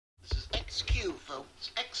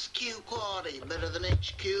body, better than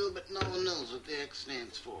HQ, but no one knows what the X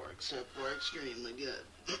stands for, except for extremely good.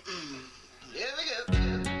 Here we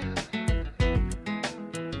go.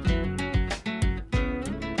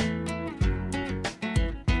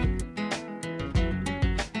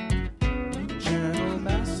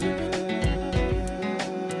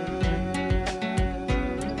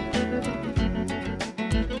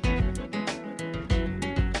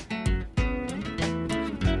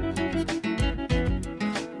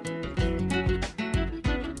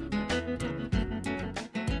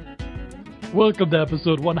 Welcome to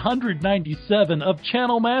episode 197 of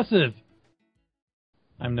Channel Massive.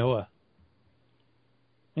 I'm Noah.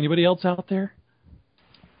 Anybody else out there?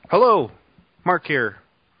 Hello, Mark here.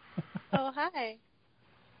 Oh, hi.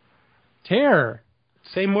 Tare.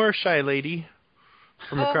 Say more, shy lady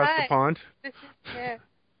from across hi. the pond. This is Tare.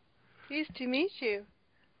 Pleased to meet you.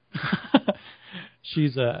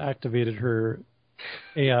 She's activated her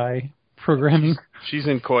AI programming. She's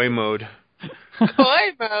in koi mode. Koi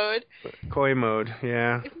mode? Koi mode,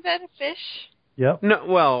 yeah. Isn't that a fish? Yep. No,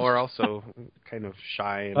 well, or also kind of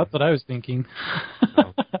shy. And, That's what I was thinking.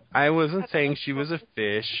 no. I wasn't saying she was a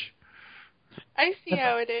fish. I see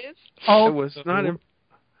how it is. Oh, It was not.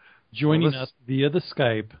 Joining us via the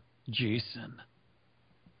Skype, Jason.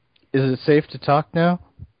 Is it safe to talk now?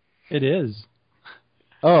 It is.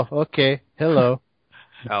 Oh, okay. Hello.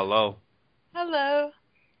 Hello. Hello.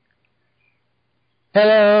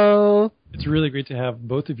 Hello. It's really great to have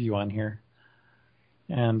both of you on here.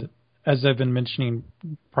 And as I've been mentioning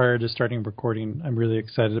prior to starting recording, I'm really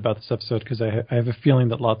excited about this episode because I have a feeling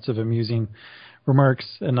that lots of amusing remarks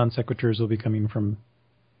and non sequiturs will be coming from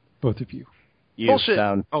both of you. You Bullshit.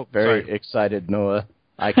 sound Oh, very sorry. excited, Noah.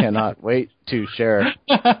 I cannot wait to share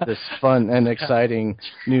this fun and exciting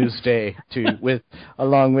news day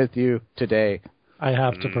along with you today. I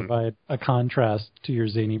have to provide a contrast to your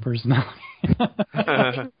zany personality.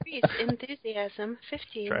 Increase enthusiasm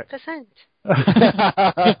 15%.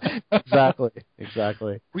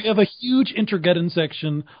 Exactly. We have a huge Intergeddon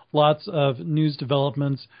section, lots of news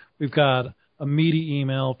developments. We've got a meaty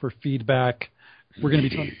email for feedback. We're going to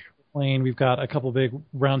be talking playing. We've got a couple big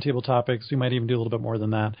roundtable topics. We might even do a little bit more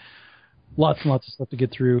than that. Lots and lots of stuff to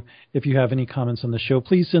get through. If you have any comments on the show,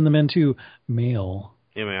 please send them in to mail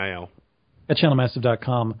MAIL. at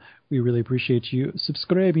channelmassive.com. We really appreciate you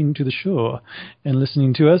subscribing to the show and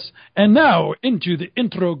listening to us. And now, into the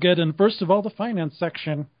Introgeddon. First of all, the finance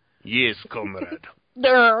section. Yes, comrade.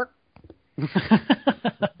 So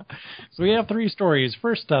we have three stories.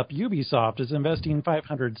 First up, Ubisoft is investing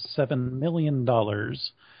 $507 million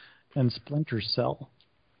in Splinter Cell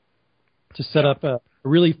to set up a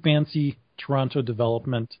really fancy Toronto-based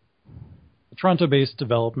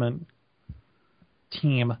development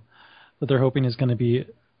team that they're hoping is going to be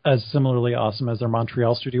as similarly awesome as their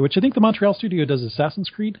Montreal studio, which I think the Montreal studio does Assassin's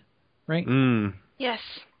Creed, right? Yes.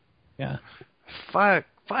 Yeah.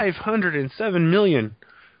 507 million.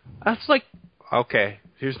 That's like, okay,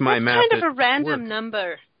 here's my That's math. kind of a random works.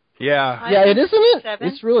 number. Yeah. Yeah, it isn't it?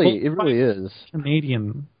 507? It really is.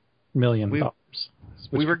 Canadian million dollars.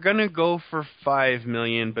 We were going to go for 5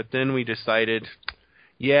 million, but then we decided,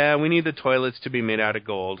 yeah, we need the toilets to be made out of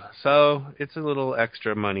gold. So it's a little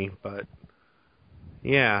extra money, but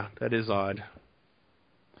yeah, that is odd.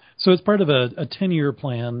 So it's part of a 10-year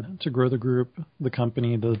plan to grow the group, the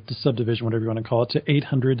company, the subdivision, whatever you want to call it, to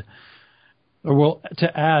 800,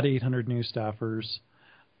 to add 800 new staffers.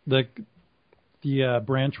 The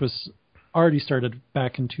branch was already started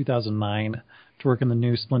back in 2009 to work on the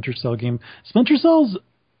new Splinter Cell game. Splinter Cell's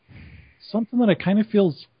something that I kind of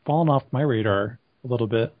feels fallen off my radar a little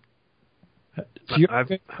bit.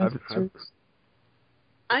 I've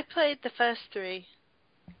I played the first three,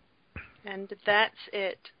 and that's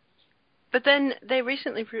it. But then they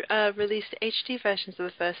recently released HD versions of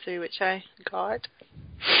the first three, which I got.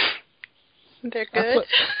 They're good.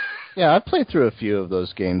 I've played through a few of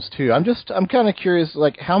those games too. I'm kind of curious,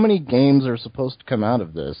 like, how many games are supposed to come out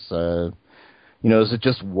of this? Is it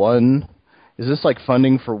just one? Is this like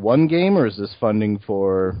funding for one game, or is this funding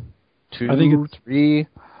for two, I think it's 3?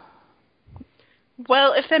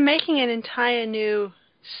 Well, if they're making an entire new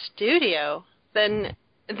studio, then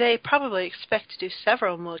they probably expect to do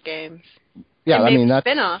several more games. Yeah, and I maybe mean that's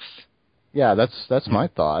spin-offs. Yeah, that's my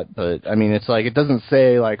thought. But I mean, it's like it doesn't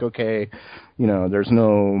say like, okay, there's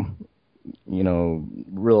no,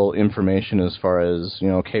 real information as far as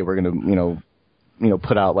okay, we're gonna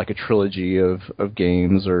put out like a trilogy of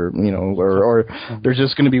games, or or there's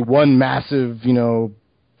just gonna be one massive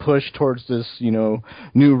push towards this new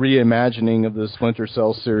reimagining of the Splinter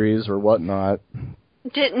Cell series or whatnot.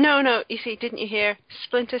 No. You see, didn't you hear?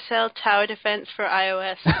 Splinter Cell Tower Defense for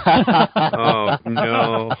iOS. Oh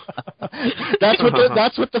no! That's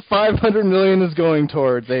what the $500 million is going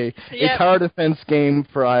towards. A tower defense game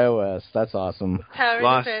for iOS. That's awesome.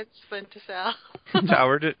 Tower Defense Splinter Cell.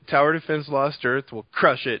 Tower Defense Lost Earth will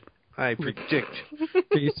crush it. I predict.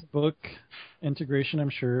 Facebook integration, I'm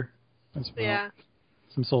sure. As well. Yeah.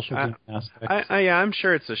 Some social game aspects. I'm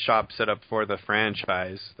sure it's a shop set up for the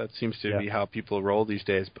franchise. That seems to be how people roll these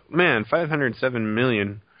days. But man, $507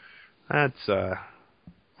 million. That's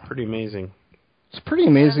pretty amazing. It's a pretty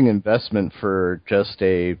amazing investment for just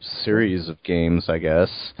a series of games, I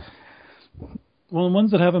guess. Well, the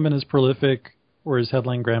ones that haven't been as prolific or as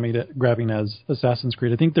headline grabbing as Assassin's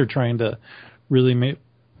Creed, I think they're trying to really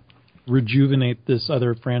rejuvenate this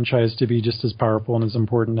other franchise to be just as powerful and as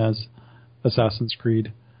important as Assassin's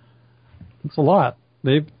Creed. It's a lot.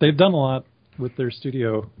 They've done a lot with their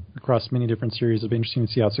studio across many different series. It'll be interesting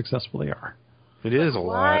to see how successful they are. It is a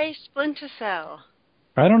lot. Why Splinter Cell?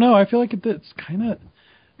 I don't know. I feel like it's kind of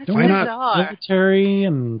military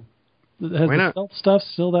and has the stealth stuff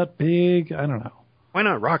still that big. I don't know. Why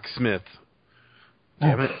not Rocksmith?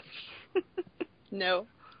 Damn it. No.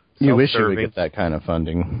 You wish you would get that kind of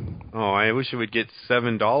funding. Oh, I wish it would get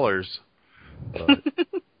 $7. But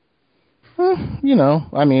you know,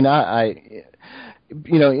 I mean, in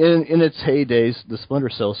its heydays, the Splinter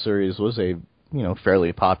Cell series was a,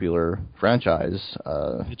 fairly popular franchise.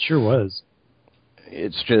 It sure was.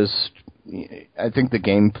 It's just, I think the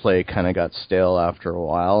gameplay kind of got stale after a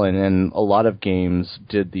while, and then a lot of games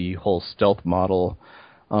did the whole stealth model.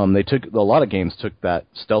 A lot of games took that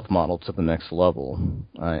stealth model to the next level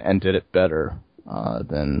and did it better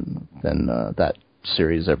than that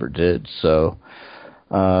series ever did. So.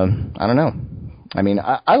 I don't know. I mean,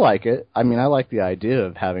 I like it. I mean, I like the idea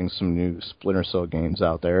of having some new Splinter Cell games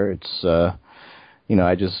out there. It's,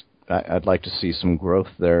 I'd like to see some growth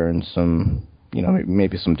there and some,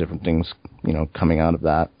 maybe some different things, coming out of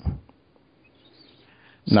that.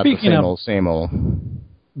 Not the same old.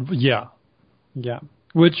 Yeah.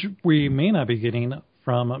 Which we may not be getting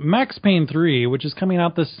from Max Payne 3, which is coming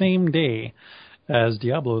out the same day as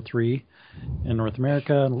Diablo 3 in North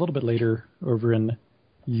America and a little bit later over in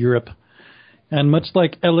Europe. And much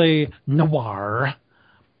like L.A. Noire,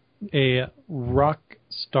 a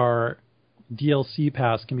Rockstar DLC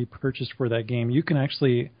pass can be purchased for that game. You can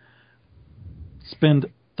actually spend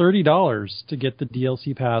 $30 to get the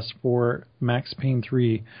DLC pass for Max Payne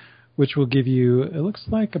 3, which will give you, it looks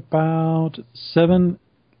like, about 7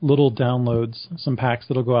 little downloads, some packs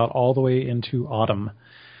that'll go out all the way into autumn.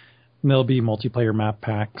 And there'll be multiplayer map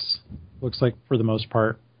packs, looks like, for the most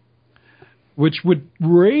part, which would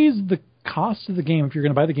raise the cost of the game if you're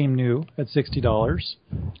going to buy the game new at $60.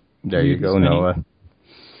 There you go, Noah.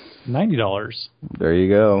 $90. There you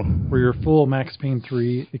go. For your full Max Payne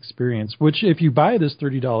 3 experience, which if you buy this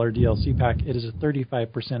 $30 DLC pack, it is a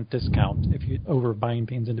 35% discount if you over buying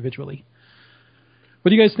Paynes individually. What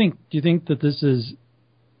do you guys think? Do you think that this is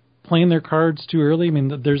playing their cards too early? I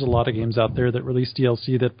mean, there's a lot of games out there that release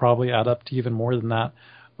DLC that probably add up to even more than that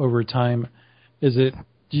over time. Do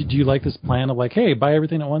you like this plan of like, hey, buy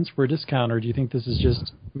everything at once for a discount, or do you think this is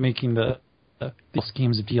just making the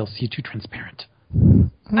schemes of DLC too transparent?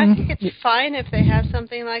 I think it's fine if they have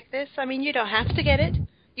something like this. I mean, you don't have to get it.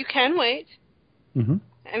 You can wait. Mm-hmm.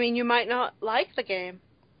 I mean, you might not like the game.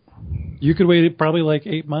 You could wait probably like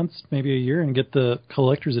 8 months, maybe a year, and get the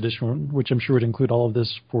collector's edition, which I'm sure would include all of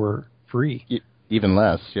this for free. Even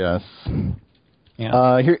less, yes.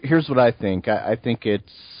 Yeah. Here's what I think. I think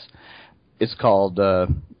it's called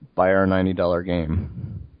Buy Our $90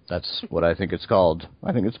 Game. That's what I think it's called.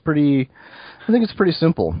 I think it's pretty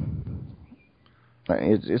simple.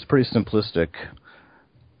 It's pretty simplistic.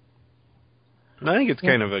 I think it's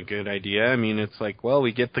kind of a good idea. I mean, it's like, well,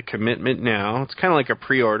 we get the commitment now. It's kind of like a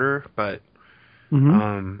pre-order, but,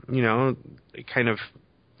 it kind of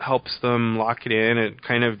helps them lock it in. It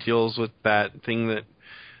kind of deals with that thing that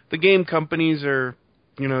the game companies are,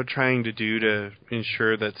 trying to do to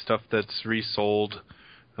ensure that stuff that's resold,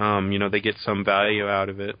 they get some value out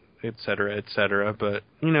of it, et cetera, et cetera. But,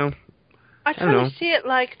 I kind of see it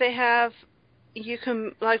like they have... You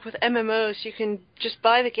can, like with MMOs, you can just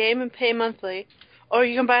buy the game and pay monthly, or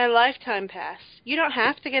you can buy a lifetime pass. You don't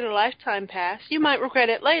have to get a lifetime pass. You might regret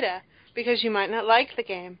it later, because you might not like the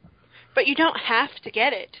game. But you don't have to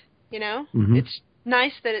get it, Mm-hmm. It's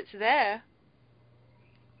nice that it's there.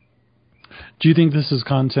 Do you think this is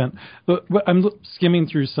content? I'm scanning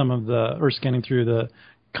through the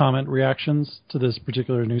comment reactions to this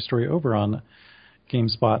particular news story over on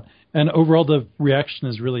GameSpot, and overall the reaction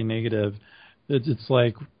is really negative. It's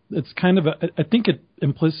like, it's kind of I think it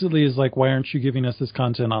implicitly is like, why aren't you giving us this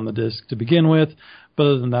content on the disc to begin with? But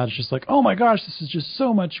other than that, it's just like, oh my gosh, this is just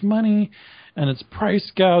so much money, and it's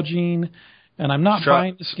price gouging, and I'm not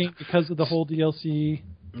buying this game because of the whole DLC.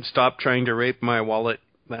 Stop trying to rape my wallet.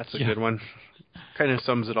 That's a good one. Kind of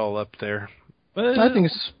sums it all up there. But I think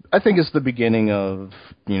it's the beginning of,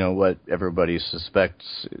 you know, what everybody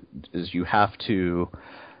suspects is you have to,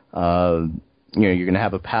 you know, you're going to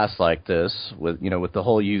have a pass like this with, you know, with the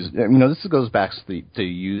whole used, you know, this goes back to the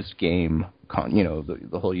used game, you know,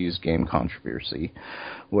 the whole used game controversy,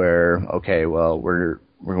 where, okay, well, we're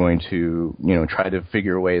going to, you know, try to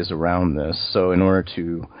figure ways around this. So in order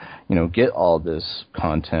to, you know, get all this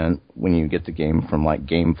content when you get the game from like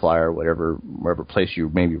GameFly or wherever place you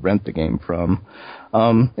maybe rent the game from,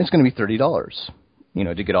 it's going to be $30, you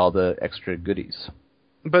know, to get all the extra goodies.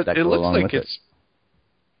 But it looks like it's,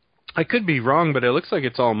 I could be wrong, but it looks like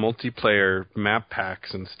it's all multiplayer map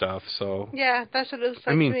packs and stuff. So yeah, that's what it looks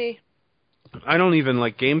like to me. I don't even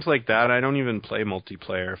like games like that. I don't even play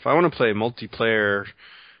multiplayer. If I want to play a multiplayer,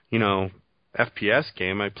 you know, FPS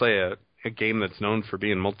game, I play a game that's known for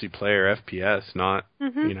being multiplayer FPS, not,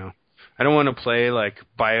 you know, I don't want to play like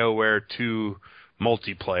BioWare 2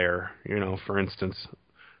 multiplayer, you know, for instance.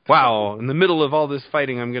 Wow, in the middle of all this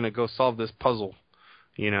fighting, I'm going to go solve this puzzle,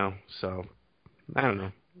 you know, so I don't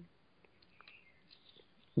know.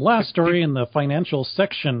 Last story in the financial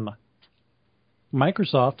section.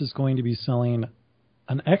 Microsoft is going to be selling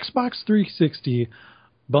an Xbox 360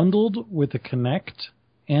 bundled with a Kinect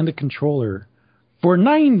and a controller for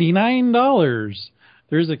 $99.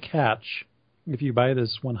 There's a catch. If you buy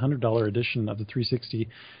this $100 edition of the 360,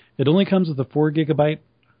 it only comes with a 4 gigabyte.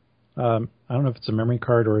 I don't know if it's a memory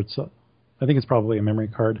card or I think it's probably a memory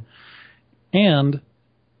card. And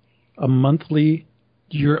a monthly,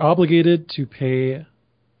 you're obligated to pay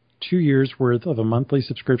 2 years worth of a monthly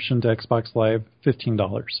subscription to Xbox Live,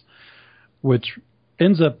 $15, which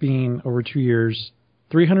ends up being over 2 years,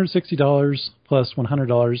 $360 plus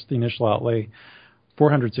 $100, the initial outlay,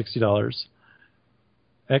 $460.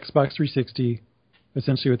 Xbox 360,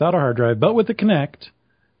 essentially without a hard drive, but with the Kinect,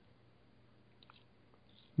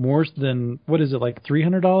 more than, what is it, like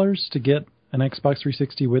 $300 to get an Xbox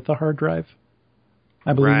 360 with a hard drive,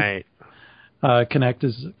 I believe. Right. Kinect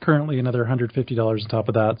is currently another $150 on top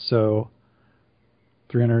of that, so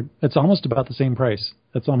 $300. It's almost about the same price.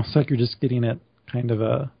 It's almost like you're just getting it kind of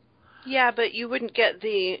a... Yeah, but you wouldn't get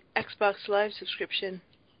the Xbox Live subscription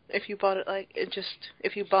if you bought it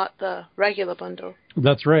if you bought the regular bundle.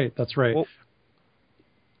 That's right.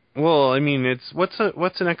 Well, I mean, what's an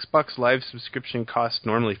Xbox Live subscription cost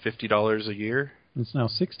normally? $50 a year? It's now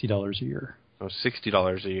 $60 a year. Oh,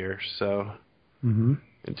 $60 a year. So,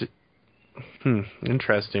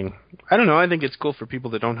 interesting. I don't know. I think it's cool for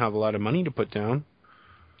people that don't have a lot of money to put down.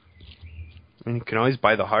 I mean, you can always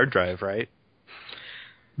buy the hard drive, right?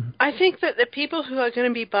 I think that the people who are going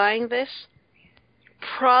to be buying this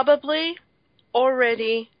probably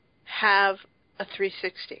already have a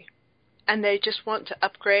 360, and they just want to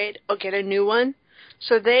upgrade or get a new one.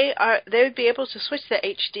 So they would be able to switch their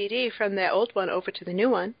HDD from their old one over to the new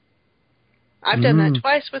one. I've done that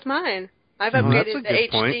twice with mine. I've upgraded the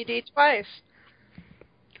HDD twice.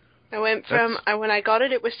 I went from when I got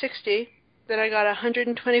it, it was 60. Then I got a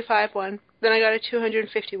 125 one. Then I got a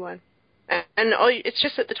 250 one. And it's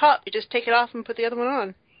just at the top. You just take it off and put the other one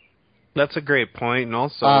on. That's a great point, and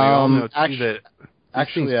also we all know too that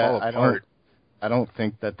actually I don't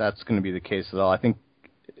think that that's going to be the case at all. I think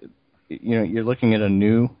you're looking at a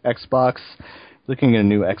new Xbox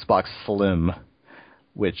Slim,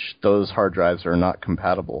 which those hard drives are not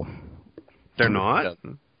compatible. They're not?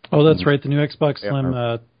 Oh, that's right. The new Xbox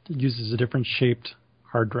Slim uses a different shaped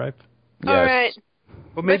hard drive. Yes. All right.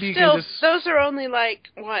 Well, maybe but still, you can just... those are only like,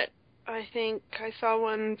 what? I think I saw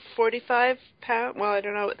one 45 pounds. Well, I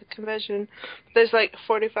don't know what the conversion. There's like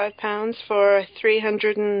 45 pounds for a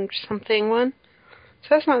 300 and something one. So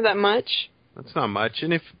that's not that much. That's not much.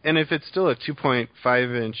 And if it's still a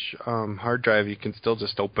 2.5-inch hard drive, you can still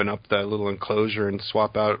just open up that little enclosure and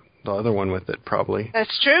swap out the other one with it, probably.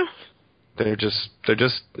 That's true. They're just.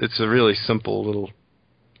 It's a really simple little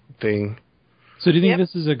thing. So do you think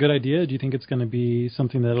this is a good idea? Do you think it's going to be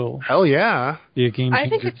something that'll... Hell yeah. Be a game changer? I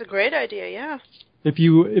think it's a great idea, yeah. If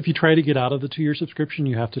you try to get out of the 2-year subscription,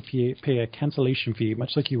 you have to pay a cancellation fee,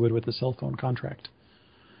 much like you would with a cell phone contract.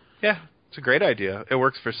 Yeah, it's a great idea. It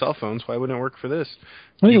works for cell phones. Why wouldn't it work for this?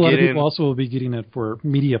 I think a lot of people also will be getting it for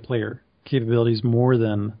media player capabilities more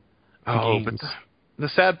than games. But the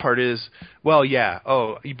sad part is, well, yeah.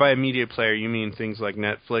 Oh, you buy a media player, you mean things like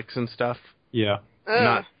Netflix and stuff? Yeah.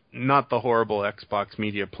 Not the horrible Xbox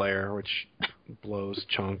media player, which blows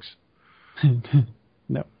chunks.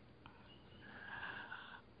 No.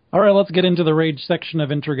 All right, let's get into the rage section of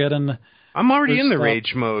Introgeddon. I'm already First in the up,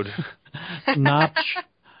 rage mode. Notch,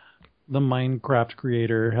 the Minecraft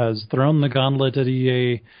creator, has thrown the gauntlet at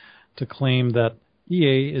EA to claim that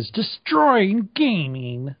EA is destroying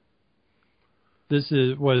gaming. This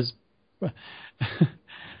was,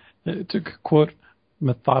 to quote,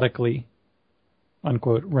 methodically,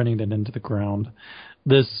 unquote, running it into the ground.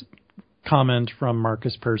 This comment from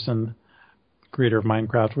Marcus Persson, creator of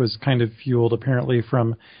Minecraft, was kind of fueled apparently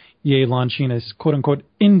from EA launching a quote-unquote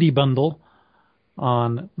indie bundle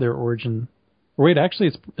on their Origin. Wait,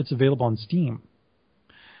 actually, it's available on Steam.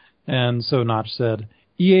 And so Notch said,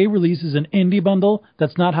 EA releases an indie bundle?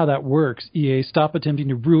 That's not how that works. EA, stop attempting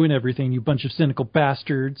to ruin everything, you bunch of cynical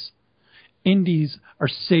bastards. Indies are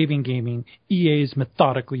saving gaming. EA is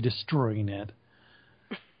methodically destroying it.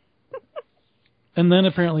 And then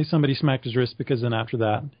apparently somebody smacked his wrist because then after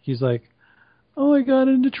that, he's like, oh, I got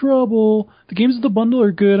into trouble. The games of the bundle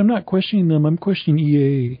are good. I'm not questioning them. I'm questioning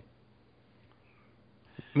EA.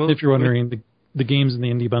 Well, if you're wondering, the games in the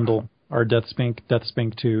indie bundle are Deathspank,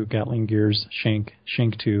 Deathspank 2, Gatling Gears, Shank,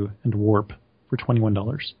 Shank 2, and Warp for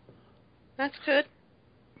 $21. That's good.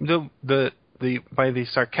 By the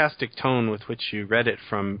sarcastic tone with which you read it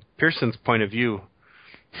from Pearson's point of view,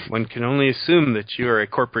 one can only assume that you are a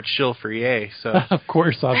corporate shill for EA. So of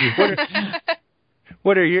course, obviously.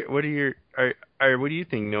 What do you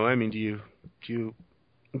think, Noah? I mean, do you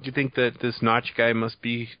think that this Notch guy must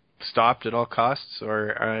be stopped at all costs,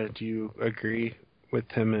 or do you agree with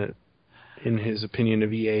him in his opinion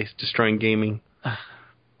of EA destroying gaming?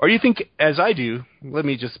 Or you think, as I do, let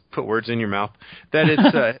me just put words in your mouth, that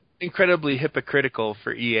it's incredibly hypocritical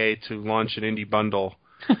for EA to launch an indie bundle?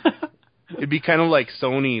 It'd be kind of like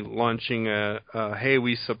Sony launching a hey,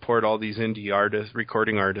 we support all these indie artists,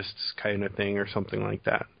 recording artists kind of thing, or something like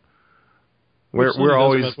that. We've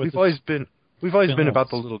always been about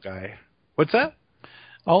the little guy. What's that?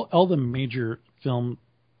 All the major film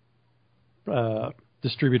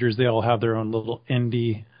distributors, they all have their own little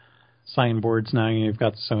indie signboards now. You've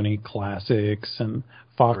got Sony Classics and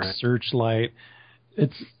Fox right. Searchlight.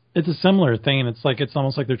 It's a similar thing. It's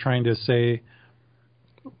almost like they're trying to say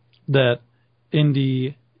that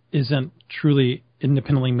indie isn't truly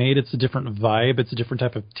independently made. It's a different vibe. It's a different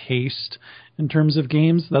type of taste in terms of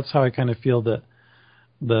games. That's how I kind of feel that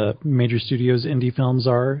the major studios' indie films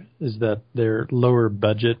is that they're lower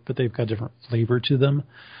budget, but they've got different flavor to them.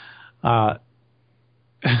 I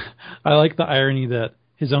like the irony that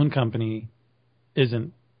his own company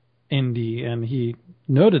isn't indie, and he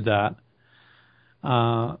noted that.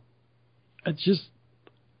 I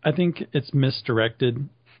think it's misdirected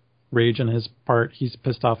rage on his part. He's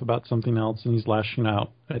pissed off about something else, and he's lashing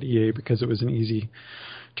out at EA because it was an easy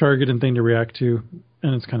target and thing to react to,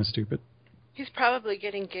 and it's kind of stupid. He's probably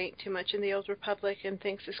getting ganked too much in the Old Republic and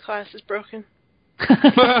thinks his class is broken.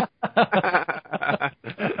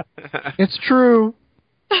 It's true.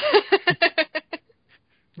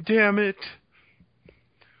 Damn it.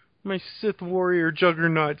 My Sith warrior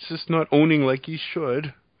Juggernaut's just not owning like he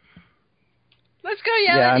should. Let's go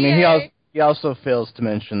yell Yeah, at I mean, EA. he also fails to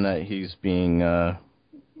mention that he's being,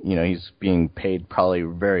 he's being paid probably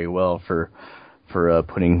very well for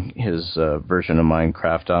putting his version of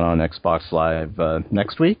Minecraft out on Xbox Live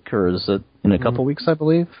next week, or is it in a couple weeks, I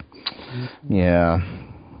believe? Yeah,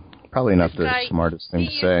 probably not the smartest thing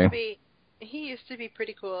to say. He used to be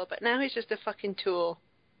pretty cool, but now he's just a fucking tool.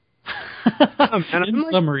 In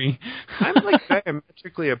summary, I'm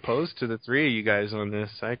diametrically opposed to the three of you guys on this.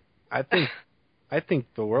 I think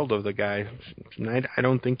the world of the guy. I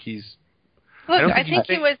don't think he's. Look, I think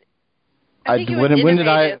he was.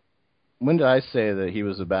 When did I say that he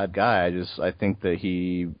was a bad guy? I think that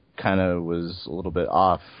he kind of was a little bit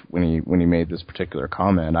off when he made this particular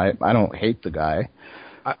comment. I don't hate the guy.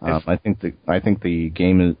 I think the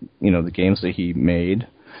game, the games that he made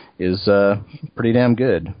is pretty damn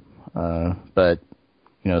good. But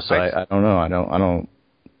I don't know. I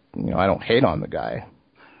don't hate on the guy.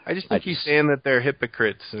 I just think he's saying that they're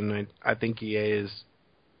hypocrites, and I think EA is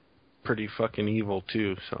pretty fucking evil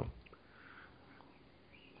too. So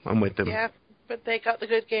I'm with them. Yeah, but they got the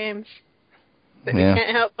good games that we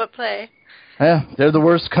can't help but play. Yeah, they're the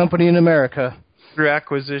worst company in America. Through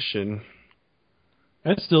acquisition.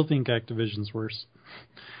 I still think Activision's worse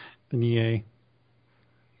than EA.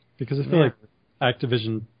 Because I feel like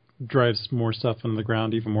Activision drives more stuff on the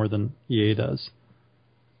ground even more than EA does.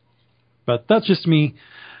 But that's just me.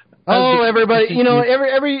 Oh, everybody,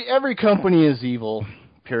 every company is evil.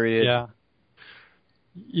 Period. Yeah.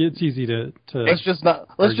 It's easy to let's just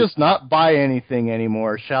not buy anything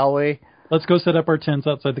anymore, shall we? Let's go set up our tents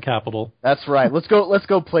outside the Capitol. That's right. Let's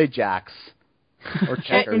go play jacks or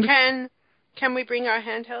checkers. Can we bring our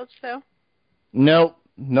handhelds though? No,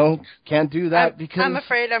 can't do that because I'm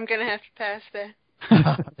afraid I'm going to have to pass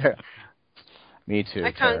there. Me too.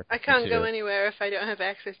 I can't go anywhere if I don't have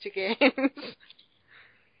access to games.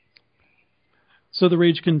 So the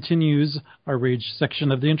Rage continues, our Rage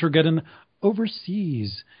section of the Introgeddon,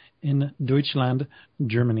 overseas in Deutschland,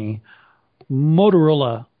 Germany.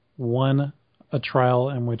 Motorola won a trial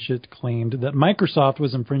in which it claimed that Microsoft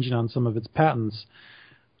was infringing on some of its patents.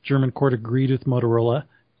 German court agreed with Motorola,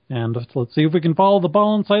 and let's see if we can follow the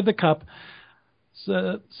ball inside the cup.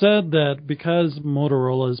 Said that because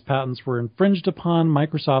Motorola's patents were infringed upon,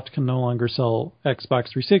 Microsoft can no longer sell Xbox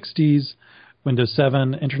 360s, Windows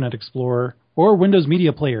 7, Internet Explorer, or Windows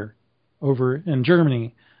Media Player over in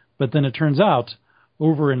Germany. But then it turns out,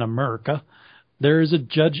 over in America, there is a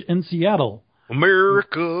judge in Seattle.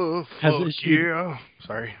 America, has fuck issued yeah.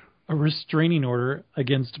 Sorry. a restraining order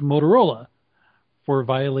against Motorola for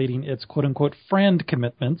violating its quote-unquote friend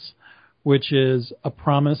commitments, which is a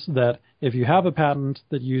promise that if you have a patent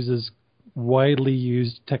that uses widely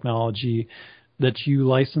used technology, that you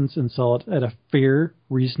license and sell it at a fair,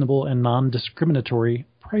 reasonable, and non-discriminatory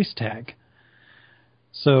price tag.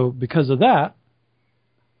 So because of that,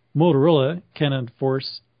 Motorola can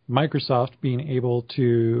enforce Microsoft being able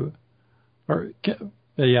to,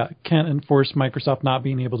 can enforce Microsoft not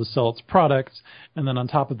being able to sell its products. And then on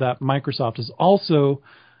top of that, Microsoft is also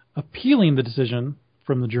appealing the decision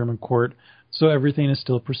from the German court, so everything is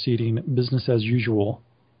still proceeding business as usual.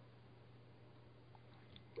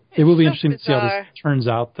 It will be interesting to see how this turns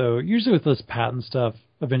out, though. Usually with this patent stuff,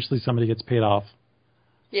 eventually somebody gets paid off.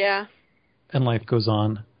 Yeah. And life goes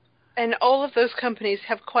on. And all of those companies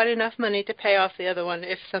have quite enough money to pay off the other one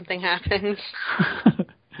if something happens.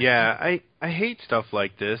 Yeah, I hate stuff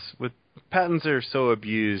like this. With patents are so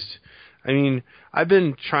abused. I mean, I've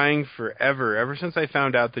been trying forever, ever since I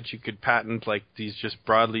found out that you could patent like these just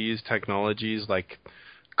broadly used technologies, like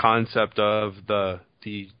concept of the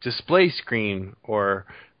display screen or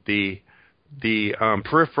the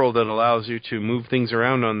peripheral that allows you to move things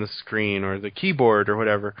around on the screen or the keyboard or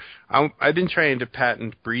whatever. I've been trying to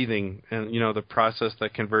patent breathing and, the process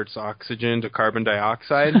that converts oxygen to carbon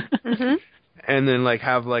dioxide. Mm-hmm. And then like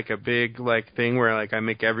have like a big like thing where like I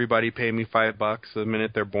make everybody pay me $5 the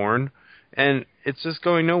minute they're born. And it's just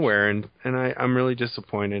going nowhere, and I'm really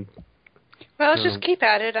disappointed. Well, just keep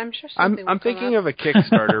at it. I'm sure something will I'm come thinking up. of a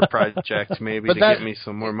Kickstarter project maybe to get me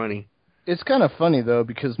some more money. It's kind of funny though,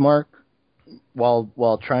 because Mark,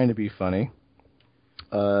 while trying to be funny,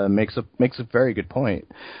 makes a very good point.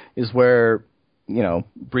 Is where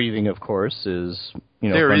breathing, of course, is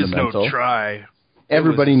there fundamental. Is no try.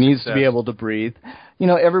 Everybody needs to be able to breathe.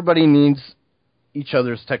 Everybody needs each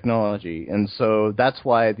other's technology, and so that's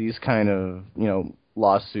why these kind of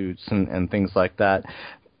lawsuits and things like that,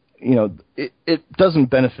 it doesn't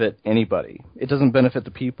benefit anybody. It doesn't benefit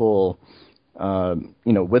the people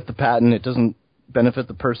with the patent. It doesn't benefit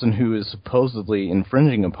the person who is supposedly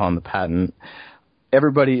infringing upon the patent.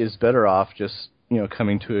 Everybody is better off just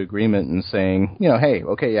coming to agreement and saying, hey,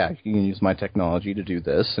 okay, yeah, you can use my technology to do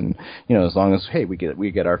this, and as long as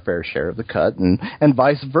we get our fair share of the cut, and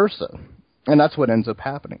vice versa. And that's what ends up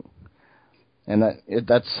happening. And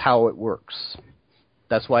that's how it works.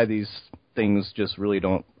 That's why these things just really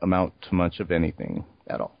don't amount to much of anything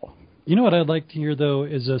at all. You know what I'd like to hear, though,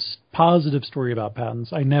 is a positive story about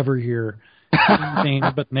patents. I never hear anything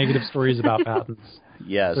but negative stories about patents.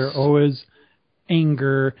 Yes. They're always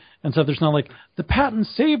anger and stuff. There's not like, the patent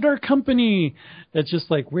saved our company. It's just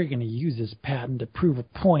like, we're going to use this patent to prove a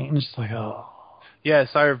point. And it's just like, oh. Yes,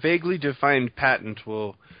 our vaguely defined patent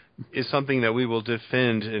is something that we will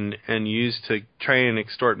defend and use to try and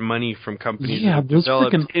extort money from companies that have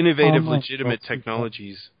developed innovative, legitimate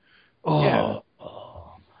technologies. Oh, yeah.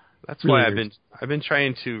 That's really why I've been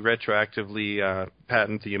trying to retroactively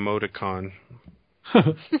patent the emoticon.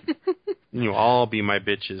 All be my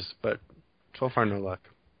bitches, but so far no luck.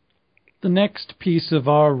 The next piece of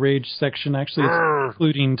our rage section actually is a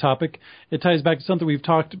concluding topic. It ties back to something we've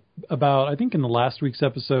talked about, I think, in the last week's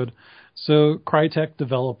episode. So Crytek the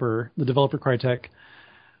developer Crytek,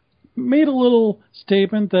 made a little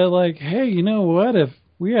statement that like, hey, you know what? If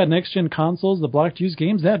we had next-gen consoles that blocked used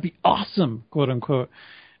games, that'd be awesome, quote unquote.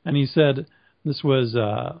 And he said, this was,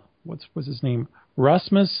 what's his name?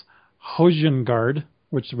 Rasmus Højengard,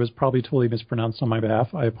 which was probably totally mispronounced on my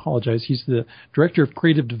behalf. I apologize. He's the director of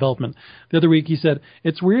creative development. The other week he said,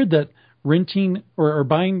 it's weird that renting or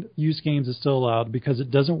buying used games is still allowed because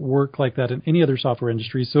it doesn't work like that in any other software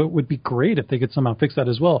industry, so it would be great if they could somehow fix that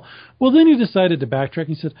as well. Well, then he decided to backtrack and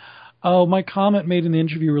he said, Oh, my comment made in the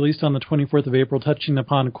interview released on the 24th of April touching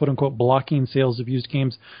upon quote-unquote blocking sales of used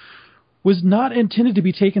games was not intended to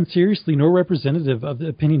be taken seriously nor representative of the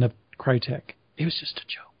opinion of Crytek. It was just a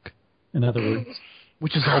joke, in other words.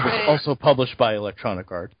 Which is also published by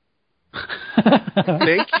Electronic Arts.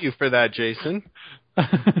 Thank you for that, Jason.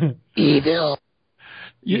 Evil.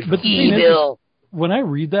 Yeah, but the thing is, when I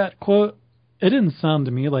read that quote, it didn't sound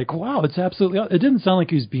to me like, wow, it's absolutely... It didn't sound like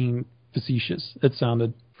he was being facetious. It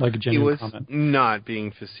sounded like a genuine comment. He was not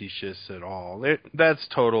being facetious at all. That's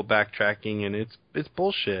total backtracking, and it's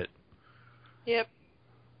bullshit. Yep.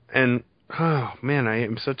 And, oh, man, I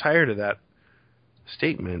am so tired of that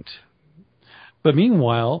statement. But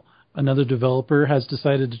meanwhile, another developer has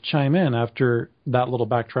decided to chime in after that little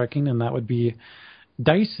backtracking, and that would be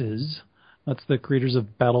Dice's. That's the creators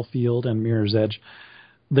of Battlefield and Mirror's Edge.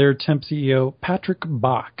 Their temp CEO, Patrick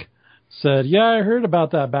Bach, said, yeah, I heard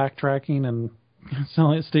about that backtracking and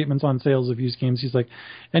selling statements on sales of used games. He's like,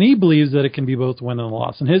 and he believes that it can be both win and a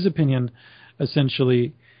loss. In his opinion,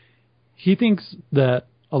 essentially, he thinks that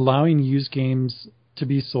allowing used games to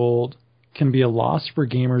be sold can be a loss for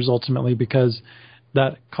gamers ultimately because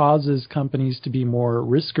that causes companies to be more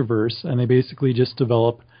risk averse, and they basically just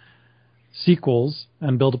develop sequels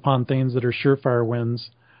and build upon things that are surefire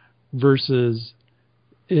wins versus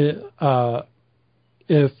if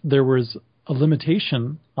there was a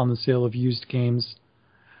limitation on the sale of used games,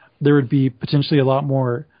 there would be potentially a lot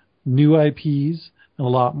more new IPs and a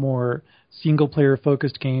lot more single-player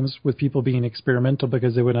focused games with people being experimental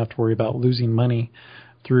because they wouldn't have to worry about losing money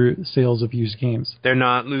through sales of used games. They're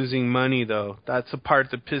not losing money, though. That's the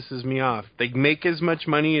part that pisses me off. They make as much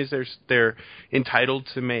money as they're entitled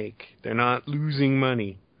to make. They're not losing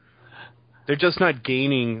money. They're just not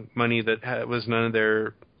gaining money that was none of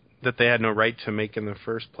that they had no right to make in the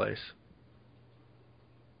first place.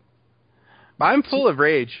 I'm full of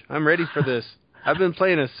rage. I'm ready for this. I've been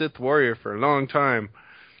playing a Sith Warrior for a long time.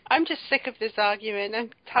 I'm just sick of this argument. I'm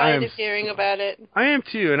tired of hearing about it. I am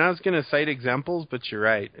too, and I was going to cite examples, but you're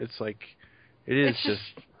right. It's like, it's just...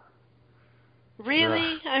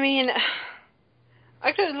 Really? I mean,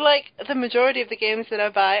 I could, like, the majority of the games that I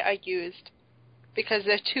buy are used because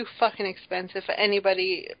they're too fucking expensive for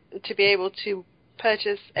anybody to be able to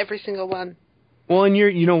purchase every single one. Well, and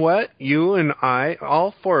you know what? You and I,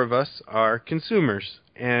 all four of us, are consumers,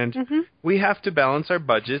 and we have to balance our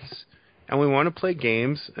budgets, and we want to play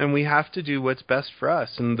games, and we have to do what's best for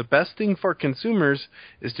us. And the best thing for consumers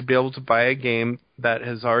is to be able to buy a game that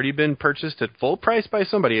has already been purchased at full price by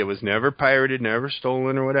somebody. It was never pirated, never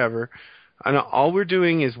stolen, or whatever. And all we're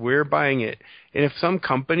doing is we're buying it. And if some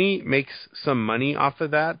company makes some money off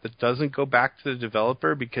of that doesn't go back to the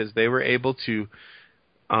developer because they were able to,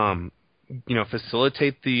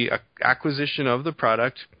 facilitate the acquisition of the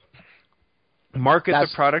product, market the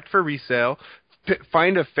product for resale,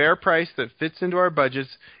 find a fair price that fits into our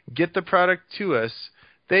budgets, get the product to us.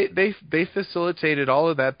 They facilitated all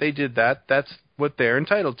of that. They did that. That's what they're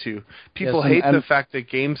entitled to. People hate the fact that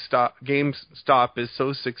GameStop is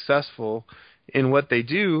so successful in what they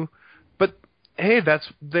do, but hey,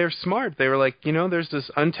 they're smart. They were like, there's this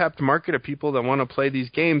untapped market of people that want to play these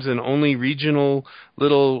games, and only regional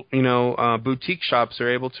little, boutique shops are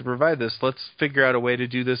able to provide this. Let's figure out a way to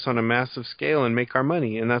do this on a massive scale and make our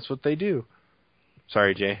money, and that's what they do.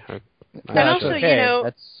 Sorry, Jay. And also,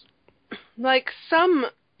 like some,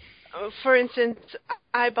 for instance,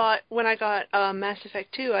 when I got Mass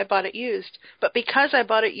Effect 2, I bought it used. But because I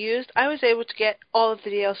bought it used, I was able to get all of the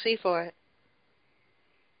DLC for it.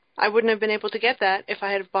 I wouldn't have been able to get that if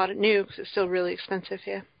I had bought it new, because it's still really expensive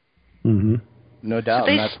here. Mm-hmm. No doubt.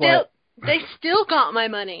 So they still got my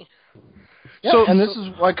money. Yeah, and this is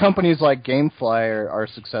why companies like GameFly are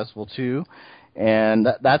successful too, and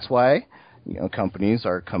that's why companies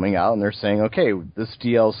are coming out and they're saying, okay, this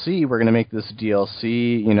DLC, we're going to make this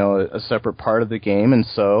DLC, a separate part of the game, and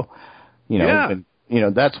so,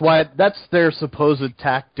 that's their supposed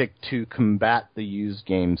tactic to combat the used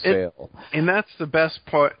game sale. And that's the best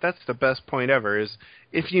point. That's the best point ever. Is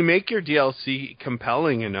if you make your DLC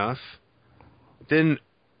compelling enough, then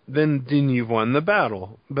you've won the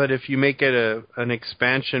battle. But if you make it an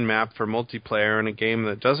expansion map for multiplayer in a game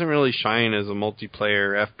that doesn't really shine as a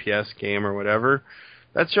multiplayer FPS game or whatever,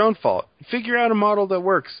 that's your own fault. Figure out a model that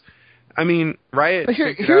works. I mean, Riot. I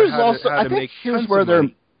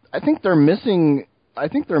think they're missing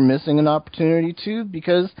an opportunity too,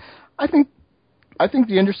 because I think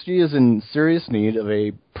the industry is in serious need of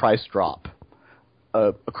a price drop.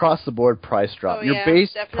 Across the board price drop. Oh, Your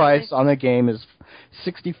base price on the game is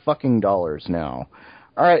 $60 now.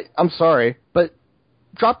 All right, I'm sorry, but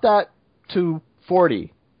drop that to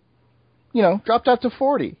 $40. Drop that to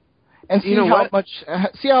 $40. and see You know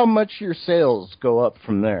how much your sales go up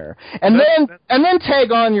from there, and then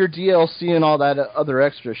tag on your DLC and all that other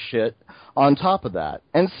extra shit on top of that,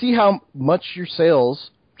 and see how much your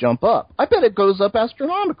sales jump up. I bet it goes up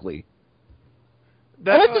astronomically.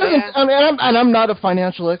 I'm not a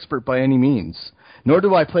financial expert by any means, nor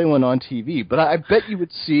do I play one on TV, but I bet you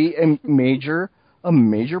would see a major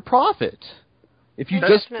profit if you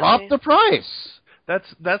just drop the price.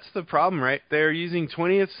 That's the problem, right? They're using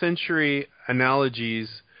 20th century analogies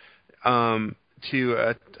to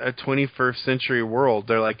a 21st century world.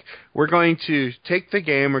 They're like, we're going to take the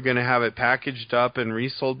game, we're going to have it packaged up and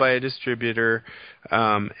resold by a distributor,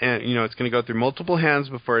 and it's going to go through multiple hands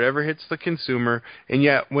before it ever hits the consumer. And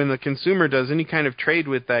yet, when the consumer does any kind of trade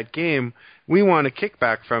with that game, we want a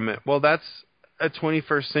kickback from it. Well, that's a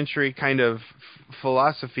 21st century kind of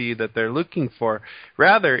philosophy that they're looking for.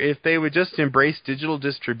 Rather, if they would just embrace digital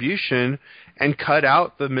distribution and cut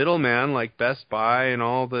out the middleman like Best Buy and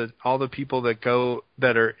all the people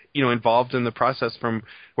that are involved in the process from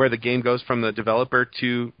where the game goes from the developer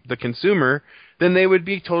to the consumer, then they would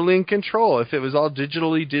be totally in control. If it was all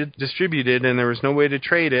digitally distributed and there was no way to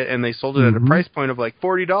trade it and they sold it at a price point of like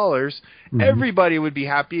 $40, everybody would be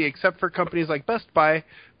happy except for companies like Best Buy.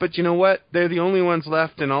 But you know what? They're the only ones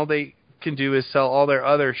left, and all they can do is sell all their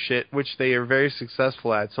other shit, which they are very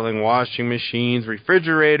successful at, selling washing machines,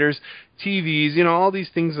 refrigerators, TVs, all these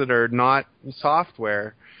things that are not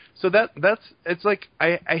software. So it's like,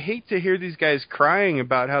 I hate to hear these guys crying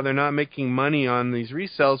about how they're not making money on these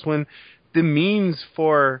resells when the means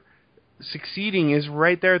for succeeding is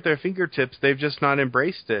right there at their fingertips. They've just not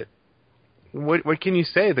embraced it. What can you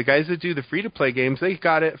say? The guys that do the free-to-play games, they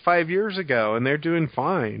got it 5 years ago, and they're doing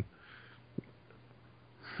fine.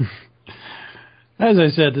 As I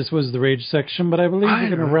said, this was the rage section, but I believe we're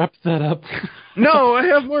going to wrap that up. No, I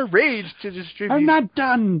have more rage to distribute. I'm not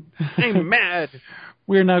done. I'm mad.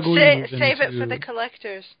 We're not going to save it for the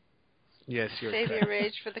collectors. Yes, you're Save your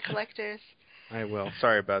rage for the collectors. I will.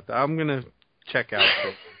 Sorry about that. I'm going to check out.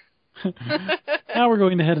 Now we're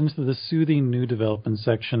going to head into the soothing new development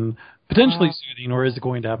section. Potentially soothing, or is it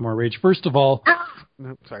going to have more rage? First of all,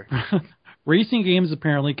 no, sorry. Racing games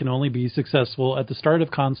apparently can only be successful at the start of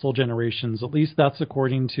console generations. At least that's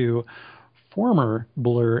according to former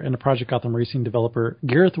Blur and Project Gotham Racing developer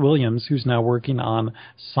Gareth Williams, who's now working on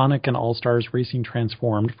Sonic and All-Stars Racing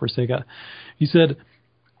Transformed for Sega. He said,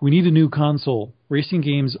 "We need a new console. Racing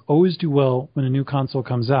games always do well when a new console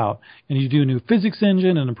comes out, and you do a new physics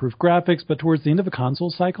engine and improved graphics, but towards the end of a console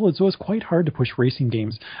cycle, it's always quite hard to push racing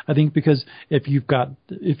games. I think because if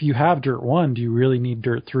you have Dirt 1, do you really need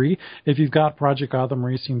Dirt 3? If you've got Project Gotham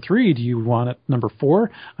Racing 3, do you want it number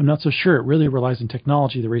 4? I'm not so sure. It really relies on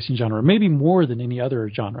technology, the racing genre, maybe more than any other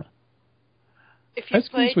genre." If you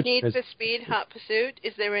played Need for Speed Hot Pursuit,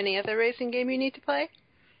 is there any other racing game you need to play?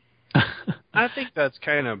 I think that's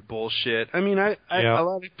kind of bullshit. I mean, a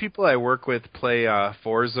lot of people I work with play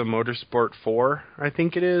Forza Motorsport 4, I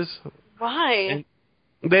think it is. Why?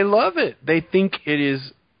 And they love it. They think it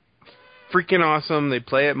is freaking awesome. They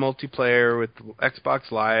play it multiplayer with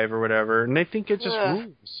Xbox Live or whatever, and they think it just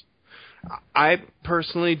rules. I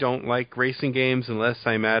personally don't like racing games unless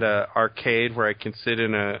I'm at a arcade where I can sit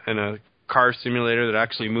in a car simulator that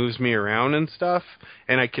actually moves me around and stuff,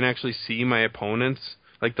 and I can actually see my opponents.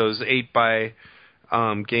 Like those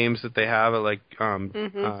 8x games that they have at like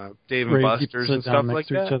Dave and Buster's and stuff like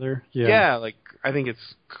that. Each other. Yeah, like I think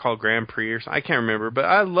it's called Grand Prix or something. I can't remember, but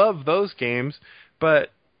I love those games.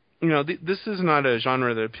 But this is not a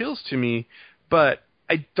genre that appeals to me. But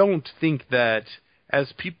I don't think that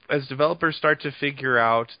as developers start to figure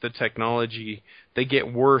out the technology, they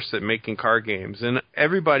get worse at making car games. And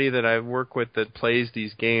everybody that I work with that plays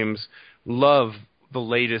these games love the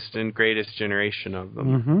latest and greatest generation of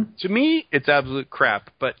them. To me, it's absolute crap,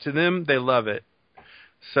 but to them, they love it.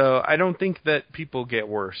 So I don't think that people get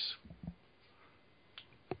worse.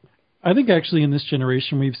 I think actually in this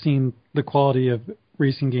generation, we've seen the quality of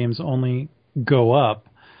racing games only go up,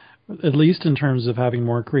 at least in terms of having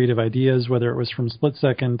more creative ideas, whether it was from Split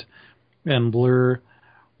Second and Blur,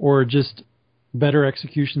 or just better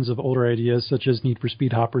executions of older ideas such as Need for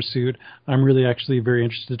Speed Hot Pursuit. I'm really actually very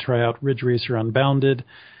interested to try out Ridge Racer Unbounded,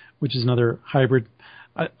 which is another hybrid.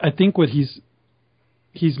 I think what he's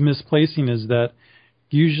misplacing is that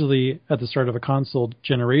usually at the start of a console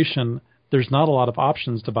generation, there's not a lot of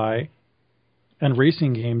options to buy, and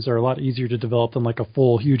racing games are a lot easier to develop than like a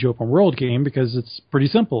full, huge open world game because it's pretty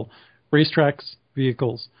simple. Racetracks,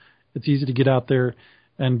 vehicles. It's easy to get out there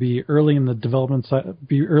and be early in the development,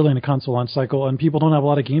 be early in a console launch cycle, and people don't have a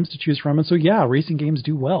lot of games to choose from, and so racing games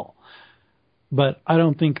do well. but I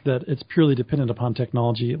don't think that it's purely dependent upon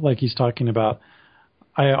technology like he's talking about.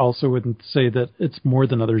 I also wouldn't say that it's more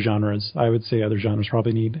than other genres. I would say other genres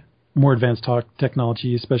probably need more advanced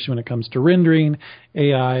technology, especially when it comes to rendering,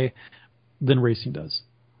 AI, than racing does.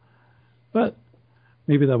 But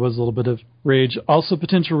maybe that was a little bit of rage. Also,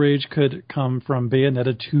 potential rage could come from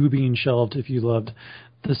Bayonetta 2 being shelved if you loved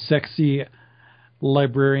the sexy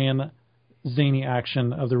librarian zany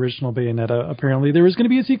action of the original Bayonetta. Apparently there was going to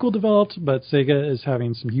be a sequel developed, but Sega is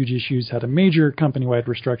having some huge issues, had a major company-wide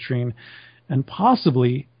restructuring, and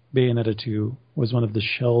possibly Bayonetta 2 was one of the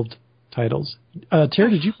shelved titles. Tara,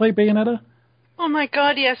 did you play Bayonetta? Oh my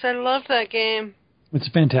god, yes, I love that game. It's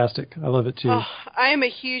fantastic. I love it too. Oh, I am a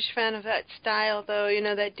huge fan of that style, though,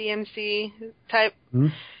 that DMC type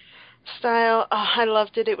style. Oh, I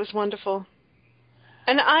loved it. It was wonderful.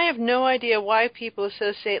 And I have no idea why people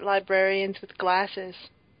associate librarians with glasses.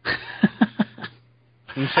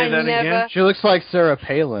 Can you say that again? She looks like Sarah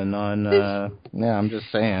Palin on, yeah, I'm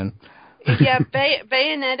just saying. Yeah,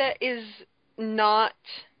 Bayonetta is not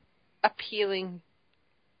appealing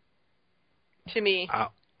to me.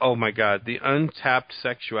 Oh my god, the untapped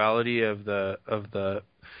sexuality of the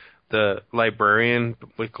librarian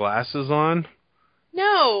with glasses on?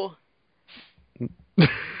 No. No.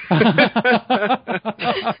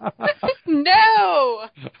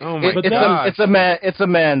 Oh my god. It's a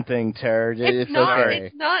man thing, Tara. It's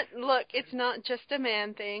okay. It's not just a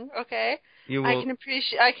man thing, okay? I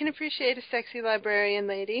can appreciate a sexy librarian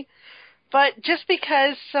lady, but just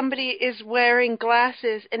because somebody is wearing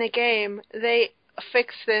glasses in a game, they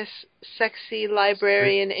affix this sexy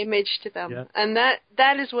librarian image to them. Yeah. And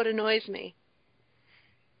that is what annoys me.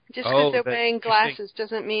 Just because they're wearing glasses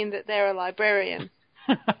doesn't mean that they're a librarian.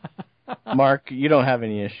 Mark, you don't have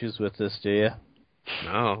any issues with this, do you?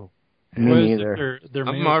 No. Me neither.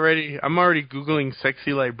 I'm already Googling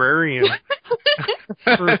sexy librarian.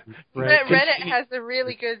 Right. Reddit has a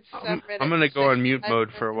really good subreddit. I'm going to go on mute mode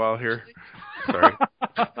for a while here. Sorry.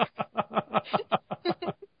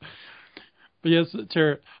 But yes,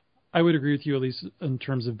 Tara, I would agree with you, at least in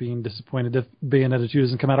terms of being disappointed if Bayonetta 2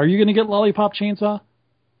 doesn't come out. Are you going to get Lollipop Chainsaw?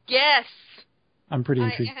 Yes. I'm pretty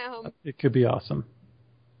intrigued. I am. It could be awesome.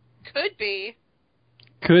 Could be.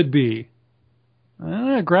 Could be.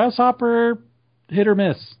 Grasshopper, hit or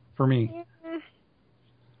miss for me.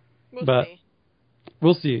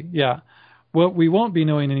 We'll see, yeah. What we won't be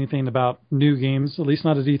knowing anything about new games, at least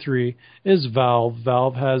not at E3, is Valve.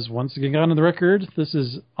 Valve has once again gone on the record. This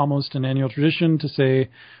is almost an annual tradition to say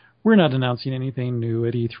we're not announcing anything new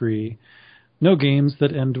at E3. No games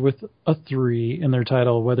that end with a 3 in their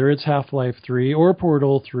title, whether it's Half-Life 3 or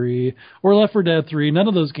Portal 3 or Left 4 Dead 3. None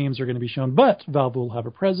of those games are going to be shown, but Valve will have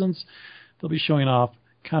a presence. They'll be showing off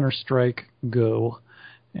Counter-Strike Go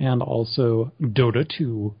and also Dota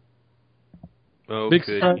 2. Oh, Big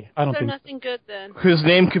good. I don't think nothing good then. Whose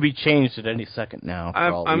name could be changed at any second now.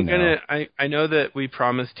 I know that we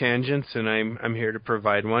promised tangents, and I'm here to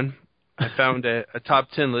provide one. I found a top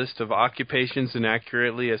 10 list of occupations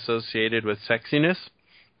inaccurately associated with sexiness.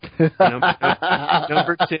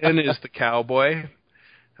 Number 10 is the cowboy.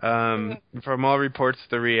 From all reports,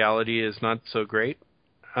 the reality is not so great.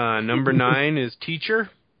 Number 9 is teacher.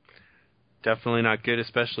 Definitely not good,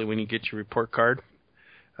 especially when you get your report card.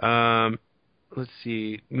 Let's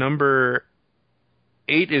see. Number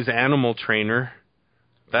 8 is animal trainer.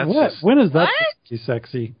 That's what? When is that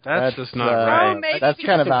sexy? That's just not right. That's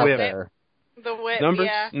kind of out there. The whip,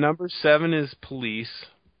 Number 7 is police.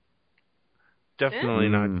 Definitely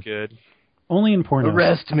not good. Only in porno.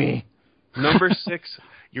 Arrest me. Number 6,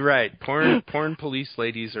 you're right. Porn police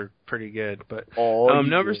ladies are pretty good. But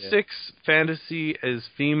number 6 fantasy is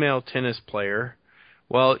female tennis player.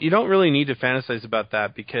 Well, you don't really need to fantasize about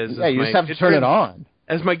that because you just have to turn it on.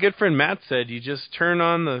 As my good friend Matt said, you just turn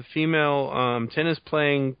on the female tennis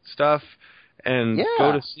playing stuff and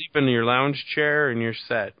go to sleep in your lounge chair and you're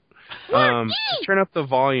set. Just turn up the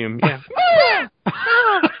volume. Yeah.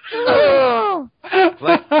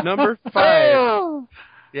 Like number 5.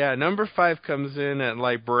 Yeah, number 5 comes in at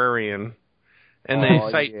librarian. And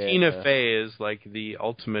they cite Tina Fey as like the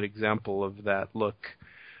ultimate example of that look.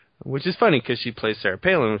 Which is funny because she plays Sarah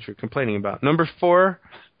Palin, which we're complaining about. Number 4,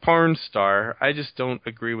 porn star. I just don't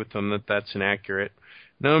agree with them that that's inaccurate.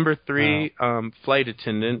 Number 3, flight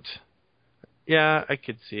attendant. Yeah, I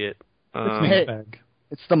could see it.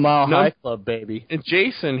 It's the Mile High Club, baby. And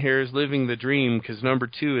Jason here is living the dream because number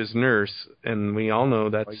 2 is nurse, and we all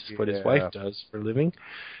know that's what his wife does for a living.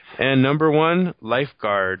 And number 1,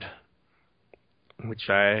 lifeguard. which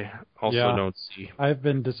I also don't see. I've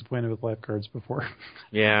been disappointed with lifeguards before.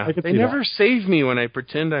 Yeah, I could they see never that. save me when I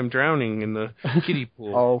pretend I'm drowning in the kiddie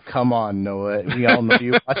pool. Oh, come on, Noah. We all know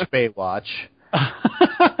you watch Baywatch.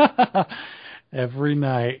 Every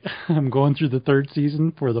night. I'm going through the 3rd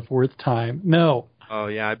season for the 4th time. No. Oh,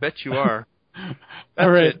 yeah, I bet you are. That's All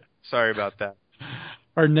right. it. Sorry about that.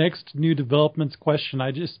 Our next new developments question,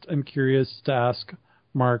 I just am curious to ask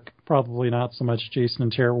Mark, probably not so much Jason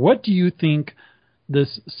and Tara. What do you think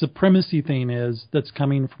this supremacy thing is that's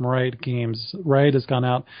coming from Riot Games? Riot has gone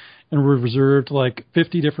out and reserved like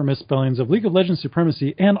 50 different misspellings of League of Legends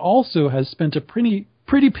supremacy and also has spent a pretty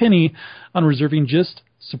penny on reserving just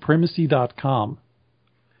supremacy.com.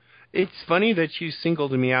 It's funny that you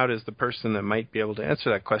singled me out as the person that might be able to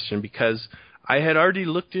answer that question because I had already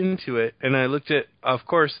looked into it, and I looked at, of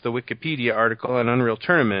course, the Wikipedia article on Unreal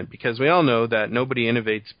Tournament, because we all know that nobody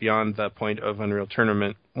innovates beyond the point of Unreal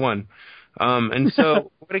Tournament 1. And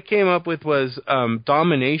so what it came up with was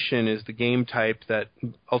Domination is the game type that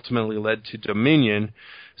ultimately led to Dominion.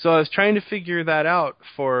 So I was trying to figure that out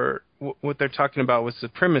for what they're talking about with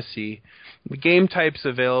Supremacy. The game types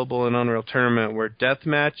available in Unreal Tournament were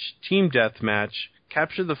Deathmatch, Team Deathmatch,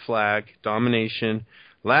 Capture the Flag, Domination,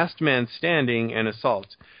 Last Man Standing, and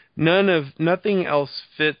Assault. Nothing else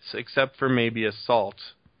fits except for maybe Assault.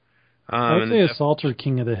 I would say Assault or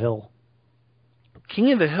King of the Hill.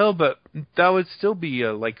 King of the Hill, but that would still be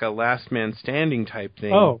like a Last Man Standing type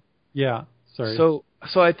thing. Oh, yeah. Sorry. So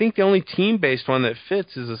I think the only team-based one that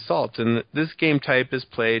fits is Assault, and this game type is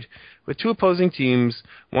played with 2 opposing teams,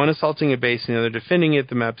 one assaulting a base and the other defending it.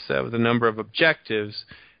 The map set with a number of objectives,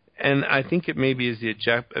 and I think it maybe is the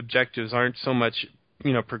objectives aren't so much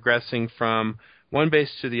progressing from one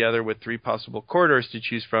base to the other with 3 possible corridors to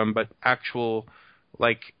choose from, but actual,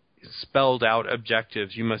 like, spelled out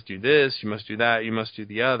objectives. You must do this, you must do that, you must do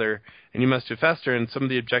the other, and you must do faster. And some of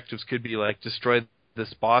the objectives could be like destroy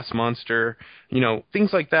this boss monster,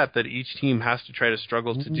 things like that each team has to try to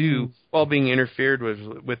struggle to do while being interfered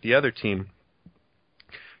with the other team.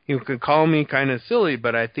 You could call me kind of silly,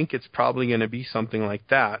 but I think it's probably going to be something like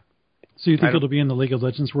that. So you think it'll be in the League of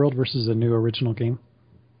Legends world versus a new original game?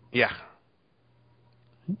 Yeah.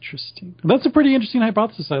 Interesting. That's a pretty interesting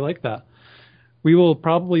hypothesis. I like that. We will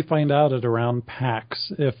probably find out at around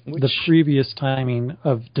PAX if the previous timing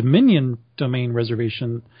of Dominion domain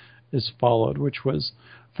reservation is followed, which was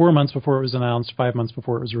 4 months before it was announced, 5 months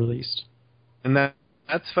before it was released. And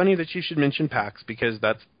that's funny that you should mention PAX, because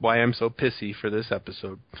that's why I'm so pissy for this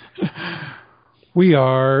episode. We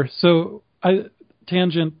are. So,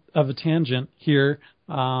 tangent of a tangent here.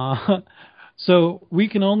 So we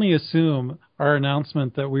can only assume our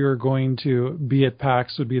announcement that we were going to be at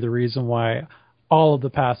PAX would be the reason why all of the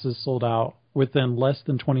passes sold out within less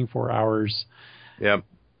than 24 hours. Yep.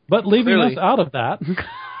 But leaving us out of that.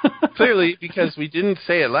 Clearly, because we didn't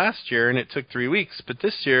say it last year and it took 3 weeks, but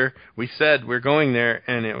this year we said we're going there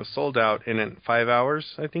and it was sold out in 5 hours,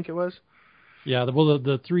 I think it was. Yeah, the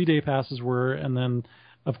 3-day passes were, and then,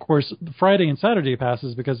 of course, the Friday and Saturday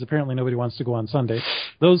passes, because apparently nobody wants to go on Sunday.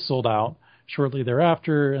 Those sold out shortly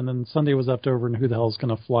thereafter, and then Sunday was left over, and who the hell is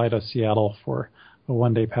going to fly to Seattle for a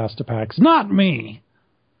 1-day pass to PAX? Not me!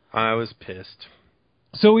 I was pissed.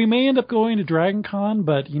 So we may end up going to Dragon Con,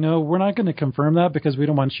 but, we're not going to confirm that because we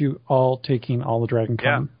don't want you all taking all the Dragon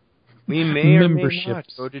Con we may or may not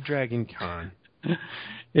go to Dragon Con.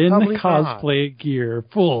 In probably cosplay not. Gear,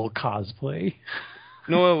 full cosplay.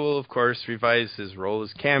 Noah will, of course, revise his role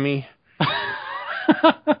as Cammy.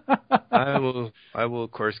 I will,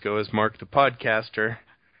 of course, go as Mark the Podcaster.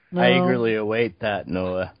 No. I eagerly await that,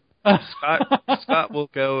 Noah. Scott will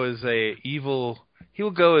go as he will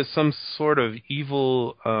go as some sort of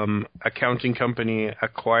evil accounting company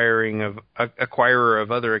acquirer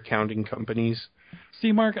of other accounting companies.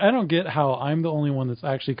 See, Mark, I don't get how I'm the only one that's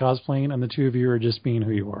actually cosplaying and the two of you are just being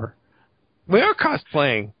who you are. We are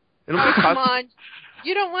cosplaying. Come on.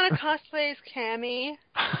 You don't want to cosplay as Cammy?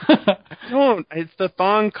 I don't. It's the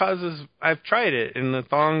thong causes... I've tried it, and the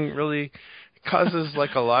thong really causes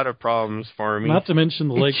like a lot of problems for me. Not to mention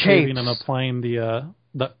the leg shaving and applying the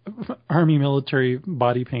army military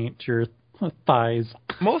body paint to your thighs.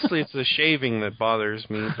 Mostly it's the shaving that bothers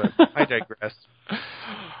me, but I digress.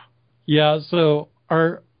 Yeah, so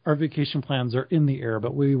our vacation plans are in the air,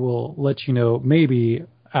 but we will let you know maybe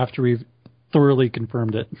after we've thoroughly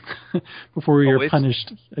confirmed it before we are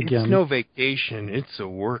punished again. It's no vacation. It's a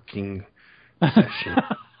working session.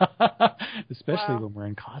 Especially when we're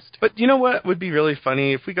in costume. But you know what would be really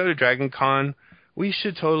funny? If we go to Dragon Con, we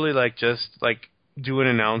should totally just do an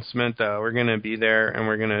announcement that we're going to be there and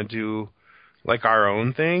we're going to do like our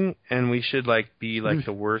own thing, and we should like be like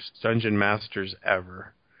the worst dungeon masters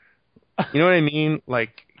ever. You know what I mean?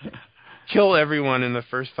 Like kill everyone in the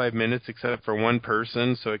first 5 minutes except for one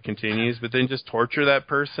person, so it continues, but then just torture that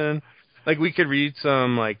person. Like we could read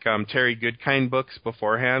some like Terry Goodkind books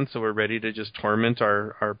beforehand, so we're ready to just torment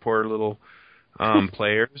our poor little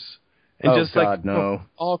players. And just God, like no.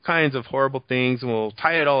 all kinds of horrible things, and we'll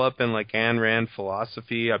tie it all up in like Ayn Rand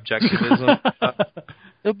philosophy, objectivism.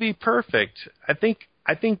 It'll be perfect. I think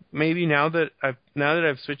maybe now that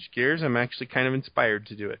I've switched gears, I'm actually kind of inspired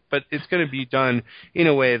to do it. But it's going to be done in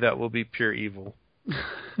a way that will be pure evil.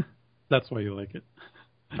 That's why you like it.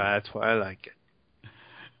 That's why I like it.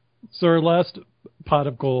 So our last pot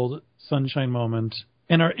of gold, sunshine moment,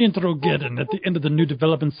 and our Introgeddon at the end of the new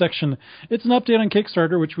development section. It's an update on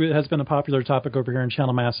Kickstarter, which has been a popular topic over here in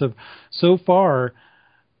Channel Massive. So far,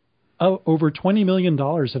 over $20 million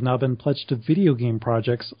have now been pledged to video game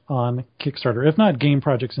projects on Kickstarter. If not game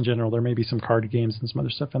projects in general, there may be some card games and some other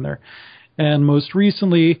stuff in there. And most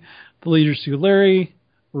recently, the Leisure Suit Larry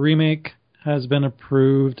remake has been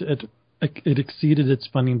approved. It exceeded its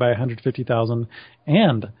funding by $150,000.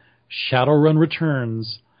 And Shadowrun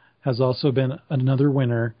Returns has also been another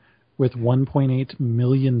winner with $1.8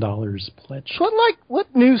 million pledged.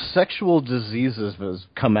 What new sexual diseases has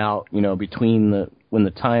come out, between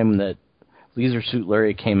the time that Leisure Suit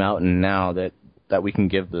Larry came out and now that we can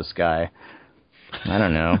give this guy? I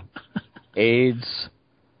don't know. AIDS.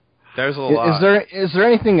 There's a lot. Is there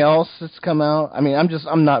anything else that's come out? I mean,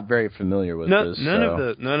 I'm not very familiar with this. None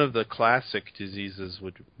of the classic diseases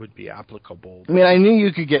would be applicable. I mean, I knew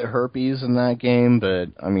you could get herpes in that game, but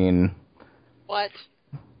I mean, what?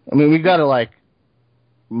 I mean, we got to like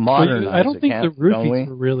modernize. I don't think the roofies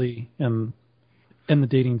were really in the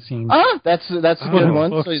dating scene. That's a good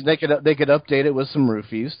one. So they could update it with some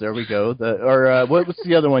roofies. There we go. What's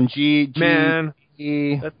the other one? Man.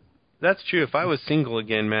 That's true. If I was single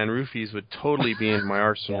again, man, roofies would totally be in my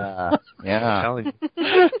arsenal. Yeah. I'm telling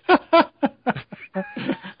you.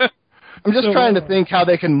 I'm just trying to think how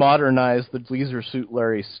they can modernize the Leisure Suit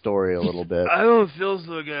Larry story a little bit. I don't feel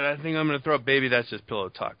so good. I think I'm going to throw up Baby That's Just Pillow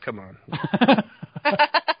Talk. Come on.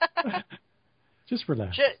 Just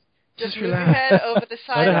relax. Just move your head over the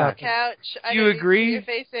side of the couch. I You don't agree? See your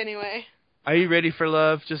face anyway. Are you ready for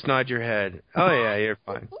love? Just nod your head. Oh, yeah, you're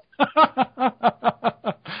fine.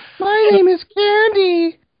 My name is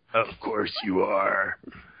Candy. Of course you are.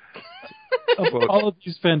 Of all of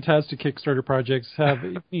these fantastic Kickstarter projects, have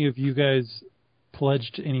any of you guys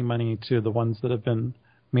pledged any money to the ones that have been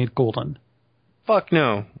made golden? Fuck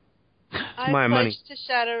no. I've my money. pledged to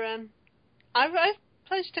Shadowrun. I've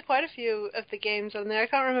pledged to quite a few of the games on there. I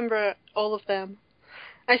can't remember all of them.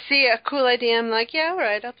 I see a cool idea, I'm like, yeah, all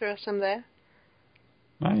right, I'll throw some there.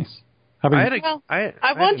 Nice. I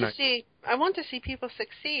want to see people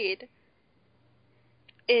succeed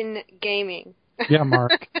in gaming. Yeah,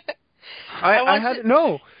 Mark.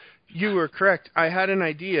 You were correct. I had an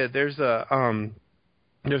idea. There's an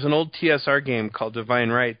old TSR game called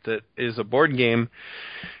Divine Right that is a board game,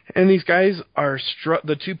 and these guys are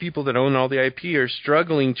the two people that own all the IP are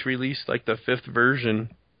struggling to release like the 5th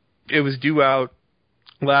version. It was due out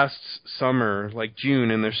last summer, like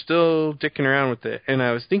June, and they're still dicking around with it. And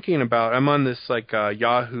I was thinking I'm on this like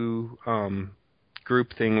Yahoo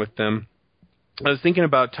group thing with them. I was thinking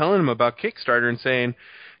about telling them about Kickstarter and saying,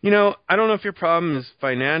 I don't know if your problem is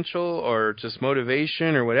financial or just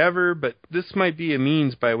motivation or whatever, but this might be a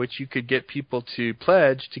means by which you could get people to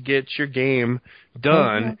pledge to get your game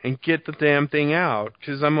done and get the damn thing out,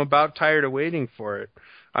 because I'm about tired of waiting for it.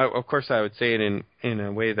 Of course, I would say it in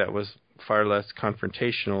a way that was far less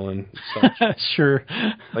confrontational and such. Sure.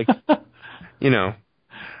 Like,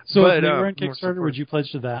 So if you were on more Kickstarter, support. would you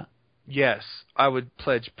pledge to that? Yes, I would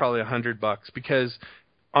pledge probably $100 because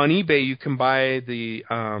on eBay you can buy the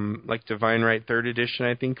like Divine Right 3rd edition,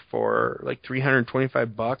 I think, for like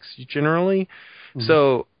 $325 generally. Mm-hmm.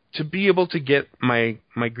 So to be able to get my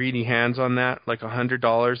greedy hands on that, like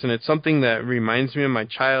 $100, and it's something that reminds me of my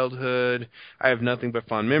childhood. I have nothing but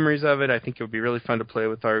fond memories of it. I think it would be really fun to play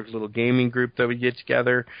with our little gaming group that we get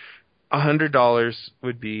together. $100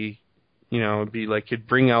 would be, it'd be like it'd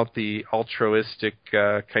bring out the altruistic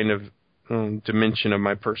kind of dimension of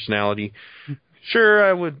my personality. Sure,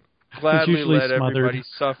 I would gladly let everybody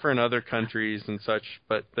suffer in other countries and such,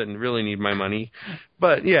 but then really need my money.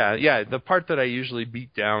 But yeah, the part that I usually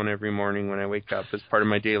beat down every morning when I wake up is part of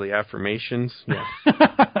my daily affirmations.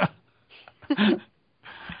 Yeah.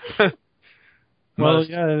 Well,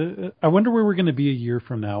 yeah, I wonder where we're going to be a year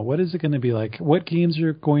from now. What is it going to be like? What games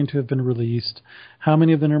are going to have been released? How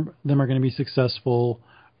many of them are going to be successful?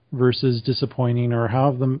 versus disappointing, or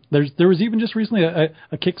how them. There was even just recently a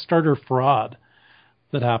Kickstarter fraud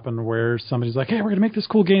that happened where somebody's like, "Hey, we're going to make this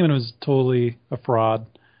cool game," and it was totally a fraud.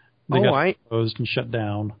 They got closed and shut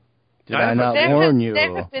down. Did I not warn you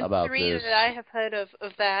there have been about 3 this? that I have heard of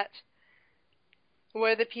that,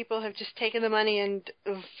 where the people have just taken the money and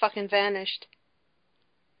fucking vanished.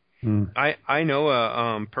 I know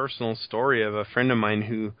a personal story of a friend of mine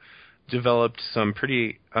who developed some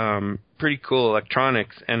pretty cool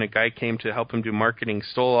electronics, and a guy came to help him do marketing,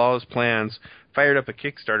 stole all his plans, fired up a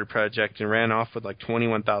Kickstarter project, and ran off with like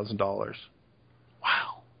 $21,000.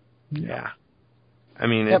 Wow. Yeah. I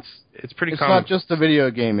mean, it's pretty It's common. not just the video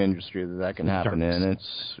game industry that can happen in.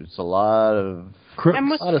 It's a lot of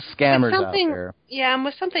scammers out there. Yeah, and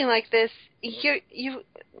with something like this, you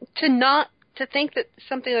to think that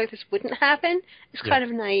something like this wouldn't happen is kind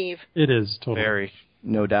of naive. It is totally. Very.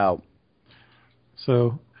 No doubt.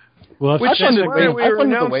 So, well, I funded the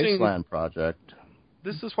announcing Wasteland project.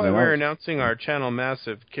 This is why we're announcing our Channel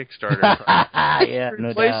Massive Kickstarter. Yeah, no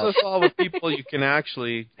Replace doubt. us all with people you can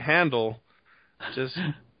actually handle. Just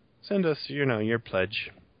send us, your pledge.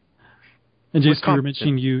 And Jason, you were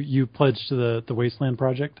mentioning you pledged to the Wasteland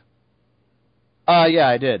project? Yeah,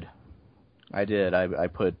 I did. I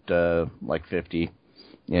put like 50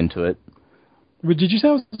 into it. Did you say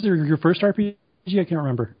it was your first RPG? I can't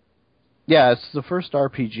remember. Yeah, it's the first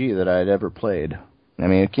RPG that I'd ever played. I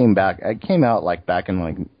mean, it came out like back in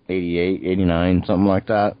like 88, 89, something like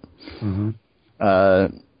that. Mm-hmm.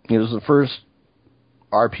 It was the first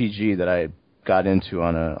RPG that I got into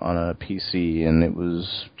on a PC, and it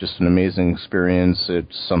was just an amazing experience.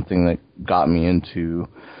 It's something that got me into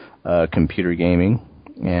computer gaming,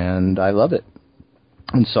 and I love it.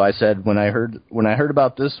 And so I said, when I heard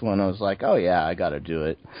about this one, I was like, oh yeah, I got to do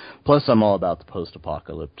it. Plus, I'm all about the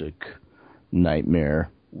post-apocalyptic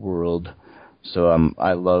nightmare world. So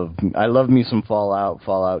I love me some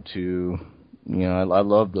Fallout 2. I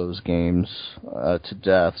love those games to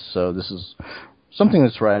death. So this is something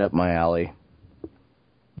that's right up my alley.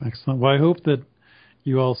 Excellent. Well, I hope that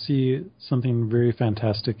you all see something very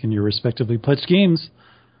fantastic in your respectively pledged games.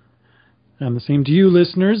 And the same to you,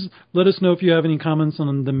 listeners. Let us know if you have any comments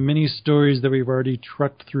on the many stories that we've already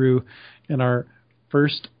trucked through in our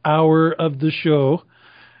first hour of the show.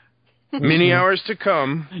 Many hours to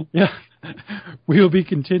come. Yeah. We will be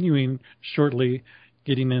continuing shortly,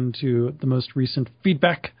 getting into the most recent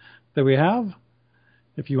feedback that we have.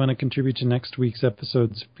 If you want to contribute to next week's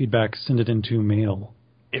episode's feedback, send it into mail.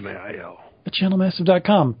 MAIL. At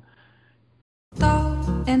channelmassive.com.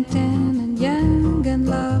 Tall and tan and young and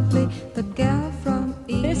lovely, the gal from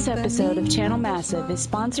This episode of Ipanema. Channel Massive is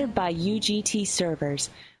sponsored by UGT Servers.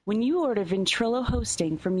 When you order Ventrilo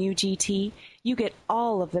hosting from UGT, you get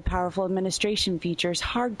all of the powerful administration features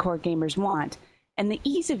hardcore gamers want and the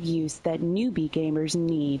ease of use that newbie gamers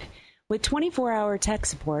need. With 24-hour tech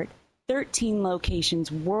support, 13 locations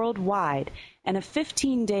worldwide, and a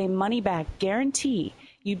 15-day money-back guarantee,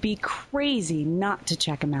 you'd be crazy not to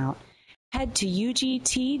check them out. Head to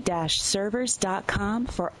ugt-servers.com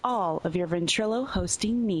for all of your Ventrilo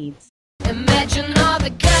hosting needs. Imagine all the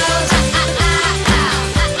girls,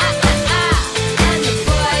 and the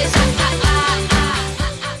boys,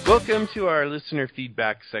 Welcome to our listener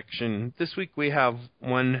feedback section. This week we have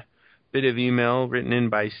one bit of email written in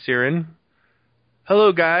by Siren.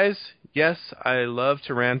 Hello guys. Yes, I love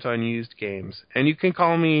to rant on used games. And you can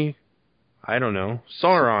call me, I don't know,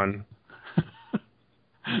 Sauron.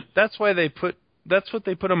 That's what they put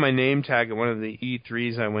on my name tag at one of the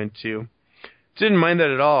E3s I went to. Didn't mind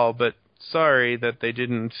that at all, but sorry that they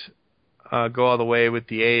didn't go all the way with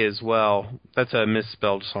the A as well. That's a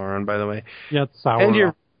misspelled Sauron, by the way. Yeah, it's Sauron. And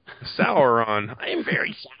you're Sauron. I am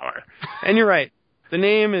very sour. And you're right. The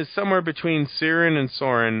name is somewhere between Siren and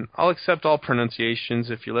Soren. I'll accept all pronunciations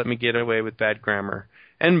if you let me get away with bad grammar.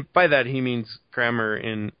 And by that he means grammar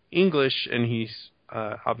in English, and he's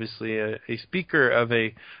obviously a speaker of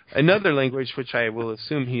another language, which I will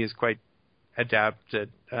assume he is quite adept at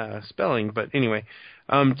spelling. But anyway,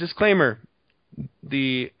 disclaimer,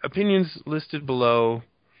 the opinions listed below,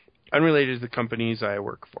 unrelated to the companies I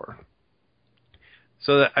work for.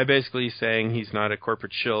 So that I basically saying he's not a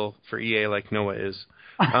corporate shill for EA like Noah is.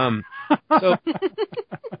 So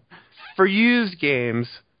for used games,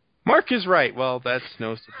 Mark is right. Well, that's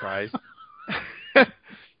no surprise. We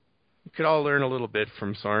could all learn a little bit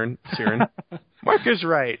from Siren. Mark is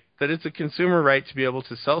right that it's a consumer right to be able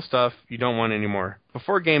to sell stuff you don't want anymore.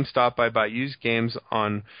 Before GameStop, I bought used games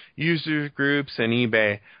on user groups and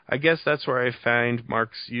eBay. I guess that's where I find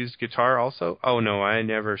Mark's used guitar also. Oh no, I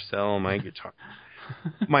never sell my guitar.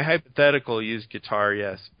 My hypothetical used guitar,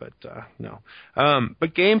 yes, but no.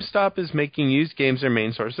 But GameStop is making used games their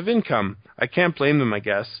main source of income. I can't blame them, I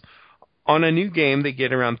guess. On a new game, they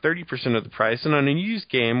get around 30% of the price, and on a used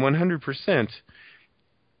game, 100%.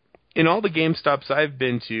 In all the GameStops I've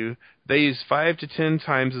been to, they use 5 to 10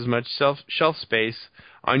 times as much shelf space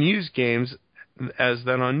on used games as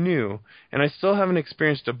than on new, and I still haven't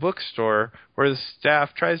experienced a bookstore where the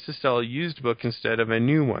staff tries to sell a used book instead of a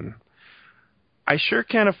new one. I sure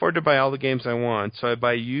can't afford to buy all the games I want, so I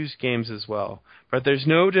buy used games as well. But there's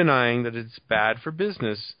no denying that it's bad for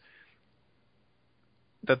business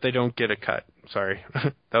that they don't get a cut. Sorry,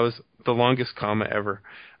 that was the longest comma ever.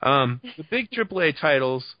 The big AAA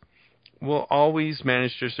titles will always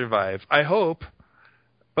manage to survive, I hope,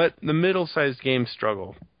 but the middle-sized games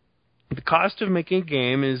struggle. The cost of making a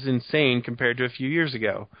game is insane compared to a few years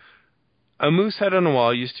ago. A moose head on a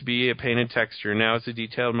wall used to be a painted texture. Now it's a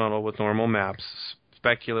detailed model with normal maps,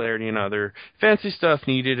 specularity, and other fancy stuff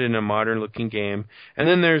needed in a modern-looking game. And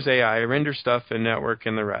then there's AI, render stuff, and network,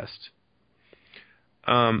 and the rest.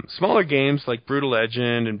 Smaller games like Brutal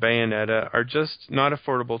Legend and Bayonetta are just not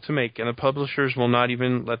affordable to make, and the publishers will not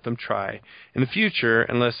even let them try in the future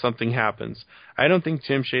unless something happens. I don't think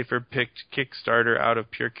Tim Schafer picked Kickstarter out of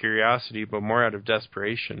pure curiosity, but more out of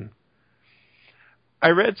desperation. I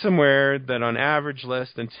read somewhere that on average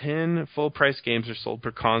less than 10 full-price games are sold per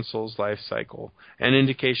console's life cycle, an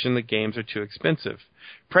indication that games are too expensive.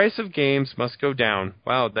 Price of games must go down.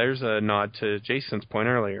 Wow, there's a nod to Jason's point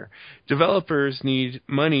earlier. Developers need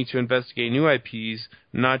money to investigate new IPs,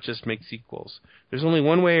 not just make sequels. There's only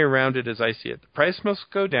one way around it as I see it. The price must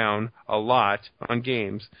go down a lot on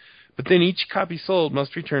games, but then each copy sold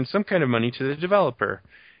must return some kind of money to the developer.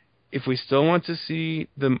 If we still want to see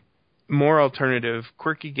the more alternative,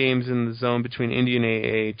 quirky games in the zone between indie and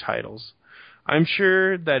AA titles. I'm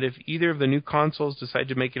sure that if either of the new consoles decide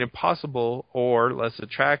to make it impossible or less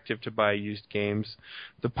attractive to buy used games,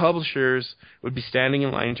 the publishers would be standing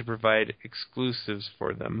in line to provide exclusives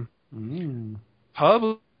for them.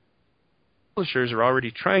 Publishers are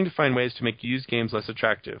already trying to find ways to make used games less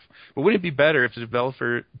attractive. But wouldn't it be better if the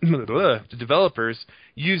developers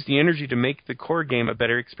used the energy to make the core game a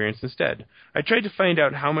better experience instead? I tried to find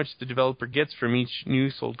out how much the developer gets from each new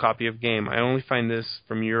sold copy of game. I only find this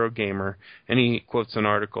from Eurogamer, and he quotes an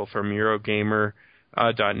article from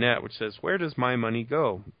Eurogamer.net, which says, "Where does my money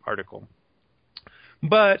go?" article.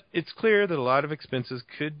 But it's clear that a lot of expenses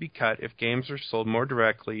could be cut if games are sold more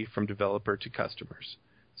directly from developer to customers.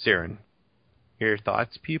 Siren, your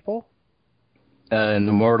thoughts, people? In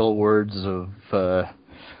the mortal words of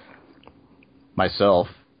myself,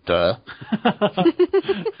 duh.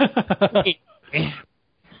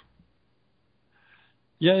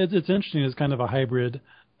 Yeah, it's interesting. It's kind of a hybrid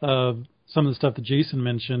of some of the stuff that Jason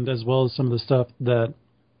mentioned, as well as some of the stuff that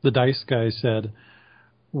the DICE guy said,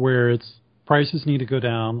 where it's prices need to go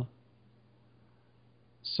down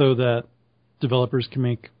so that developers can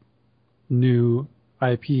make new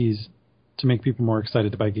IPs to make people more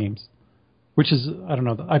excited to buy games. Which is, I don't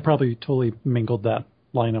know, I probably totally mingled that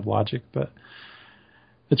line of logic, but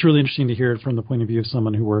it's really interesting to hear it from the point of view of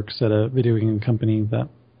someone who works at a video game company that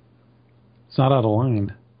it's not out of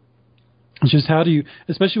line. It's just how do you,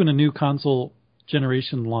 especially when a new console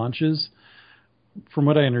generation launches, from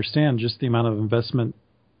what I understand, just the amount of investment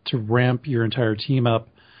to ramp your entire team up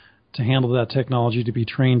to handle that technology, to be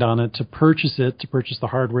trained on it, to purchase the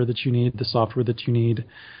hardware that you need, the software that you need,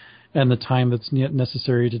 and the time that's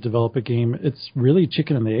necessary to develop a game. It's really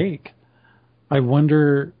chicken and the egg. I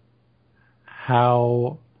wonder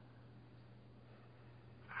how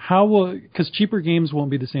will, because cheaper games won't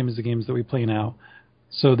be the same as the games that we play now.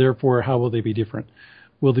 So therefore, how will they be different?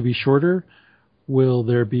 Will they be shorter? Will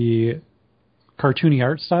there be cartoony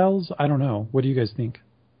art styles? I don't know. What do you guys think?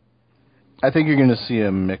 I think you're going to see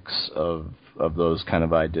a mix of those kind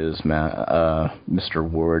of ideas, Mr.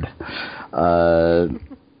 Ward.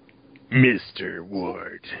 Mr.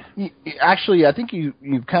 Ward. Actually, I think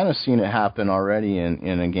you've kind of seen it happen already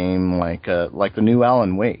in a game like the new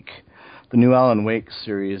Alan Wake. The new Alan Wake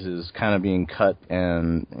series is kind of being cut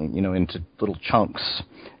and into little chunks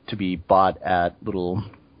to be bought at little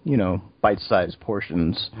bite-sized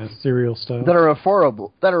portions. Yeah, cereal style. That are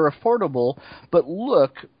affordable, but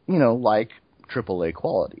look like AAA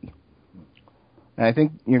quality. And I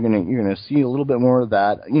think you're gonna see a little bit more of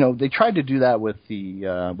that. They tried to do that with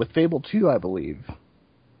with Fable 2, I believe.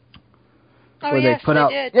 Oh yes, they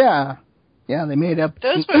did. Yeah, they made up.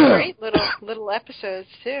 Those were great little episodes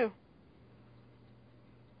too.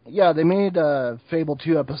 Yeah, they made Fable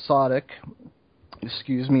 2 episodic.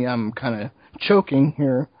 Excuse me, I'm kind of choking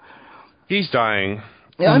here. He's dying.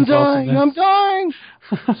 Yeah, I'm dying.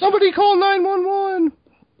 Somebody call 911.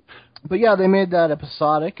 But yeah, they made that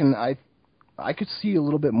episodic, and I could see a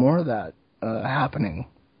little bit more of that happening.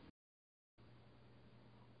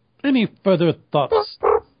 Any further thoughts?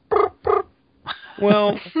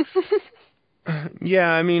 Well, yeah,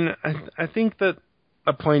 I mean, I think that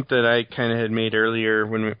a point that I kind of had made earlier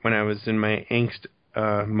when I was in my angst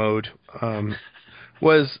mode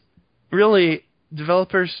was really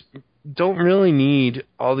developers don't really need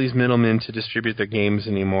all these middlemen to distribute their games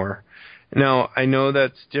anymore. Now, I know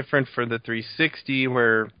that's different for the 360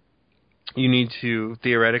 where you need to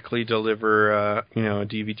theoretically deliver a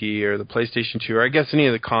DVD or the PlayStation 2 or I guess any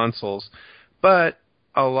of the consoles. But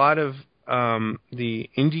a lot of the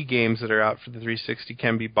indie games that are out for the 360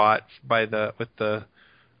 can be bought like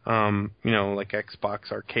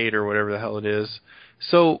Xbox Arcade or whatever the hell it is.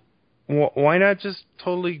 So why not just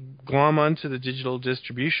totally glom onto the digital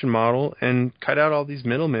distribution model and cut out all these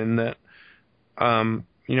middlemen that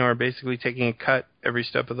are basically taking a cut every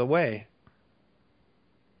step of the way?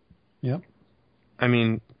 Yep. I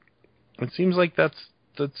mean, it seems like that's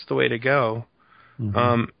the way to go.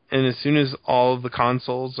 Mm-hmm. And as soon as all of the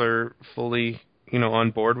consoles are fully,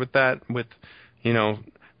 on board with that, with,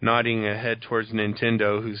 nodding a head towards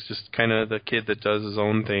Nintendo, who's just kind of the kid that does his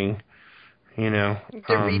own thing, The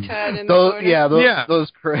retard in the corner.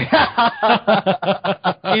 Those crazy.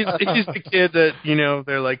 he's the kid that,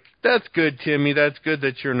 they're like, that's good, Timmy, that's good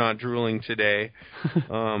that you're not drooling today.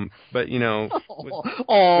 But, poor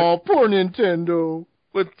Nintendo.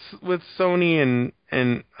 With Sony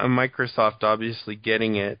and Microsoft obviously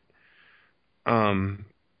getting it,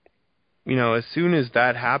 as soon as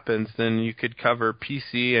that happens, then you could cover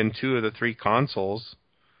PC and 2 of the 3 consoles.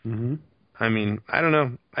 Mm-hmm. I mean, I don't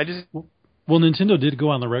know. Well, Nintendo did go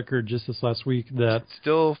on the record just this last week that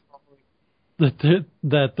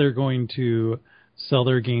they're going to sell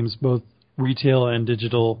their games both retail and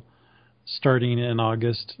digital starting in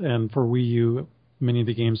August, and for Wii U, many of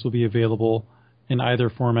the games will be available in either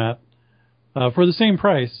format for the same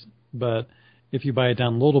price. But if you buy a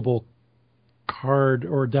downloadable card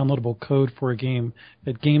or downloadable code for a game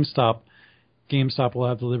at GameStop will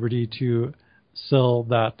have the liberty to sell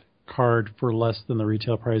that card for less than the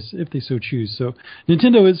retail price if they so choose. So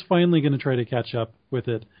Nintendo is finally going to try to catch up with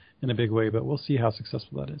it in a big way, but we'll see how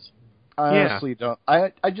successful that is. I honestly don't.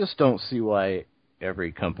 I just don't see why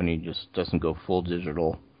every company just doesn't go full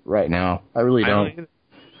digital right now. I really don't.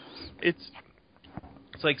 It's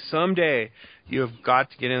like someday you have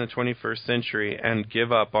got to get in the 21st century and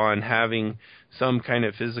give up on having some kind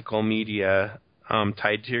of physical media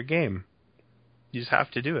tied to your game. You just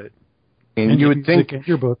have to do it. And you would think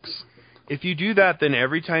your books. If you do that, then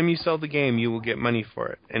every time you sell the game, you will get money for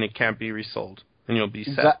it, and it can't be resold, and you'll be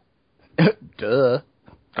set. Duh.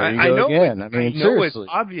 I know seriously. it's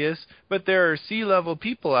obvious, but there are C-level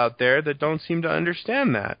people out there that don't seem to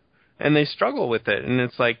understand that, and they struggle with it. And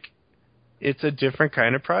it's like, it's a different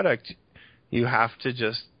kind of product. You have to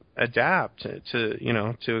just adapt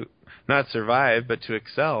to not survive, but to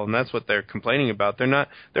excel, and that's what they're complaining about.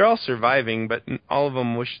 They're all surviving, but all of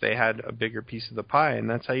them wish they had a bigger piece of the pie, and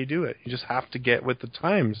that's how you do it. You just have to get with the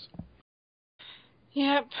times.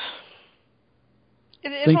 Yep.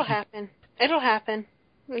 It'll happen. It'll happen.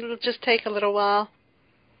 It'll just take a little while.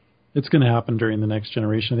 It's going to happen during the next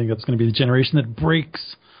generation. I think that's going to be the generation that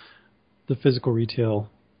breaks the physical retail.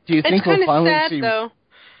 Do you think we'll finally sad, see? Though,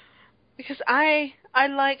 because I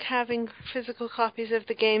like having physical copies of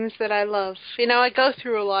the games that I love. I go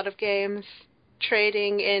through a lot of games,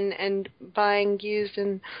 trading in and buying used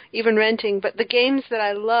and even renting. But the games that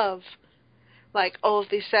I love, like all of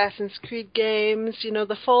the Assassin's Creed games,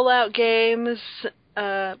 the Fallout games,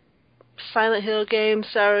 Silent Hill games,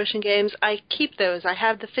 Star Ocean games, I keep those. I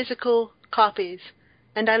have the physical copies,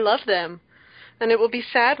 and I love them. And it will be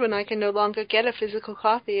sad when I can no longer get a physical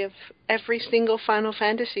copy of every single Final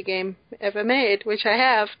Fantasy game ever made, which I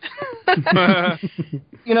have.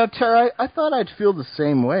 Tara, I thought I'd feel the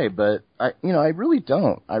same way, but I really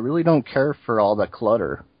don't. I really don't care for all that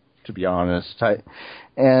clutter, to be honest. I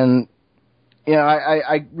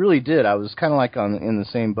really did. I was kind of like in the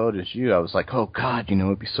same boat as you. I was like, oh God,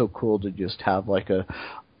 it'd be so cool to just have like a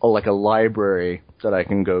library that I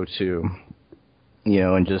can go to.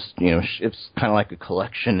 And just, it's kind of like a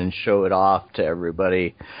collection and show it off to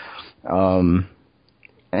everybody. And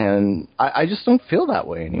I just don't feel that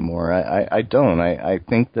way anymore. I don't. I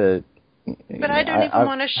think that... But I don't even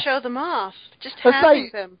want to show them off. Just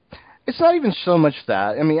having them. It's not even so much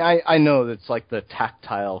that. I mean, I know it's like the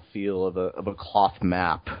tactile feel of a cloth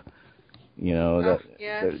map. You know,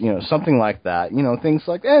 yes. you know, something like that. You know, things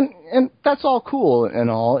like and that's all cool and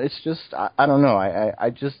all. It's just I don't know. I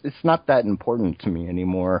just it's not that important to me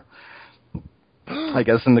anymore. I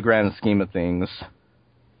guess in the grand scheme of things.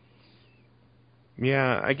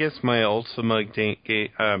 Yeah, I guess my Ultima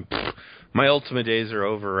days are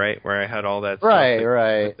over, right? Where I had all that stuff.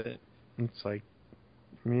 Right. It's like,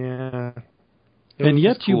 yeah. And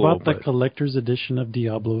yet you cool, bought the collector's edition of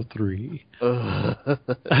Diablo 3. So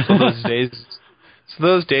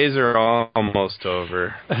those days are almost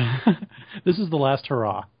over. This is the last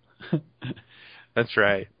hurrah. That's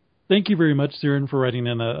right. Thank you very much, Siren, for writing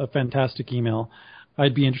in a fantastic email.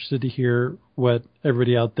 I'd be interested to hear what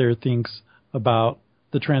everybody out there thinks about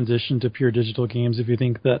the transition to pure digital games. If you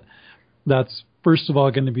think that that's, first of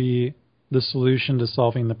all, going to be the solution to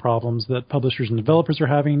solving the problems that publishers and developers are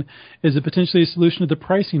having, is it potentially a solution to the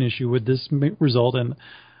pricing issue? Would this result in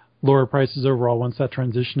lower prices overall once that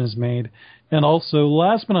transition is made? And also,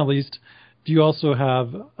 last but not least, do you also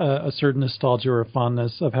have a certain nostalgia or a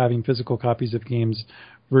fondness of having physical copies of games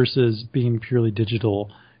versus being purely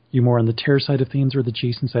digital? You more on the Tear side of things or the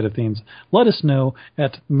Jason side of things? Let us know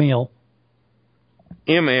at mail.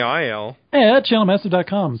 MAIL. At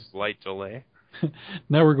channelmassive.com. Slight delay.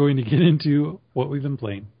 Now we're going to get into what we've been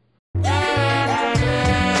playing.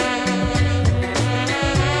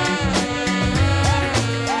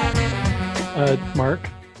 Mark?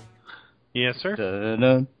 Yes, sir? So,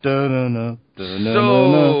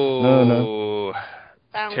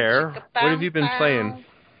 Tear, what have you been playing?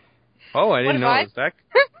 Oh, I didn't know it was that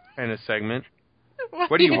kind of segment.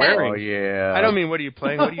 What are you wearing? Oh, yeah. I don't mean what are you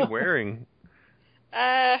playing, what are you wearing?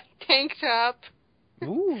 Tank top.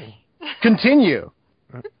 Ooh. Continue.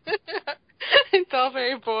 It's all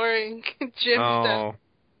very boring. Gym stuff.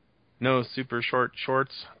 No super short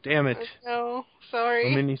shorts. Damn it. No,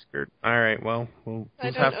 sorry. A mini skirt. All right, well, we'll I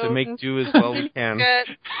have don't to make own do as well we can.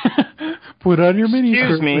 Put on your mini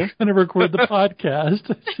Excuse skirt. me. We're going to record the podcast.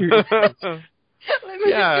 Let me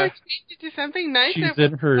Yeah. just go change it to something nicer. She's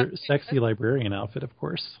in her sexy librarian outfit, of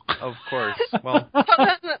course. Of course. Well, Hold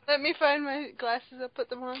on, let me find my glasses. I'll put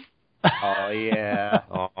them on. Oh, yeah.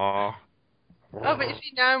 aw. Oh, but you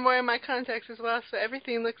see, now I'm wearing my contacts as well, so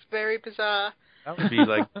everything looks very bizarre. That would be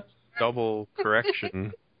like double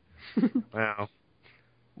correction. Wow.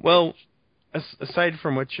 Well, aside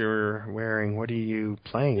from what you're wearing, what are you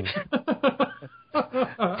playing?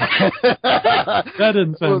 That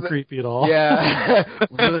didn't sound creepy at all. Yeah.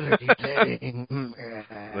 What are you playing?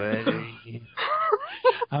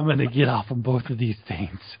 I'm going to get off on both of these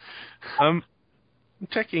things. I'm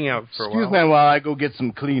checking out for a while. Excuse me while I go get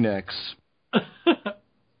some Kleenex.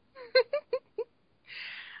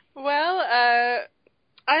 Well,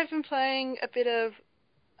 I've been playing a bit of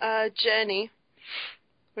Journey,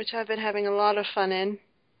 which I've been having a lot of fun in.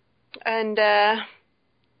 And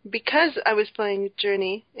because I was playing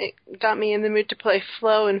Journey, it got me in the mood to play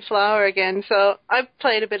Flow and Flower again, so I've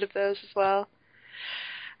played a bit of those as well.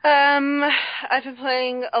 I've been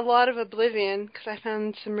playing a lot of Oblivion, because I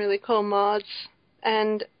found some really cool mods,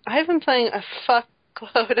 and I've been playing a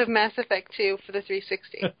fuckload of Mass Effect 2 for the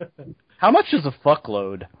 360. How much is a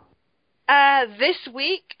fuckload? This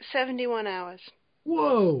week, 71 hours.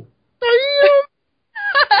 Whoa.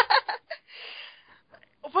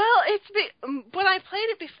 Well, when I played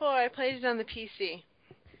it before, I played it on the PC,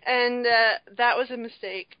 and that was a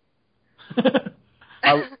mistake.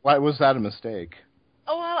 Why was that a mistake?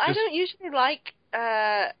 Oh, well, I don't usually like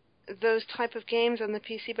those type of games on the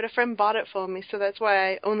PC, but a friend bought it for me, so that's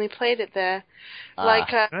why I only played it there.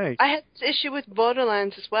 Nice. I had this issue with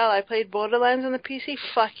Borderlands as well. I played Borderlands on the PC,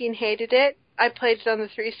 fucking hated it. I played it on the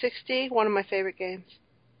 360, one of my favorite games.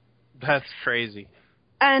 That's crazy.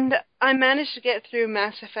 And I managed to get through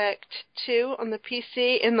Mass Effect 2 on the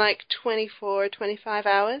PC in like 24, 25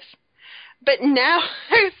 hours. But now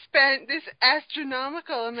I've spent this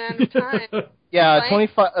astronomical amount of time. Yeah, a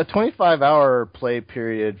 25-hour play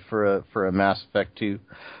period for a Mass Effect 2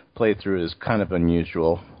 playthrough is kind of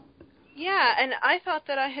unusual. Yeah, and I thought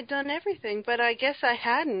that I had done everything, but I guess I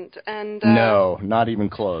hadn't. And no, not even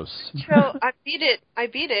close. So I beat it,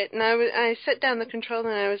 and I set down the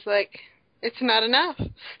controller and I was like, it's not enough.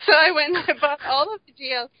 So I went and I bought all of the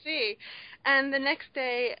DLC. And the next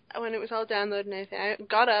day, when it was all downloaded and everything, I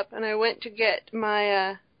got up and I went to get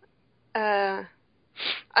my, I'd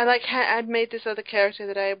made this other character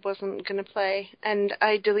that I wasn't going to play, and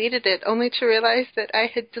I deleted it, only to realize that I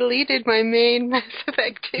had deleted my main Mass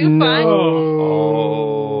Effect 2 file.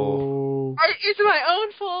 Oh. It's my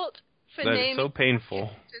own fault for naming That's so painful.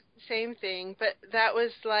 it's the same thing, but that was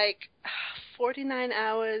like 49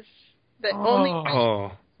 hours that only...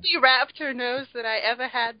 Oh. Raptor knows that I ever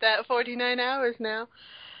had that 49 hours now.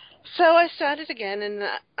 So I started again, and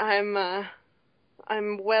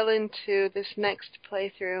I'm well into this next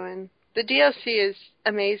playthrough, and the DLC is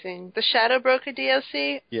amazing. The Shadow Broker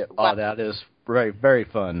DLC. Yeah. Wow. Oh, that is very, very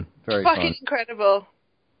fun. Very fucking fun. incredible.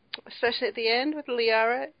 Especially at the end with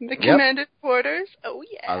Liara in the commander's quarters. Oh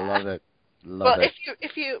yeah. I love it. Love Well, it.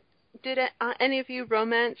 if you did any of you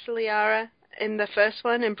romance Liara in the first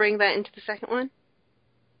one and bring that into the second one?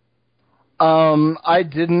 I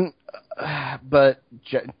didn't, but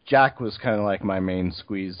Jack was kind of like my main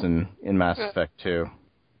squeeze in Mass Effect 2.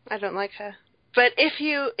 I don't like her. But if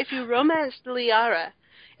you romanced Liara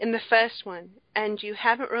in the first one and you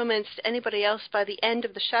haven't romanced anybody else by the end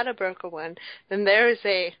of the Shadow Broker one, then there is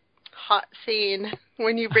a hot scene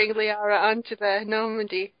when you bring Liara onto the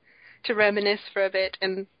Normandy to reminisce for a bit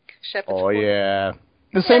and Shepard's Oh yeah.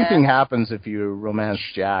 The same thing happens if you romance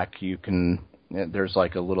Jack. You can. There's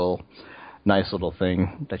like a nice little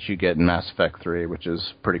thing that you get in Mass Effect 3, which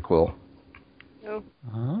is pretty cool.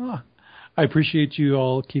 Oh. I appreciate you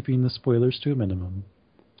all keeping the spoilers to a minimum.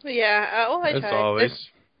 Yeah, I As tried. always.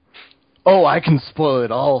 Oh, I can spoil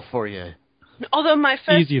it all for you. Although my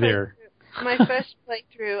first Easy there. My first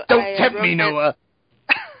playthrough, Don't tempt me, Noah.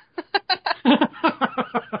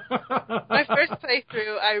 My first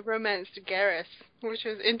playthrough, I romanced Garrus, which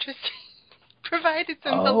was interesting. Provided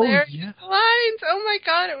some hilarious lines. Oh my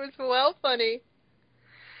god, it was well funny.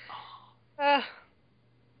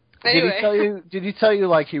 Anyway. Did he tell you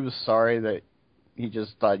like he was sorry that he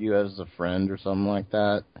just thought you as a friend or something like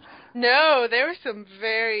that? No, there were some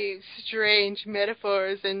very strange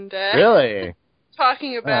metaphors and Really?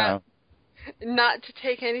 talking about not to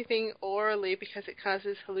take anything orally because it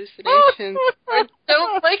causes hallucinations. Or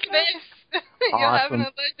don't like this. You'll have an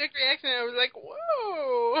allergic reaction. I was like,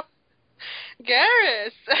 whoa,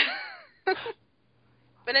 Garrus.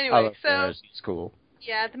 But anyway, so Garrus. It's cool.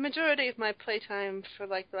 Yeah, the majority of my playtime for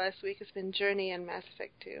like the last week has been Journey and Mass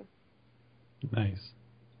Effect 2. Nice.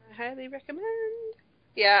 I highly recommend.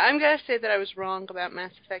 Yeah, I'm going to say that I was wrong about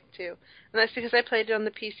Mass Effect 2. And that's because I played it on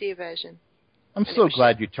the PC version. I'm so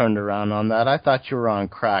glad you turned around on that. I thought you were on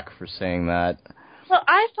crack for saying that. Well,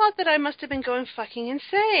 I thought that I must have been going fucking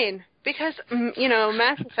insane. Because,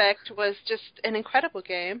 Mass Effect was just an incredible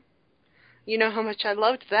game. You know how much I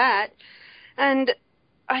loved that. And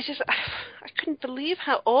I couldn't believe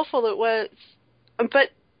how awful it was. But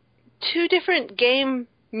two different game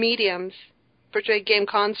mediums, virtually game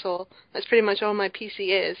console, that's pretty much all my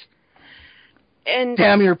PC is. And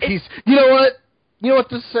damn your PC. You know what? You know what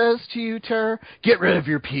this says to you, Tara? Get rid of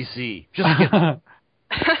your PC. Just get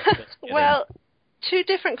Well, two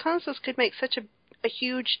different consoles could make such a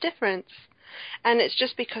huge difference. And it's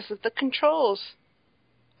just because of the controls.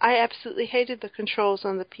 I absolutely hated the controls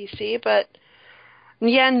on the PC, but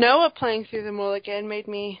yeah, Noah playing through them all again made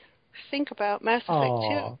me think about Mass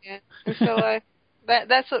Effect 2 again. And so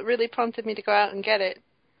that's what really prompted me to go out and get it.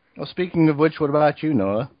 Well, speaking of which, what about you,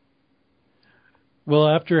 Noah? Well,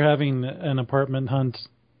 after having an apartment hunt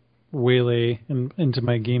waylay into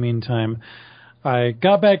my gaming time, I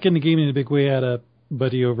got back into gaming in a big way. I had a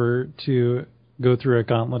buddy over to go through a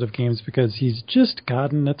gauntlet of games because he's just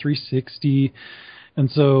gotten a 360.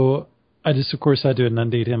 And so I just, of course, had to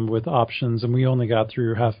inundate him with options, and we only got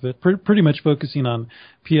through half of it, pretty much focusing on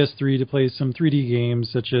PS3 to play some 3D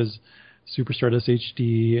games such as Super Stardust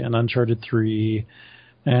HD and Uncharted 3.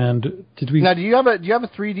 And did we... Now, do you have a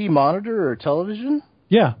 3D monitor or television?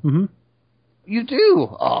 Yeah. Mm-hmm. You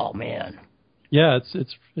do? Oh, man. Yeah,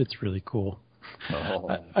 it's really cool.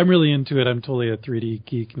 Oh. I'm really into it. I'm totally a 3D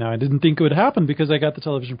geek now. I didn't think it would happen because I got the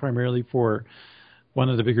television primarily for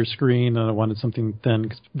wanted a bigger screen and I wanted something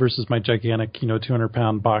thin versus my gigantic,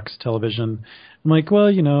 200-pound box television. I'm like, well,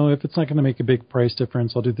 if it's not going to make a big price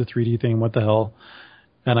difference, I'll do the 3D thing. What the hell?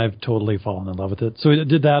 And I've totally fallen in love with it. So I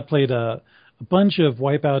did that, played a bunch of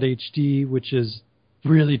Wipeout HD, which is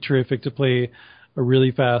really terrific to play a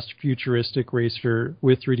really fast futuristic racer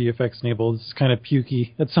with 3D effects enabled. It's kind of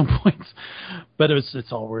pukey at some points, but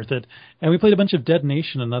it's all worth it. And we played a bunch of Dead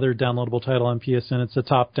Nation, another downloadable title on PSN. It's a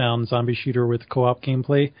top-down zombie shooter with co-op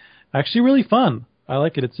gameplay. Actually really fun. I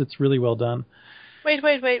like it. It's really well done. Wait.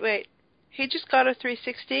 He just got a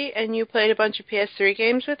 360 and you played a bunch of PS3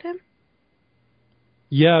 games with him?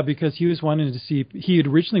 Yeah, because he was wanting to see... He had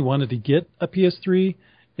originally wanted to get a PS3.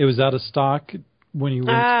 It was out of stock when he went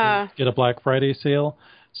to get a Black Friday sale.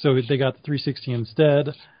 So they got the 360 instead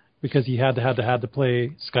because he had to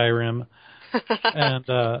play Skyrim.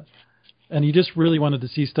 And he just really wanted to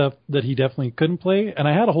see stuff that he definitely couldn't play. And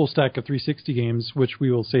I had a whole stack of 360 games, which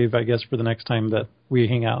we will save, I guess, for the next time that we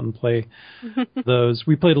hang out and play those.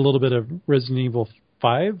 We played a little bit of Resident Evil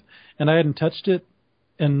 5, and I hadn't touched it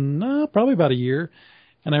in probably about a year.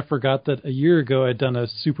 And I forgot that a year ago I'd done a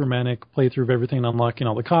super manic playthrough of everything, unlocking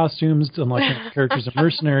all the costumes, unlocking the characters and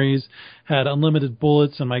mercenaries, had unlimited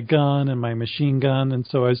bullets in my gun and my machine gun, and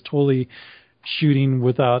so I was totally shooting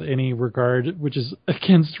without any regard, which is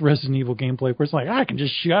against Resident Evil gameplay, where it's like, I can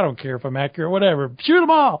just shoot, I don't care if I'm accurate, whatever, shoot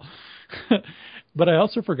them all! But I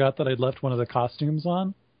also forgot that I'd left one of the costumes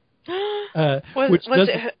on. Was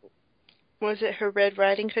it her Red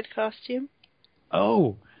Riding Hood costume?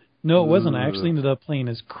 Oh, no, it wasn't. I actually ended up playing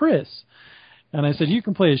as Chris. And I said, you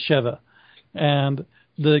can play as Sheva. And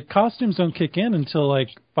the costumes don't kick in until like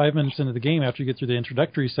 5 minutes into the game after you get through the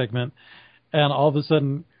introductory segment. And all of a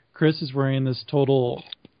sudden, Chris is wearing this total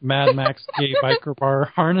Mad Max gay biker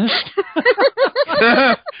bar harness.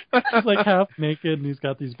 He's like half naked and he's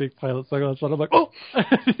got these big pilot sunglasses on. I'm like, oh!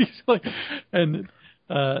 He's like, and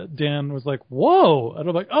Dan was like, whoa! And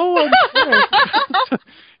I'm like, oh, I'm sorry.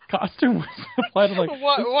 Costume was applied. I'm like,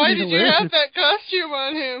 why did you have that costume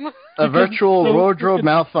on him? A virtual wardrobe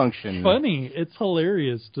malfunction. Funny. It's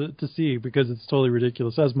hilarious to see because it's totally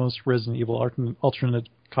ridiculous, as most Resident Evil alternate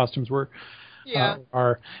costumes were. Yeah.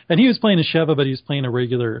 And he was playing a Sheva, but he was playing a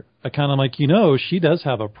regular account. I'm like, she does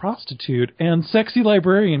have a prostitute and sexy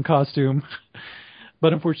librarian costume.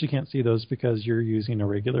 But unfortunately, you can't see those because you're using a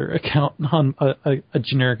regular account on a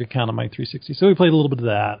generic account on my 360. So we played a little bit of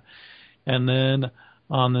that. And then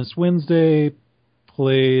on this Wednesday,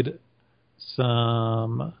 played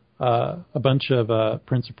a bunch of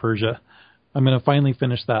Prince of Persia. I'm going to finally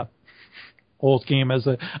finish that old game as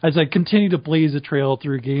I continue to blaze a trail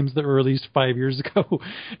through games that were released 5 years ago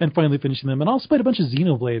and finally finishing them. And also played a bunch of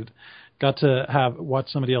Xenoblade. Got to watch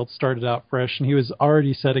somebody else start it out fresh, and he was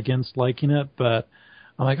already set against liking it, but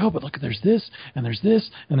I'm like, oh, but look, there's this, and there's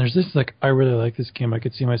this, and there's this. Like, I really like this game. I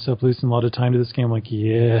could see myself losing a lot of time to this game. I'm like,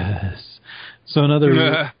 yes. So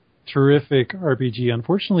another terrific RPG.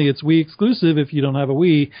 Unfortunately, it's Wii exclusive. If you don't have a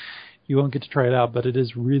Wii, you won't get to try it out, but it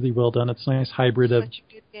is really well done. It's a nice hybrid of Such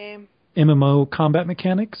a good game. MMO combat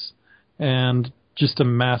mechanics and just a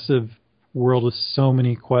massive world with so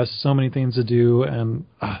many quests, so many things to do, and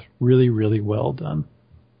really, really well done.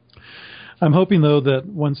 I'm hoping, though, that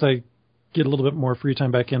once I get a little bit more free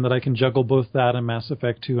time back in, that I can juggle both that and Mass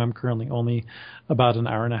Effect 2. I'm currently only about an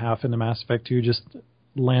hour and a half into Mass Effect 2. Just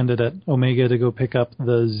landed at Omega to go pick up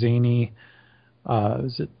the zany,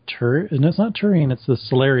 is it Turian? No, it's not Turian, it's the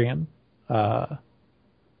Solarian party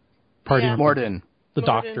member. Morden. The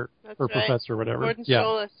doctor or right. professor or whatever. Morden Yeah.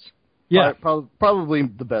 Solis. Yeah. Probably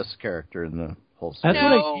the best character in the whole series.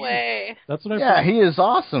 No way. That's what I Yeah, he is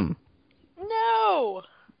awesome. No.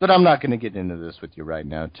 But I'm not going to get into this with you right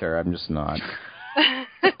now, Tara. I'm just not.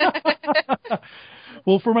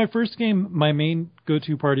 Well, for my first game, my main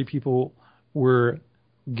go-to party people were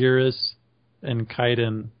Garrus and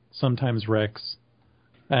Kaiden, sometimes Rex.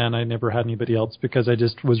 And I never had anybody else because I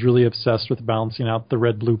just was really obsessed with balancing out the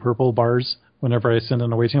red, blue, purple bars whenever I send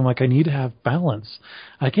an away team. I'm like, I need to have balance.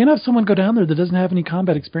 I can't have someone go down there that doesn't have any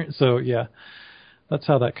combat experience. So, yeah, that's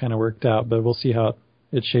how that kind of worked out. But we'll see how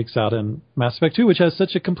it shakes out in Mass Effect 2, which has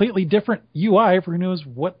such a completely different UI for who knows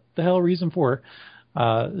what the hell reason for.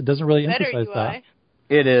 It doesn't really emphasize that.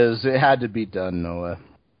 It is. It had to be done, Noah.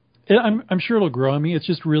 I'm sure it'll grow on me. It's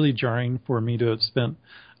just really jarring for me to have spent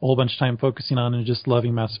a whole bunch of time focusing on and just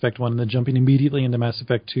loving Mass Effect 1 and then jumping immediately into Mass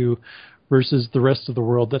Effect 2 versus the rest of the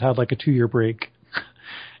world that had like a 2-year break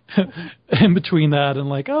in between that and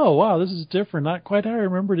like, oh, wow, this is different. Not quite how I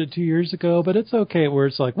remembered it 2 years ago, but it's okay, where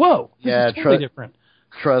it's like, whoa, this is totally different.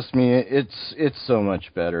 Trust me, it's so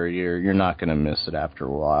much better. You're not going to miss it after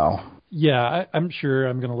a while. Yeah, I'm sure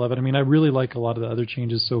I'm going to love it. I mean, I really like a lot of the other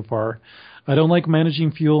changes so far. I don't like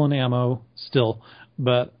managing fuel and ammo still,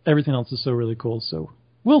 but everything else is so really cool. So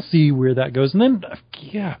we'll see where that goes. And then,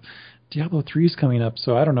 yeah, Diablo 3 is coming up,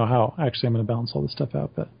 so I don't know how actually I'm going to balance all this stuff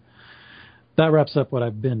out. But that wraps up what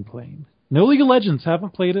I've been playing. No League of Legends.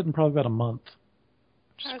 Haven't played it in probably about a month.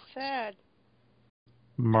 How sad.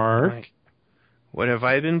 Mark? Right. What have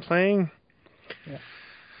I been playing? Yeah.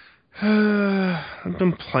 I've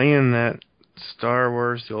been playing that Star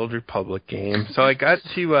Wars The Old Republic game. So I got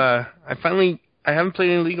to, I haven't played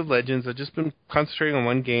any League of Legends. I've just been concentrating on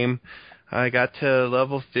one game. I got to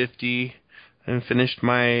level 50 and finished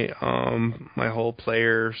my my whole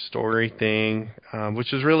player story thing,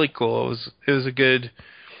 which was really cool. It was a good,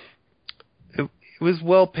 it was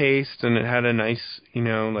well paced and it had a nice,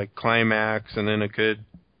 like climax and then a good,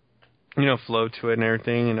 flow to it and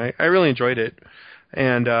everything. And I really enjoyed it.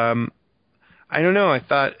 And I don't know, I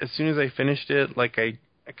thought as soon as I finished it, like I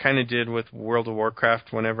kind of did with World of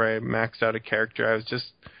Warcraft, whenever I maxed out a character, I was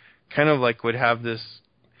just kind of like would have this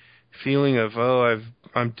feeling of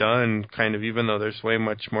I'm done, kind of, even though there's way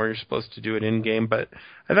much more you're supposed to do it in game. But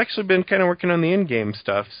I've actually been kind of working on the in game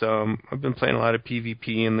stuff, so I've been playing a lot of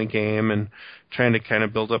PvP in the game and trying to kind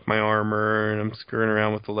of build up my armor, and I'm screwing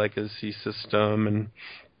around with the legacy system and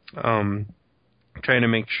trying to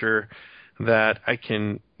make sure that I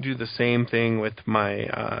can do the same thing with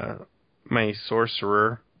my my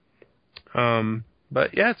sorcerer.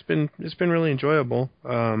 But yeah, it's been really enjoyable.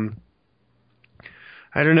 I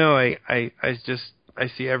don't know. I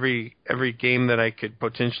see every game that I could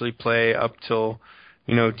potentially play up till,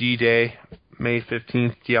 D-Day, May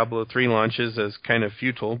 15th, Diablo 3 launches as kind of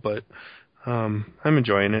futile, but I'm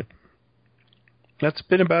enjoying it. That's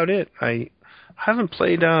been about it. I haven't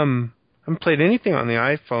played anything on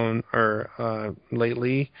the iPhone or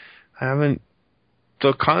lately.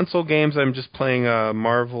 The console games, I'm just playing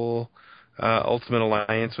Marvel Ultimate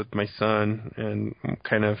Alliance with my son, and I'm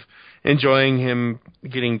kind of enjoying him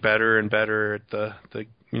getting better and better at the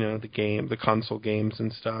console games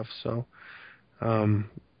and stuff. So I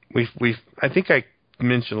think I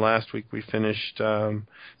mentioned last week we finished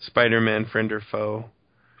Spider-Man Friend or Foe,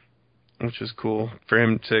 which was cool for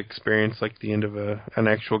him to experience like the end of an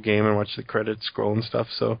actual game and watch the credits scroll and stuff.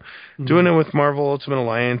 So doing it with Marvel Ultimate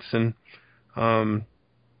Alliance and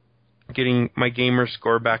getting my gamer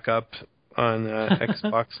score back up on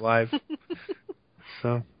Xbox Live.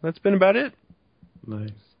 So that's been about it. Nice.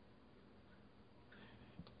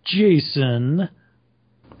 Jason,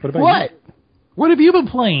 what about What? you? What have you been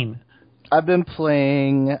playing? I've been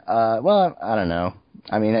playing, well, I don't know.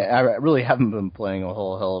 I mean, I really haven't been playing a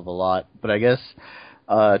whole hell of a lot, but I guess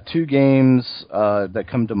 2 games that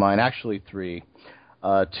come to mind, actually 3.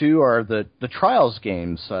 2 are the Trials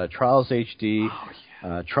games, Trials HD,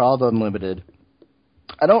 Trials Unlimited.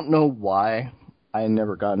 I don't know why I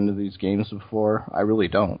never got into these games before. I really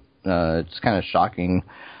don't. It's kind of shocking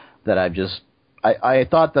that I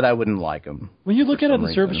thought that I wouldn't like them. When you look at it on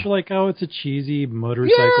the surface, you're like, oh, it's a cheesy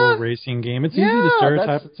motorcycle racing game. It's easy to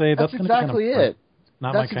stereotype and say that's exactly it.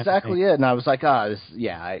 Not that's exactly it. And I was like,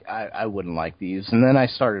 I wouldn't like these. And then I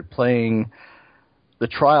started playing the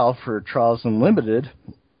trial for Trials Unlimited,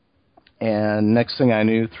 and next thing I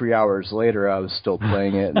knew, 3 hours later, I was still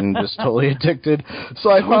playing it and just totally addicted.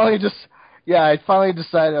 So I finally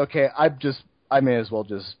decided, okay, I may as well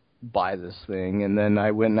just buy this thing. And then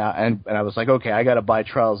I went out and I was like, okay, I got to buy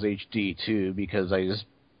Trials HD too, because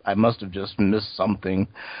I must have just missed something.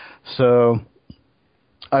 So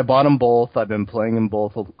I bought them both. I've been playing them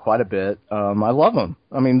both quite a bit. I love them.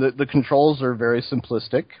 I mean, the controls are very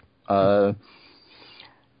simplistic.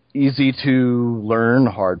 Easy to learn,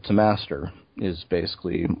 hard to master is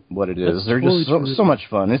basically what it is. They're just so much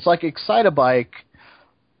fun. It's like Excitebike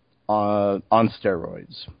on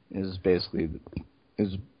steroids is basically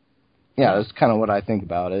that's kind of what I think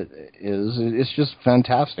about it. It's just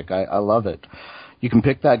fantastic. I love it. You can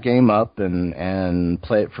pick that game up and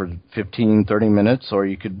play it for 15, 30 minutes, or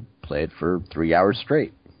you could play it for 3 hours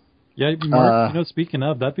straight. Yeah, Mark, speaking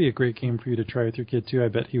of, that'd be a great game for you to try with your kid too. I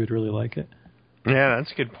bet he would really like it. Yeah,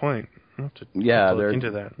 that's a good point. I'll have to look into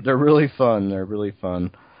that. They're really fun.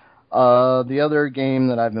 The other game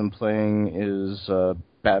that I've been playing is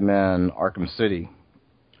Batman Arkham City,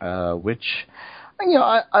 which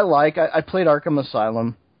I like. I played Arkham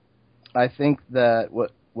Asylum. I think that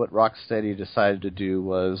what Rocksteady decided to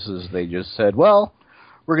do is they just said, well,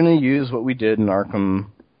 we're going to use what we did in Arkham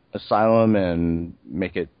Asylum and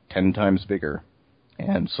make it 10 times bigger.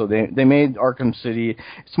 And so they made Arkham City.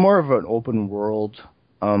 It's more of an open world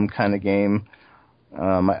kind of game.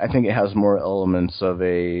 I think it has more elements of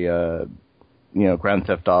a Grand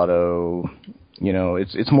Theft Auto.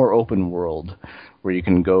 It's more open world where you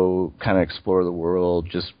can go kind of explore the world,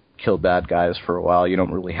 just kill bad guys for a while. You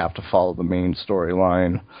don't really have to follow the main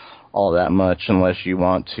storyline all that much unless you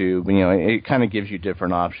want to. But, it kind of gives you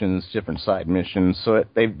different options, different side missions. So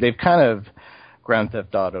they've kind of Grand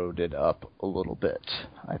Theft Auto'd it up a little bit,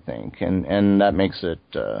 I think, and that makes it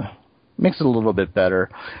a little bit better.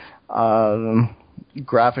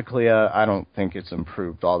 Graphically, I don't think it's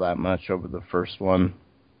improved all that much over the first one,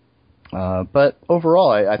 but overall,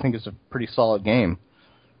 I think it's a pretty solid game.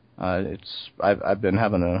 I've been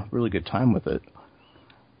having a really good time with it.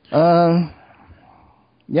 Other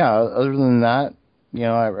than that,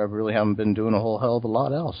 I really haven't been doing a whole hell of a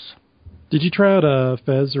lot else. Did you try out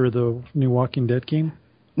Fez or the new Walking Dead game?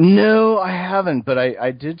 No, I haven't, but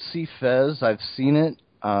I did see Fez. I've seen it.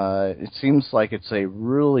 It seems like it's a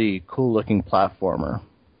really cool-looking platformer,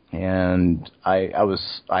 and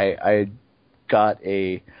I got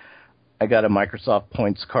a Microsoft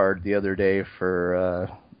Points card the other day for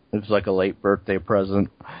it was like a late birthday present,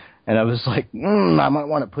 And I was like, I might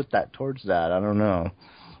want to put that towards that. I don't know.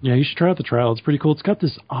 Yeah, you should try out the trial. It's pretty cool. It's got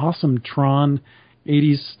this awesome Tron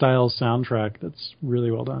 80s style soundtrack that's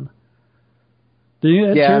really well done.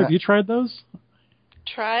 Tara, have you tried those?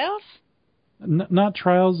 Trials? Not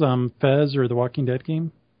Trials, Fez or the Walking Dead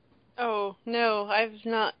game? Oh, no, I've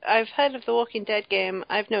not. I've heard of the Walking Dead game.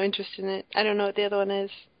 I have no interest in it. I don't know what the other one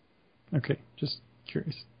is. Okay, just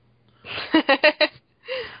curious.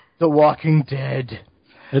 The Walking Dead.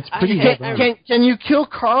 It's pretty well done. Can you kill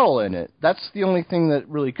Carl in it? That's the only thing that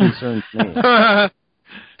really concerns me.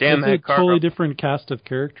 Damn, it's that a totally different cast of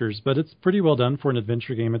characters, but it's pretty well done for an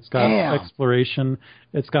adventure game. It's got exploration.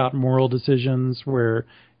 It's got moral decisions where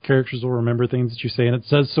characters will remember things that you say, and it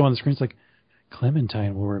says so on the screen. It's like,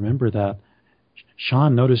 Clementine will remember that.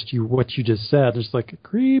 Sean noticed what you just said. It's like,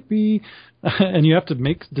 creepy. And you have to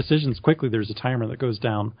make decisions quickly. There's a timer that goes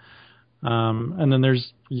down. And then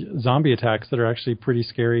there's zombie attacks that are actually pretty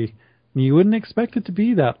scary. You wouldn't expect it to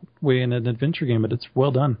be that way in an adventure game, but it's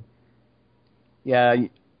well done. Yeah,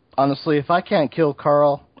 honestly, if I can't kill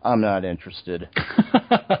Carl, I'm not interested.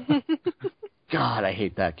 God, I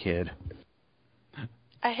hate that kid.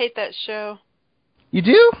 I hate that show. You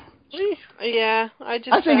do? Yeah, I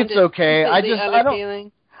think it's okay.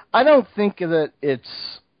 I don't think that it's.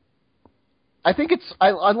 I think it's.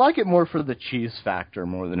 I like it more for the cheese factor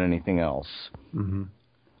more than anything else. Mm-hmm.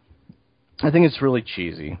 I think it's really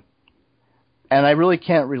cheesy, and I really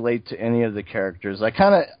can't relate to any of the characters. I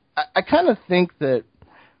kind of think that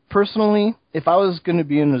personally, if I was going to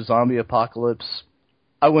be in a zombie apocalypse,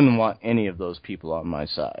 I wouldn't want any of those people on my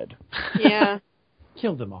side. Yeah.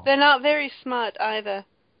 Kill them all. They're not very smart either.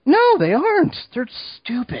 No, they aren't. They're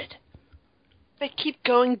stupid. They keep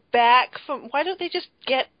going back from... Why don't they just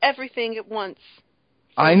get everything at once?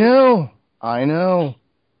 I know.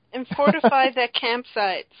 And fortify their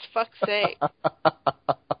campsites. Fuck's sake.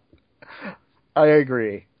 I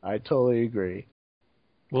agree. I totally agree.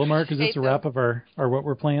 Well, Mark, is this a wrap of our what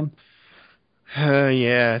we're playing?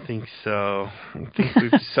 Yeah, I think so. I think we've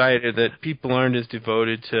decided that people aren't as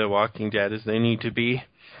devoted to Walking Dead as they need to be.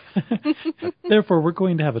 Therefore, we're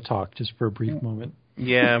going to have a talk just for a brief moment.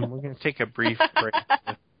 Yeah, we're going to take a brief break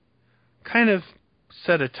to kind of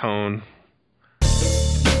set a tone.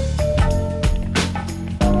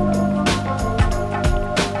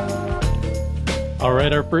 All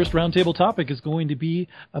right, our first roundtable topic is going to be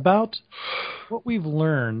about what we've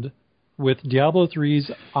learned with Diablo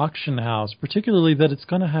 3's auction house, particularly that it's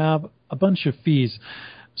going to have a bunch of fees.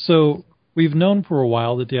 So we've known for a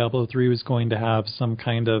while that Diablo 3 was going to have some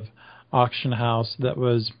kind of auction house that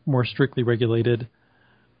was more strictly regulated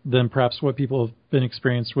than perhaps what people have been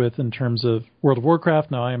experienced with in terms of World of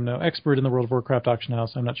Warcraft. Now, I am no expert in the World of Warcraft auction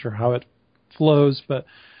house. I'm not sure how it flows, but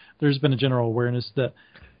there's been a general awareness that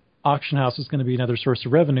auction house is going to be another source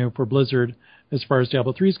of revenue for Blizzard as far as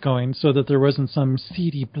Diablo 3 is going, so that there wasn't some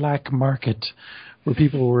seedy black market where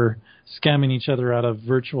people were scamming each other out of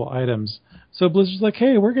virtual items. So Blizzard's like,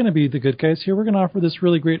 hey, we're going to be the good guys here. We're going to offer this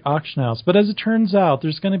really great auction house. But as it turns out,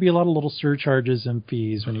 there's going to be a lot of little surcharges and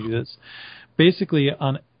fees when you do this. Basically,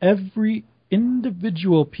 on every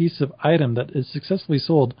individual piece of item that is successfully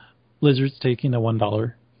sold, Blizzard's taking a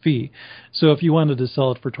 $1 fee. So if you wanted to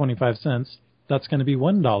sell it for 25 cents, that's going to be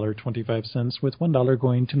 $1.25, with $1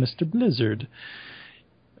 going to Mr. Blizzard.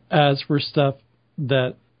 As for stuff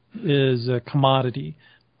that is a commodity,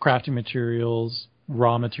 crafting materials,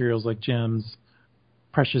 raw materials like gems,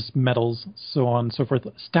 precious metals, so on and so forth,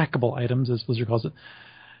 stackable items, as Blizzard calls it,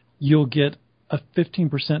 you'll get a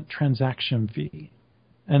 15% transaction fee.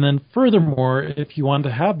 And then furthermore, if you want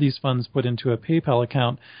to have these funds put into a PayPal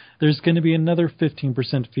account, there's going to be another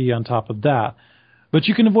 15% fee on top of that. But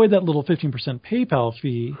you can avoid that little 15% PayPal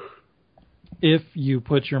fee if you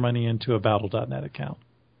put your money into a Battle.net account.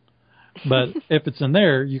 But if it's in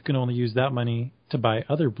there, you can only use that money to buy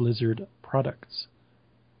other Blizzard products.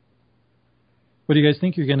 What do you guys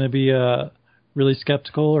think? You're going to be really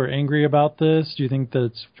skeptical or angry about this? Do you think that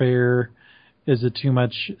it's fair? Is it too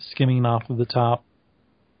much skimming off of the top?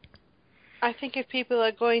 I think if people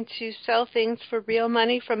are going to sell things for real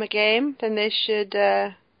money from a game, then they should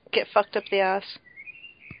get fucked up the ass.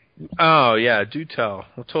 Oh, yeah, do tell.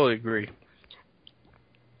 I totally agree.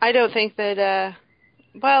 I don't think that, I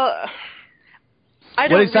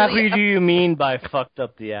don't What exactly really, do you mean by fucked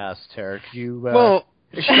up the ass, Tara? Could you well,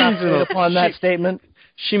 upon that statement?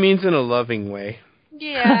 She means in a loving way.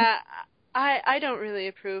 Yeah, I don't really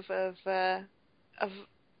approve of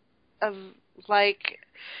like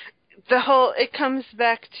the whole. It comes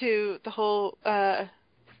back to the whole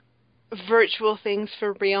virtual things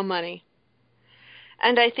for real money.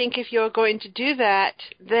 And I think if you're going to do that,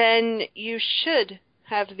 then you should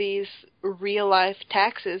have these real-life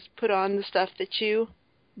taxes put on the stuff that you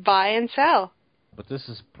buy and sell. But this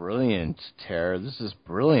is brilliant, Tara. This is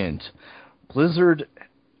brilliant. Blizzard,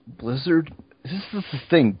 this is the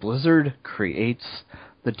thing. Blizzard creates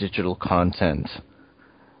the digital content.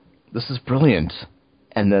 This is brilliant.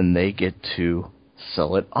 And then they get to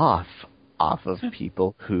sell it off of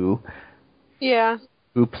people who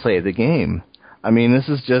play the game. I mean, this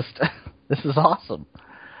is just, this is awesome.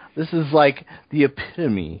 This is like the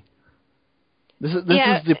epitome. This is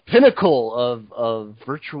the pinnacle of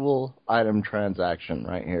virtual item transaction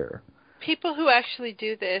right here. People who actually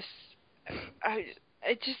do this, I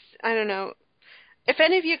don't know. If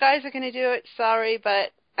any of you guys are going to do it, sorry,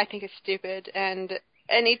 but I think it's stupid. And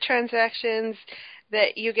any transactions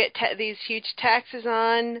that you get these huge taxes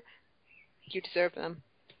on, you deserve them.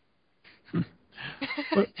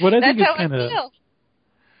 What I think That's is how kind I feel.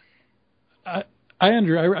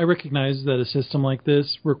 I recognize that a system like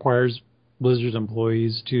this requires Blizzard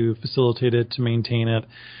employees to facilitate it, to maintain it.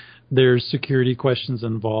 There's security questions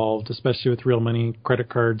involved, especially with real money credit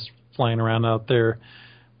cards flying around out there.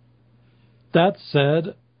 That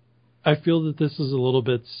said, I feel that this is a little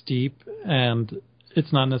bit steep, and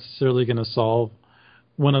it's not necessarily going to solve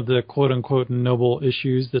one of the quote-unquote noble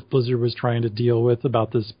issues that Blizzard was trying to deal with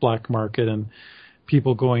about this black market and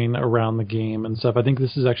people going around the game and stuff. I think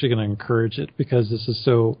this is actually going to encourage it because this is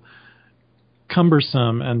so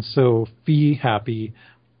cumbersome and so fee-happy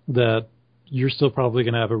that you're still probably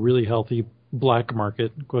going to have a really healthy black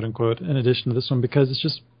market, quote-unquote, in addition to this one because it's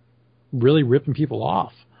just really ripping people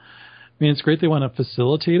off. I mean, it's great they want to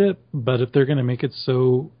facilitate it, but if they're going to make it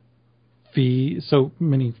so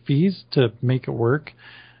many fees to make it work,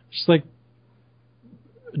 just like,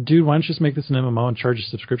 dude, why don't you just make this an MMO and charge a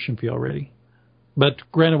subscription fee already? But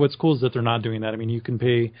granted, what's cool is that they're not doing that. I mean, you can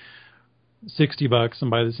pay $60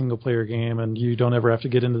 and buy the single player game, and you don't ever have to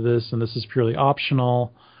get into this, and this is purely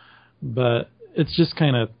optional. But it's just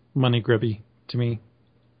kind of money grubby to me.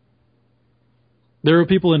 There are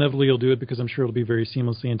people inevitably will do it because I'm sure it'll be very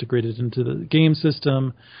seamlessly integrated into the game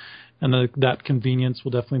system, and that convenience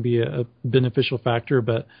will definitely be a beneficial factor.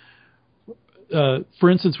 But for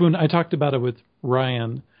instance, when I talked about it with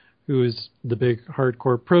Ryan, who is the big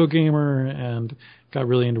hardcore pro gamer and got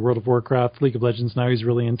really into World of Warcraft, League of Legends, now he's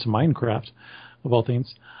really into Minecraft, of all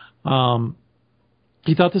things.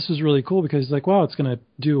 He thought this was really cool because he's like, wow, it's going to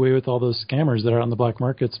do away with all those scammers that are on the black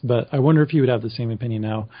markets. But I wonder if he would have the same opinion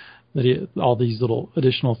now that all these little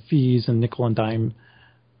additional fees and nickel and dime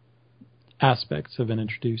aspects have been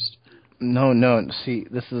introduced. No. See,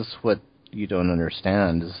 this is what you don't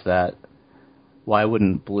understand is that why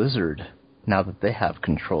wouldn't Blizzard, now that they have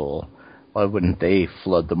control, why wouldn't they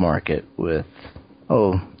flood the market with,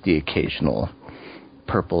 the occasional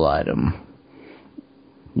purple item,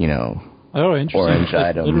 orange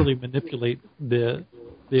item. Literally manipulate the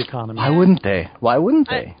economy. Why wouldn't they? I wouldn't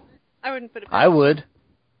put it past I would.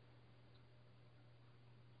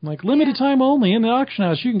 Like, limited time only in the auction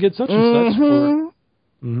house, you can get such and such for...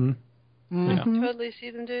 Mm-hmm. I totally see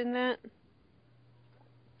them doing that.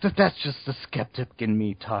 That's just the skeptic in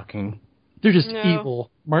me talking. They're just evil.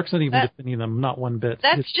 Mark's not even defending them, not one bit.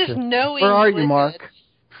 That's just knowing. Where are you, Mark?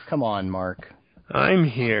 Come on, Mark. I'm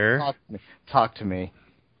here. Talk to me.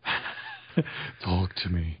 Talk to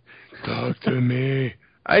me. Talk to me.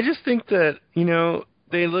 I just think that,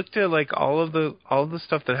 they looked at like all of the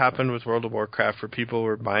stuff that happened with World of Warcraft where people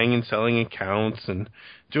were buying and selling accounts and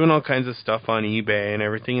doing all kinds of stuff on eBay and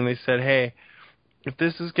everything, and they said, hey, if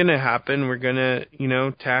this is going to happen, we're going to,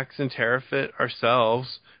 tax and tariff it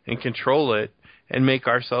ourselves and control it and make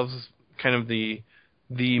ourselves kind of the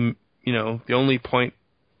only point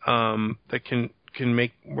that can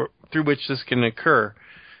make through which this can occur.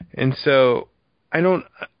 And so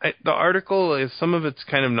the article is, some of it's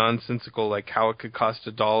kind of nonsensical, like how it could cost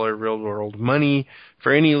 $1 real world money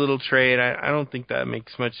for any little trade. I don't think that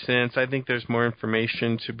makes much sense. I think there's more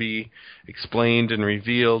information to be explained and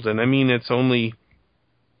revealed. And I mean, it's only,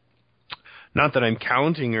 not that I'm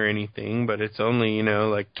counting or anything, but it's only,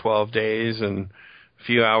 like 12 days and a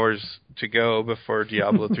few hours to go before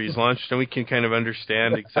Diablo 3 is launched, and we can kind of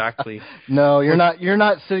understand exactly. No, you're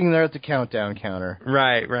not sitting there at the countdown counter.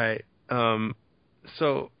 Right.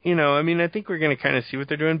 So, I think we're going to kind of see what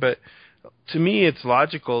they're doing, but to me, it's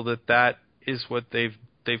logical that is what they've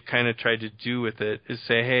kind of tried to do with it, is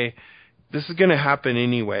say, hey, this is going to happen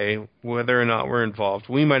anyway, whether or not we're involved.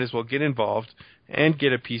 We might as well get involved and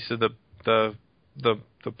get a piece of the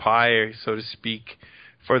pie, so to speak,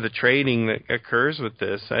 for the trading that occurs with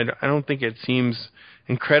this. I don't think it seems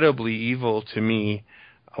incredibly evil to me.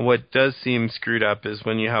 What does seem screwed up is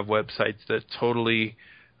when you have websites that totally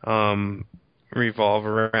revolve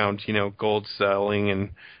around, gold selling and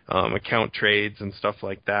account trades and stuff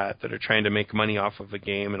like that are trying to make money off of the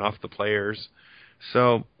game and off the players.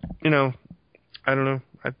 So, I don't know.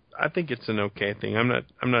 I think it's an okay thing. I'm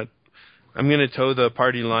going to toe the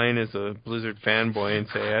party line as a Blizzard fanboy and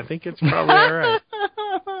say I think it's probably all right.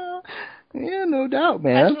 Yeah, no doubt,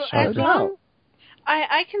 man. No doubt.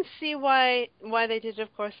 I can see why they did it,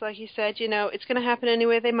 of course, like you said. It's going to happen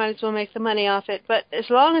anyway. They might as well make the money off it. But as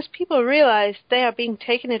long as people realize they are being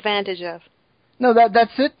taken advantage of. No,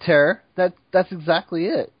 that's it, Tara. That's exactly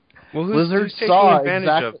it. Well, Blizzard who's taking saw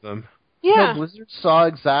advantage of them? Yeah. No, Blizzard saw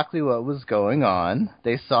exactly what was going on.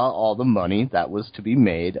 They saw all the money that was to be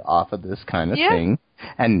made off of this kind of thing,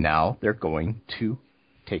 and now they're going to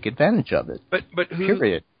take advantage of it. But who?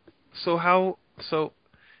 Period. So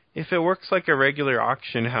if it works like a regular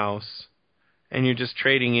auction house, and you're just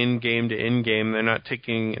trading in-game to in-game, they're not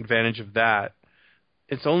taking advantage of that.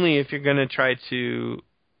 It's only if you're going to try to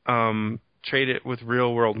trade it with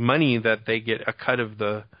real-world money that they get a cut of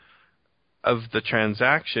the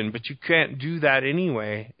transaction, but you can't do that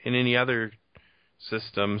anyway in any other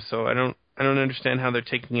system. So I don't understand how they're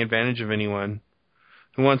taking advantage of anyone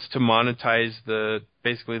who wants to monetize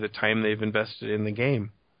basically the time they've invested in the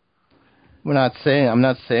game. I'm not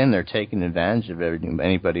saying they're taking advantage of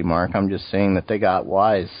anybody, Mark. I'm just saying that they got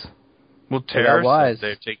wise. Well, Tara said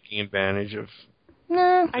they're taking advantage of.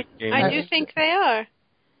 Nah, I do think they are.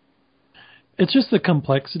 It's just the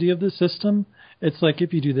complexity of the system. It's like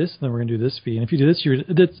if you do this, then we're going to do this fee, and if you do this,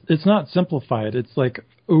 it's not simplified. It's like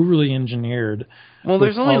overly engineered. Well,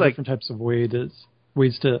 there's only like different types of ways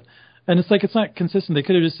to, and it's like it's not consistent. They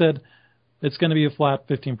could have just said it's going to be a flat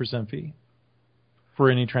 15% fee for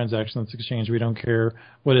any transaction that's exchanged. We don't care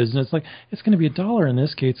what it is, and it's like it's going to be $1 in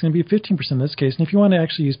this case. It's going to be 15% in this case, and if you want to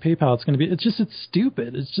actually use PayPal, it's going to be. It's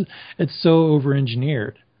stupid. It's so over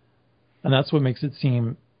engineered, and that's what makes it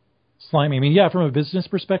seem slimy. I mean, yeah, from a business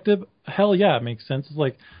perspective, hell yeah, it makes sense. It's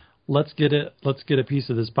like, let's get a piece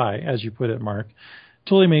of this pie, as you put it, Mark.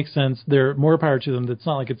 Totally makes sense. They're more power to them. It's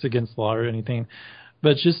not like it's against the law or anything,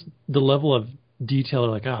 but just the level of detail.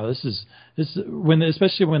 Like, this is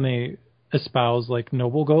especially when they espouse like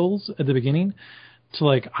noble goals at the beginning to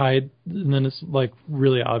like hide, and then it's like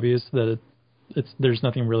really obvious that there's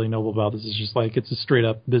nothing really noble about this. It's just like it's a straight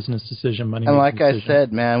up business decision, money. And like I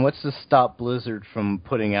said, man, what's to stop Blizzard from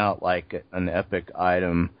putting out like an epic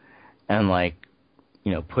item, and like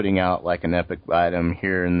putting out like an epic item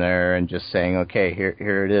here and there, and just saying, okay,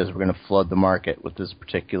 here it is. We're going to flood the market with this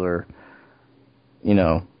particular,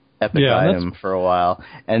 epic item for a while,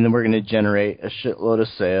 and then we're going to generate a shitload of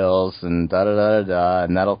sales and da-da-da-da-da,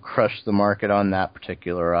 and that'll crush the market on that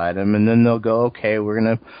particular item, and then they'll go, okay, we're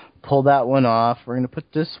going to pull that one off, we're going to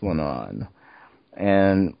put this one on.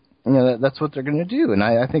 And, that's what they're going to do, and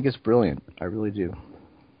I think it's brilliant. I really do.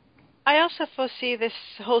 I also foresee this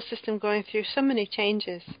whole system going through so many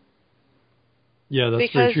changes. Yeah,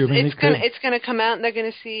 that's very true. I mean, it's going to come out, and they're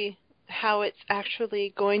going to see how it's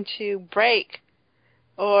actually going to break,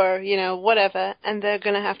 or, whatever, and they're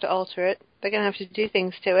going to have to alter it. They're going to have to do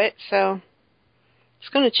things to it, so it's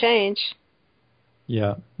going to change.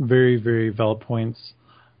 Yeah, very, very valid points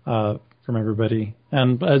from everybody.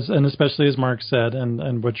 And especially as Mark said,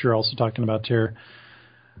 and what you're also talking about, Tara,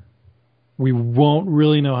 we won't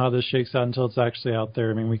really know how this shakes out until it's actually out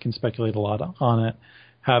there. I mean, we can speculate a lot on it,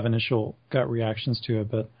 have initial gut reactions to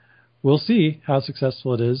it, but we'll see how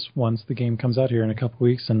successful it is once the game comes out here in a couple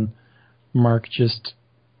weeks and Mark just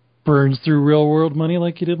burns through real-world money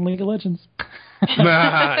like he did in League of Legends. No,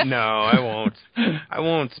 I won't. I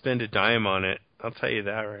won't spend a dime on it. I'll tell you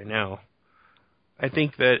that right now. I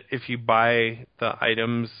think that if you buy the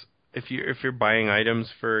items, if you're buying items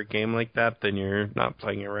for a game like that, then you're not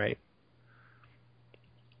playing it right.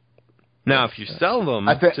 Now, if you sell them,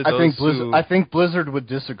 I think Blizzard would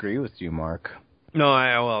disagree with you, Mark.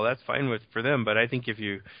 No, that's fine for them, but I think if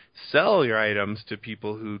you sell your items to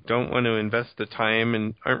people who don't want to invest the time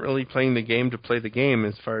and aren't really playing the game to play the game,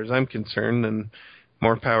 as far as I'm concerned, then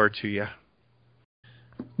more power to you.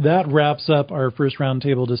 That wraps up our first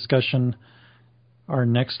roundtable discussion. Our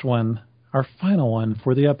next one, our final one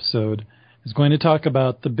for the episode, is going to talk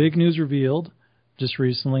about the big news revealed just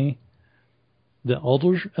recently. The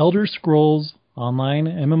Elder Scrolls Online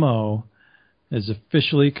MMO is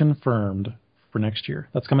officially confirmed for next year.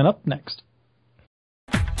 That's coming up next.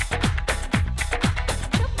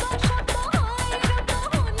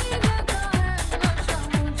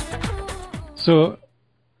 So,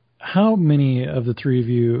 how many of the three of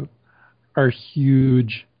you are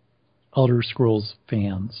huge Elder Scrolls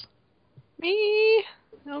fans? Me?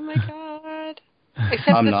 Oh my god.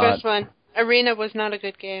 Except for the first one. Arena was not a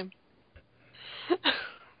good game.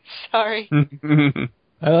 Sorry. That's There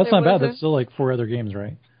not bad. wasn't. That's still like 4 other games,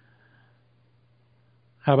 right?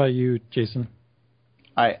 How about you, Jason?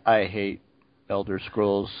 I hate Elder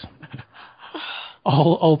Scrolls.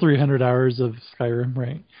 All 300 hours of Skyrim,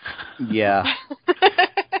 right? Yeah,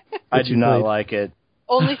 I do not like it.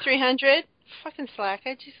 Only 300? Fucking slack.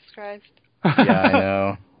 Jesus Christ. Yeah, I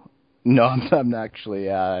know. No, I'm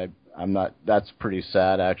actually. I'm not. That's pretty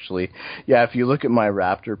sad, actually. Yeah, if you look at my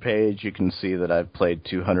Raptor page, you can see that I've played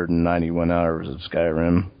 291 hours of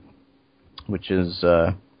Skyrim, which is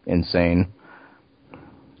insane.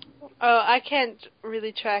 Oh, I can't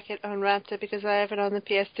really track it on Raptor because I have it on the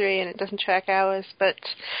PS3 and it doesn't track hours, but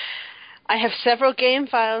I have several game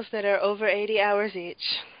files that are over 80 hours each.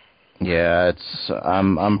 Yeah,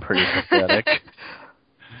 I'm pretty pathetic.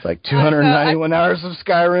 It's like 291 hours of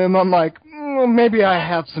Skyrim. I'm like, maybe I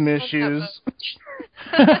have some issues.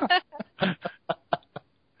 How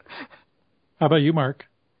about you, Mark?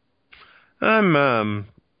 I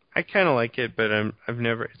kind of like it, but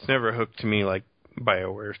it's never hooked to me like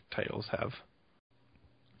BioWare titles have.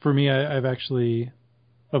 For me, I've actually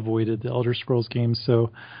avoided the Elder Scrolls games,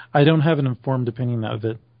 so I don't have an informed opinion of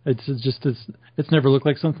it. It's never looked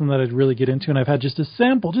like something that I'd really get into, and I've had just a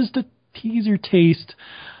sample, just a teaser taste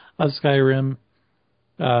of Skyrim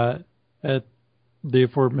at the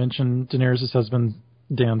aforementioned Daenerys' husband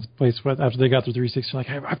Dan's place after they got their 360. Like,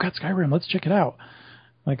 hey, I've got Skyrim, let's check it out.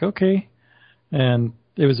 I'm like, okay. And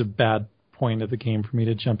it was a bad point of the game for me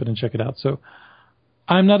to jump in and check it out. So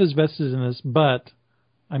I'm not as vested in this, but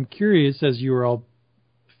I'm curious, as you are all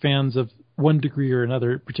fans of one degree or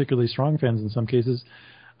another, particularly strong fans in some cases,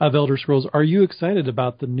 of Elder Scrolls, are you excited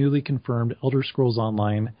about the newly confirmed Elder Scrolls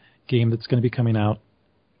Online game that's going to be coming out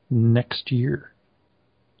next year?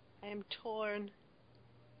 I am torn.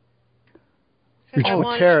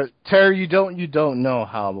 Oh, Tara, you don't know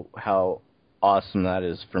how awesome that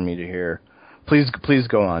is for me to hear. Please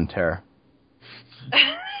go on, Tara.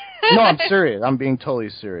 No, I'm serious. I'm being totally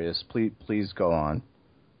serious. Please go on.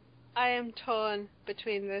 I am torn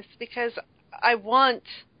between this because I want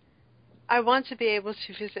to be able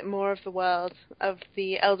to visit more of the world, of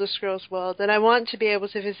the Elder Scrolls world, and I want to be able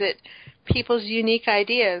to visit people's unique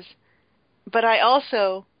ideas. But I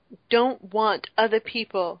also don't want other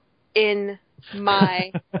people in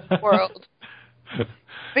my world.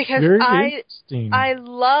 Because I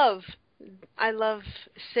love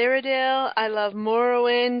Cyrodiil, I love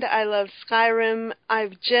Morrowind, I love Skyrim.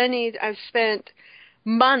 I've spent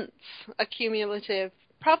months accumulative,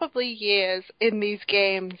 probably years, in these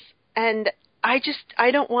games. And I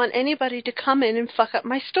don't want anybody to come in and fuck up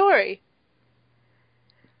my story.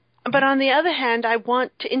 But on the other hand, I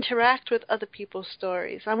want to interact with other people's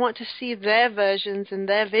stories. I want to see their versions and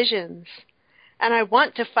their visions. And I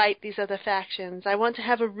want to fight these other factions. I want to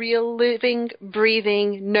have a real living,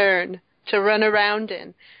 breathing Nirn to run around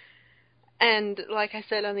in. And like I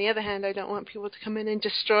said, on the other hand, I don't want people to come in and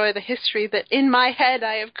destroy the history that in my head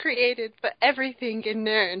I have created for everything in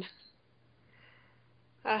Nirn.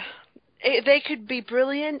 They could be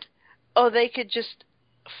brilliant, or they could just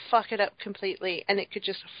fuck it up completely, and it could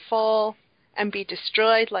just fall and be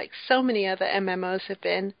destroyed like so many other MMOs have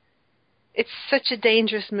been. It's such a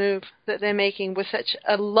dangerous move that they're making with such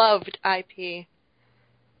a loved IP.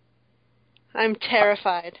 I'm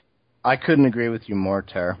terrified. I couldn't agree with you more,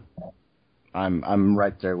 Tara. I'm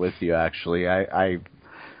right there with you, actually. I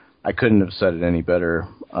couldn't have said it any better.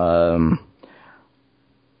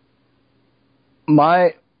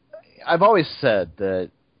 I've always said that,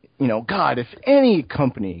 God, if any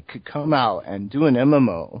company could come out and do an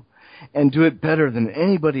MMO and do it better than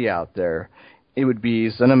anybody out there, it would be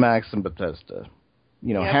ZeniMax and Bethesda.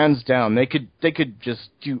 Yep. Hands down. They could just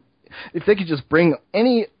do, if they could just bring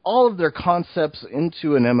all of their concepts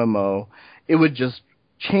into an MMO, it would just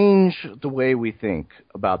change the way we think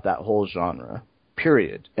about that whole genre.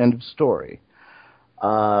 Period. End of story.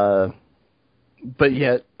 But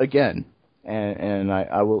yet, again, and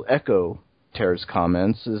I will echo Tara's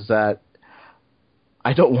comments, is that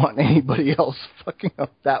I don't want anybody else fucking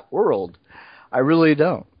up that world. I really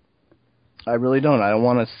don't. I don't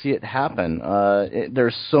want to see it happen.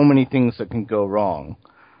 There's so many things that can go wrong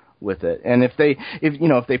with it. And if they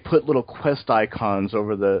put little quest icons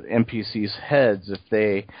over the NPCs' heads, if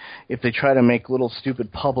they try to make little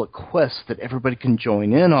stupid public quests that everybody can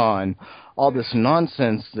join in on, all this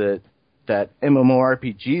nonsense that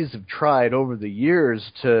MMORPGs have tried over the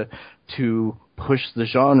years to push the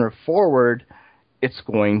genre forward, it's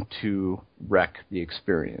going to wreck the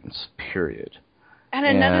experience, period. And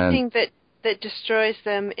another thing that destroys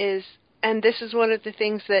them is, and this is one of the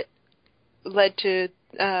things that led to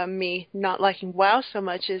me not liking WoW so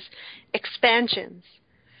much is expansions.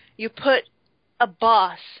 You put a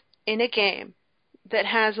boss in a game that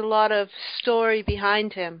has a lot of story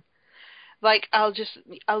behind him. Like, I'll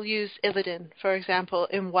use Illidan, for example,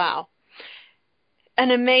 in WoW. An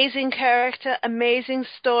amazing character, amazing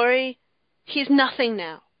story. He's nothing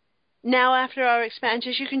now. Now, after our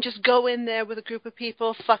expansions, you can just go in there with a group of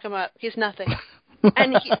people, fuck him up. He's nothing.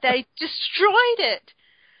 And they destroyed it.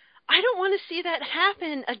 I don't want to see that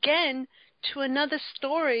happen again to another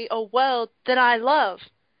story or world that I love.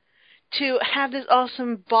 To have this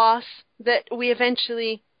awesome boss that we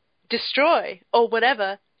eventually destroy or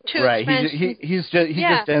whatever. Right, he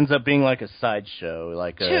just ends up being like a sideshow,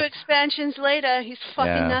 like 2 expansions later, he's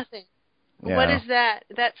fucking nothing. Yeah. What is that?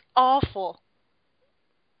 That's awful.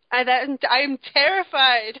 I am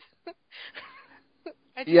terrified.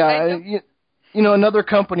 Another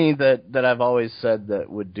company that I've always said that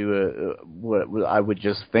would do what I would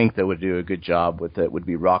just think that would do a good job with it would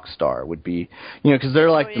be Rockstar. Would be, because they're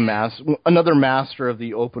like another master of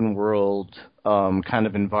the open world kind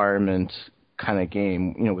of environment kind of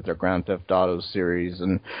game, with their Grand Theft Auto series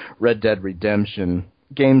and Red Dead Redemption,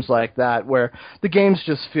 games like that, where the games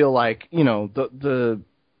just feel like,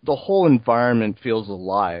 the whole environment feels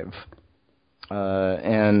alive,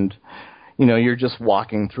 and you're just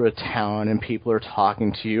walking through a town and people are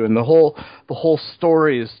talking to you, and the whole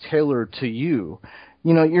story is tailored to you.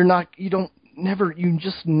 You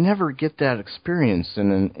just never get that experience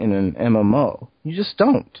in an MMO. You just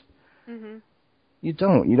don't. Mm-hmm. You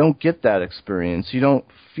don't get that experience. You don't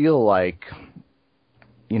feel like,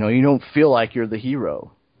 you don't feel like you're the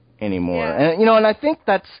hero anymore. Yeah. And, and I think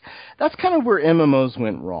that's kind of where MMOs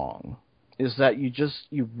went wrong, is that you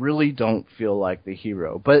really don't feel like the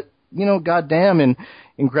hero. But, goddamn,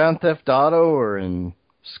 in Grand Theft Auto or in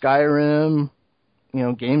Skyrim,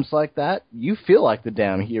 games like that, you feel like the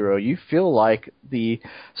damn hero. You feel like the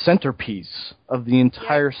centerpiece of the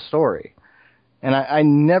entire story. And I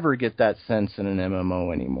never get that sense in an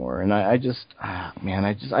MMO anymore. And I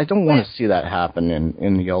don't want to see that happen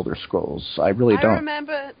in the Elder Scrolls. I really don't. I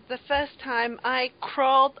remember the first time I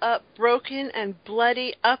crawled up broken and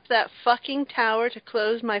bloody up that fucking tower to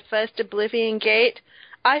close my first Oblivion gate.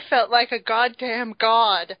 I felt like a goddamn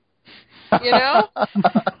god. Because that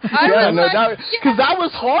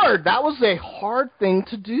was hard. That was a hard thing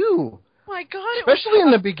to do. Oh my God. Especially in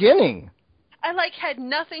the beginning. I had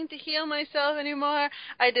nothing to heal myself anymore.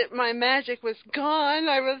 My magic was gone.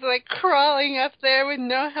 I was crawling up there with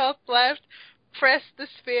no health left. Pressed the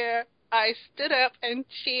spear. I stood up and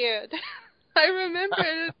cheered. I remember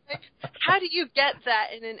it. How do you get that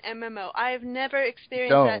in an MMO? I've never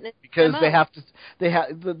experienced that in an because MMO.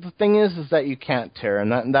 The thing is that you can't tear,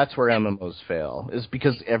 and that's where MMOs fail, is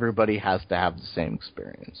because everybody has to have the same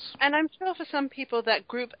experience. And I'm sure for some people that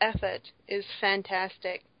group effort is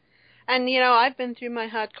fantastic. And, I've been through my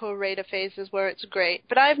hardcore raider phases where it's great,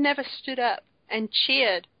 but I've never stood up and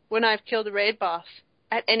cheered when I've killed a raid boss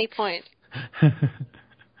at any point.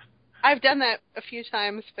 I've done that a few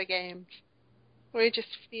times for games where you just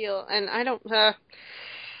feel, and I don't,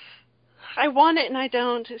 I want it and I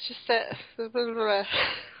don't. It's just that.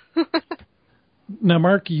 Now,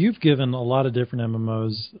 Mark, you've given a lot of different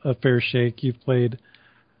MMOs a fair shake. You've played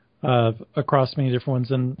across many different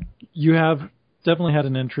ones, and you have definitely had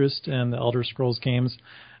an interest in the Elder Scrolls games.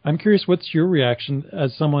 I'm curious, what's your reaction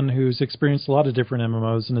as someone who's experienced a lot of different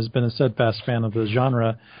MMOs and has been a steadfast fan of the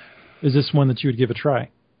genre? Is this one that you would give a try?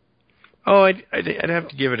 Oh, I'd have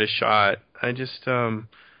to give it a shot. I just, I'm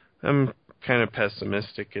kind of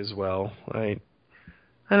pessimistic as well. I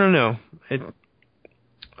don't know.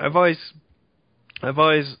 I've always,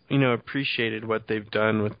 appreciated what they've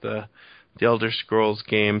done with the Elder Scrolls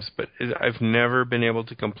games, but I've never been able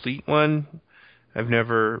to complete one. I've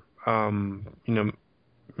never,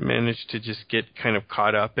 managed to just get kind of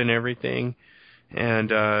caught up in everything, and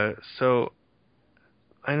so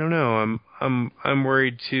I don't know. I'm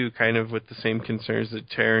worried too, kind of with the same concerns that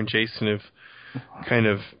Tara and Jason have kind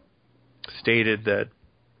of stated, that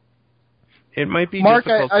it might be Mark,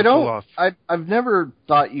 difficult to pull off. I've never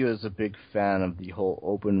thought you as a big fan of the whole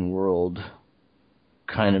open world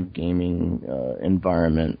kind of gaming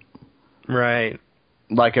environment. Right.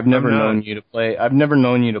 Like I've never known you to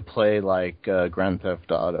play like Grand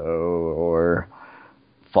Theft Auto or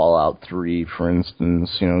Fallout 3, for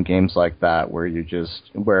instance, games like that where you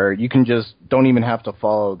can just don't even have to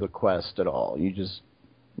follow the quest at all. You just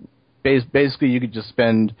basically you could just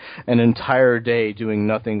spend an entire day doing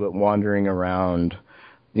nothing but wandering around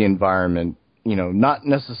the environment, not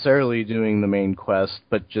necessarily doing the main quest,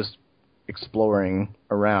 but just exploring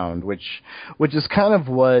around, which is kind of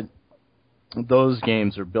what those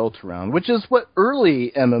games are built around, which is what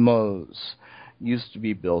early MMOs used to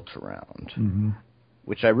be built around. Mm-hmm.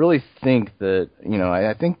 Which I really think that,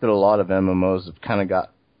 I think that a lot of MMOs have kind of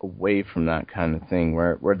got away from that kind of thing,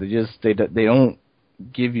 where they don't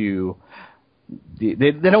give you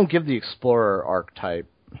they don't give the explorer archetype,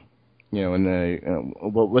 and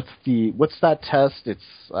what's that test?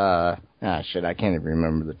 It's I can't even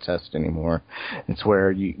remember the test anymore. It's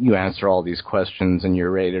where you answer all these questions and you're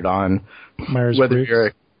rated on whether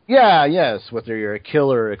you're whether you're a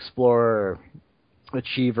killer, explorer,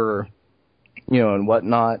 achiever, and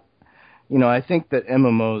whatnot. I think that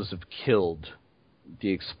MMOs have killed the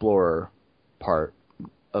explorer part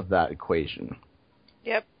of that equation.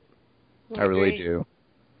 Yep. I really do.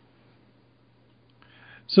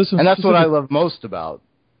 And that's what I love most about,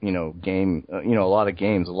 a lot of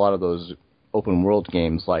games, a lot of those open world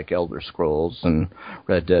games like Elder Scrolls and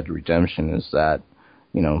Red Dead Redemption is that,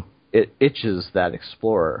 it itches that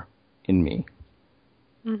explorer in me.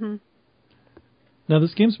 Mm-hmm. Now,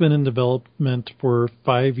 this game's been in development for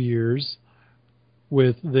 5 years,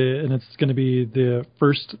 and it's going to be the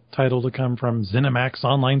first title to come from ZeniMax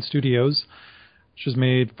Online Studios, which was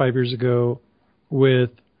made 5 years ago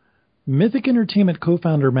with Mythic Entertainment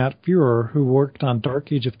co-founder Matt Furor, who worked on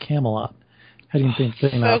Dark Age of Camelot, heading things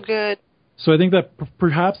up. So good. So I think that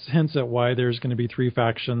perhaps hints at why there's going to be 3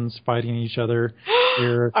 factions fighting each other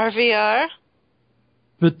here. RVR?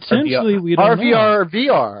 Potentially, we don't know. RVR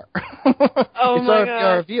VR. Oh it's my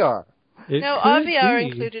RVR God. VR. No, RVR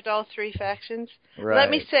included all 3 factions. Right. Let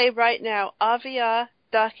me say right now, RVR,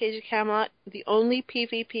 Dark Age of Camelot, the only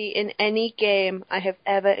PvP in any game I have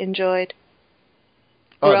ever enjoyed.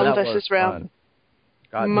 Realm versus Realm.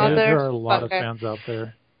 There are a lot of fans out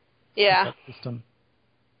there. Yeah. System.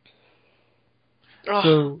 Oh.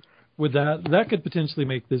 So with that could potentially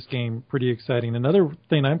make this game pretty exciting. Another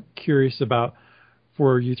thing I'm curious about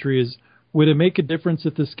for you 3 is, would it make a difference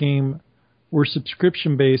if this game were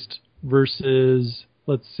subscription-based versus,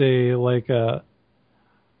 let's say, like a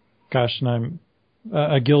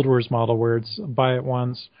Guild Wars model where it's buy it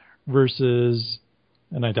once versus,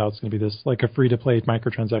 and I doubt it's going to be this, like a free-to-play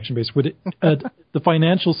microtransaction-based. Would the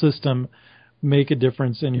financial system make a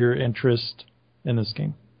difference in your interest in this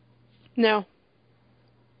game? No.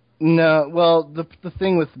 No, well, the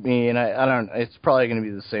thing with me, and I don't, it's probably going to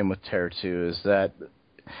be the same with Tara too, is that,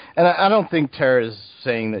 and I don't think Tara is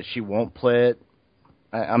saying that she won't play it.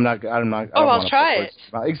 I'm not. I'll try it.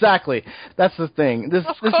 Exactly. That's the thing. This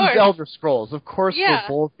is Elder Scrolls. Of course, yeah. We're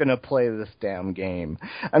both going to play this damn game.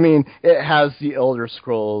 I mean, it has the Elder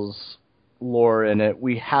Scrolls lore in it.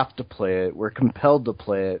 We have to play it. We're compelled to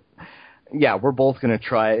play it. Yeah, we're both going to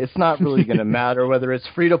try it. It's not really going to matter whether it's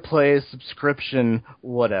free to play, subscription,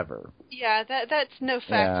 whatever. Yeah, that's no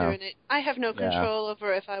factor in it. I have no control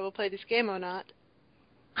over if I will play this game or not.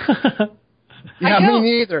 Yeah, me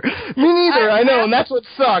neither. I know, and that's what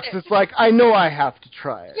sucks. It's like, I know I have to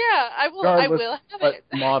try it. Yeah, I will have what it.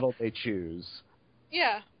 model they choose.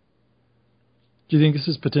 Yeah. Do you think this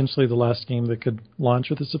is potentially the last game that could launch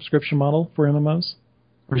with a subscription model for MMOs?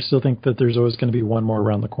 Or do you still think that there's always going to be one more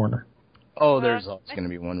around the corner? Oh, there's always going to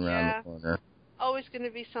be one around the corner. Always going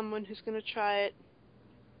to be someone who's going to try it.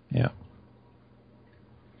 Yeah.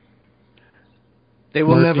 They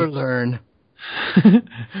will never learn.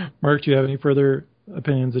 Mark, do you have any further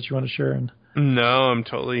opinions that you want to share? No, I'm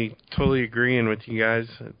totally agreeing with you guys.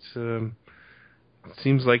 It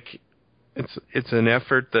seems like it's an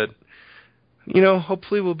effort that,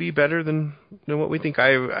 hopefully will be better than what we think. I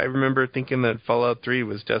remember thinking that Fallout 3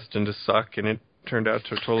 was destined to suck, and it turned out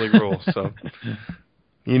to totally rule. So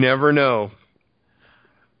you never know.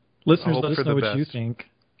 Listeners, let us know what you think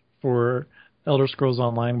for Elder Scrolls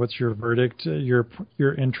Online. What's your verdict, your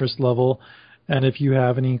interest level? And if you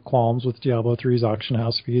have any qualms with Diablo 3's auction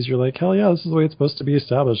house fees, you're like, hell yeah, this is the way it's supposed to be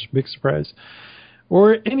established. Big surprise.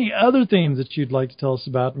 Or any other things that you'd like to tell us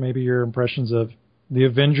about, maybe your impressions of the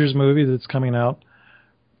Avengers movie that's coming out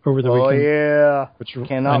over the weekend. Oh, yeah. Which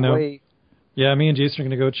Cannot wait. Yeah, me and Jason are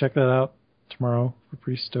going to go check that out tomorrow. We're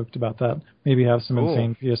pretty stoked about that. Maybe have some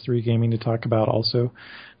insane PS3 gaming to talk about also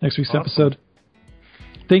next week's episode.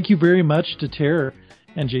 Thank you very much to Tara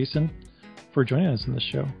and Jason for joining us in this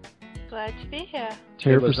show. Glad to be here.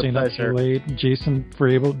 Tara for staying up so late. Jason for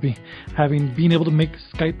being able to make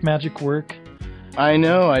Skype magic work. I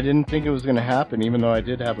know. I didn't think it was going to happen, even though I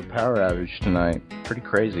did have a power outage tonight. Pretty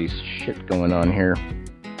crazy shit going on here.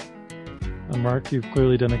 And Mark, you've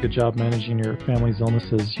clearly done a good job managing your family's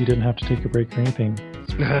illnesses. You didn't have to take a break or anything.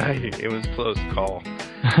 It was a close call.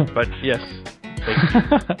 But yes.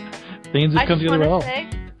 Things have come together well.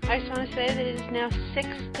 I just want to say that it is now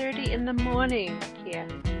 6:30 in the morning here.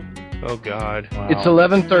 Oh, God. Wow. It's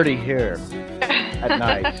 11:30 here at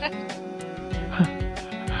night.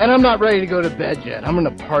 And I'm not ready to go to bed yet. I'm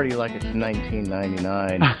going to party like it's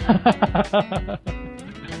 1999.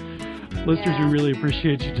 Listeners, we really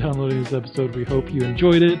appreciate you downloading this episode. We hope you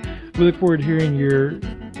enjoyed it. We look forward to hearing your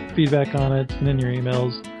feedback on it, and in your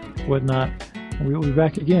emails, whatnot. We will be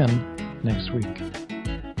back again next week.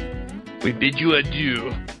 We bid you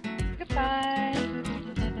adieu. Goodbye.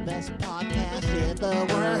 Best podcast in the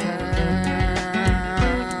world.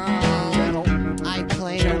 I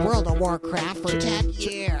played World of Warcraft for 10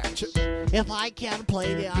 years. If I can't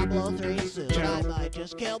play Diablo 3 soon, I might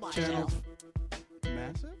just kill myself.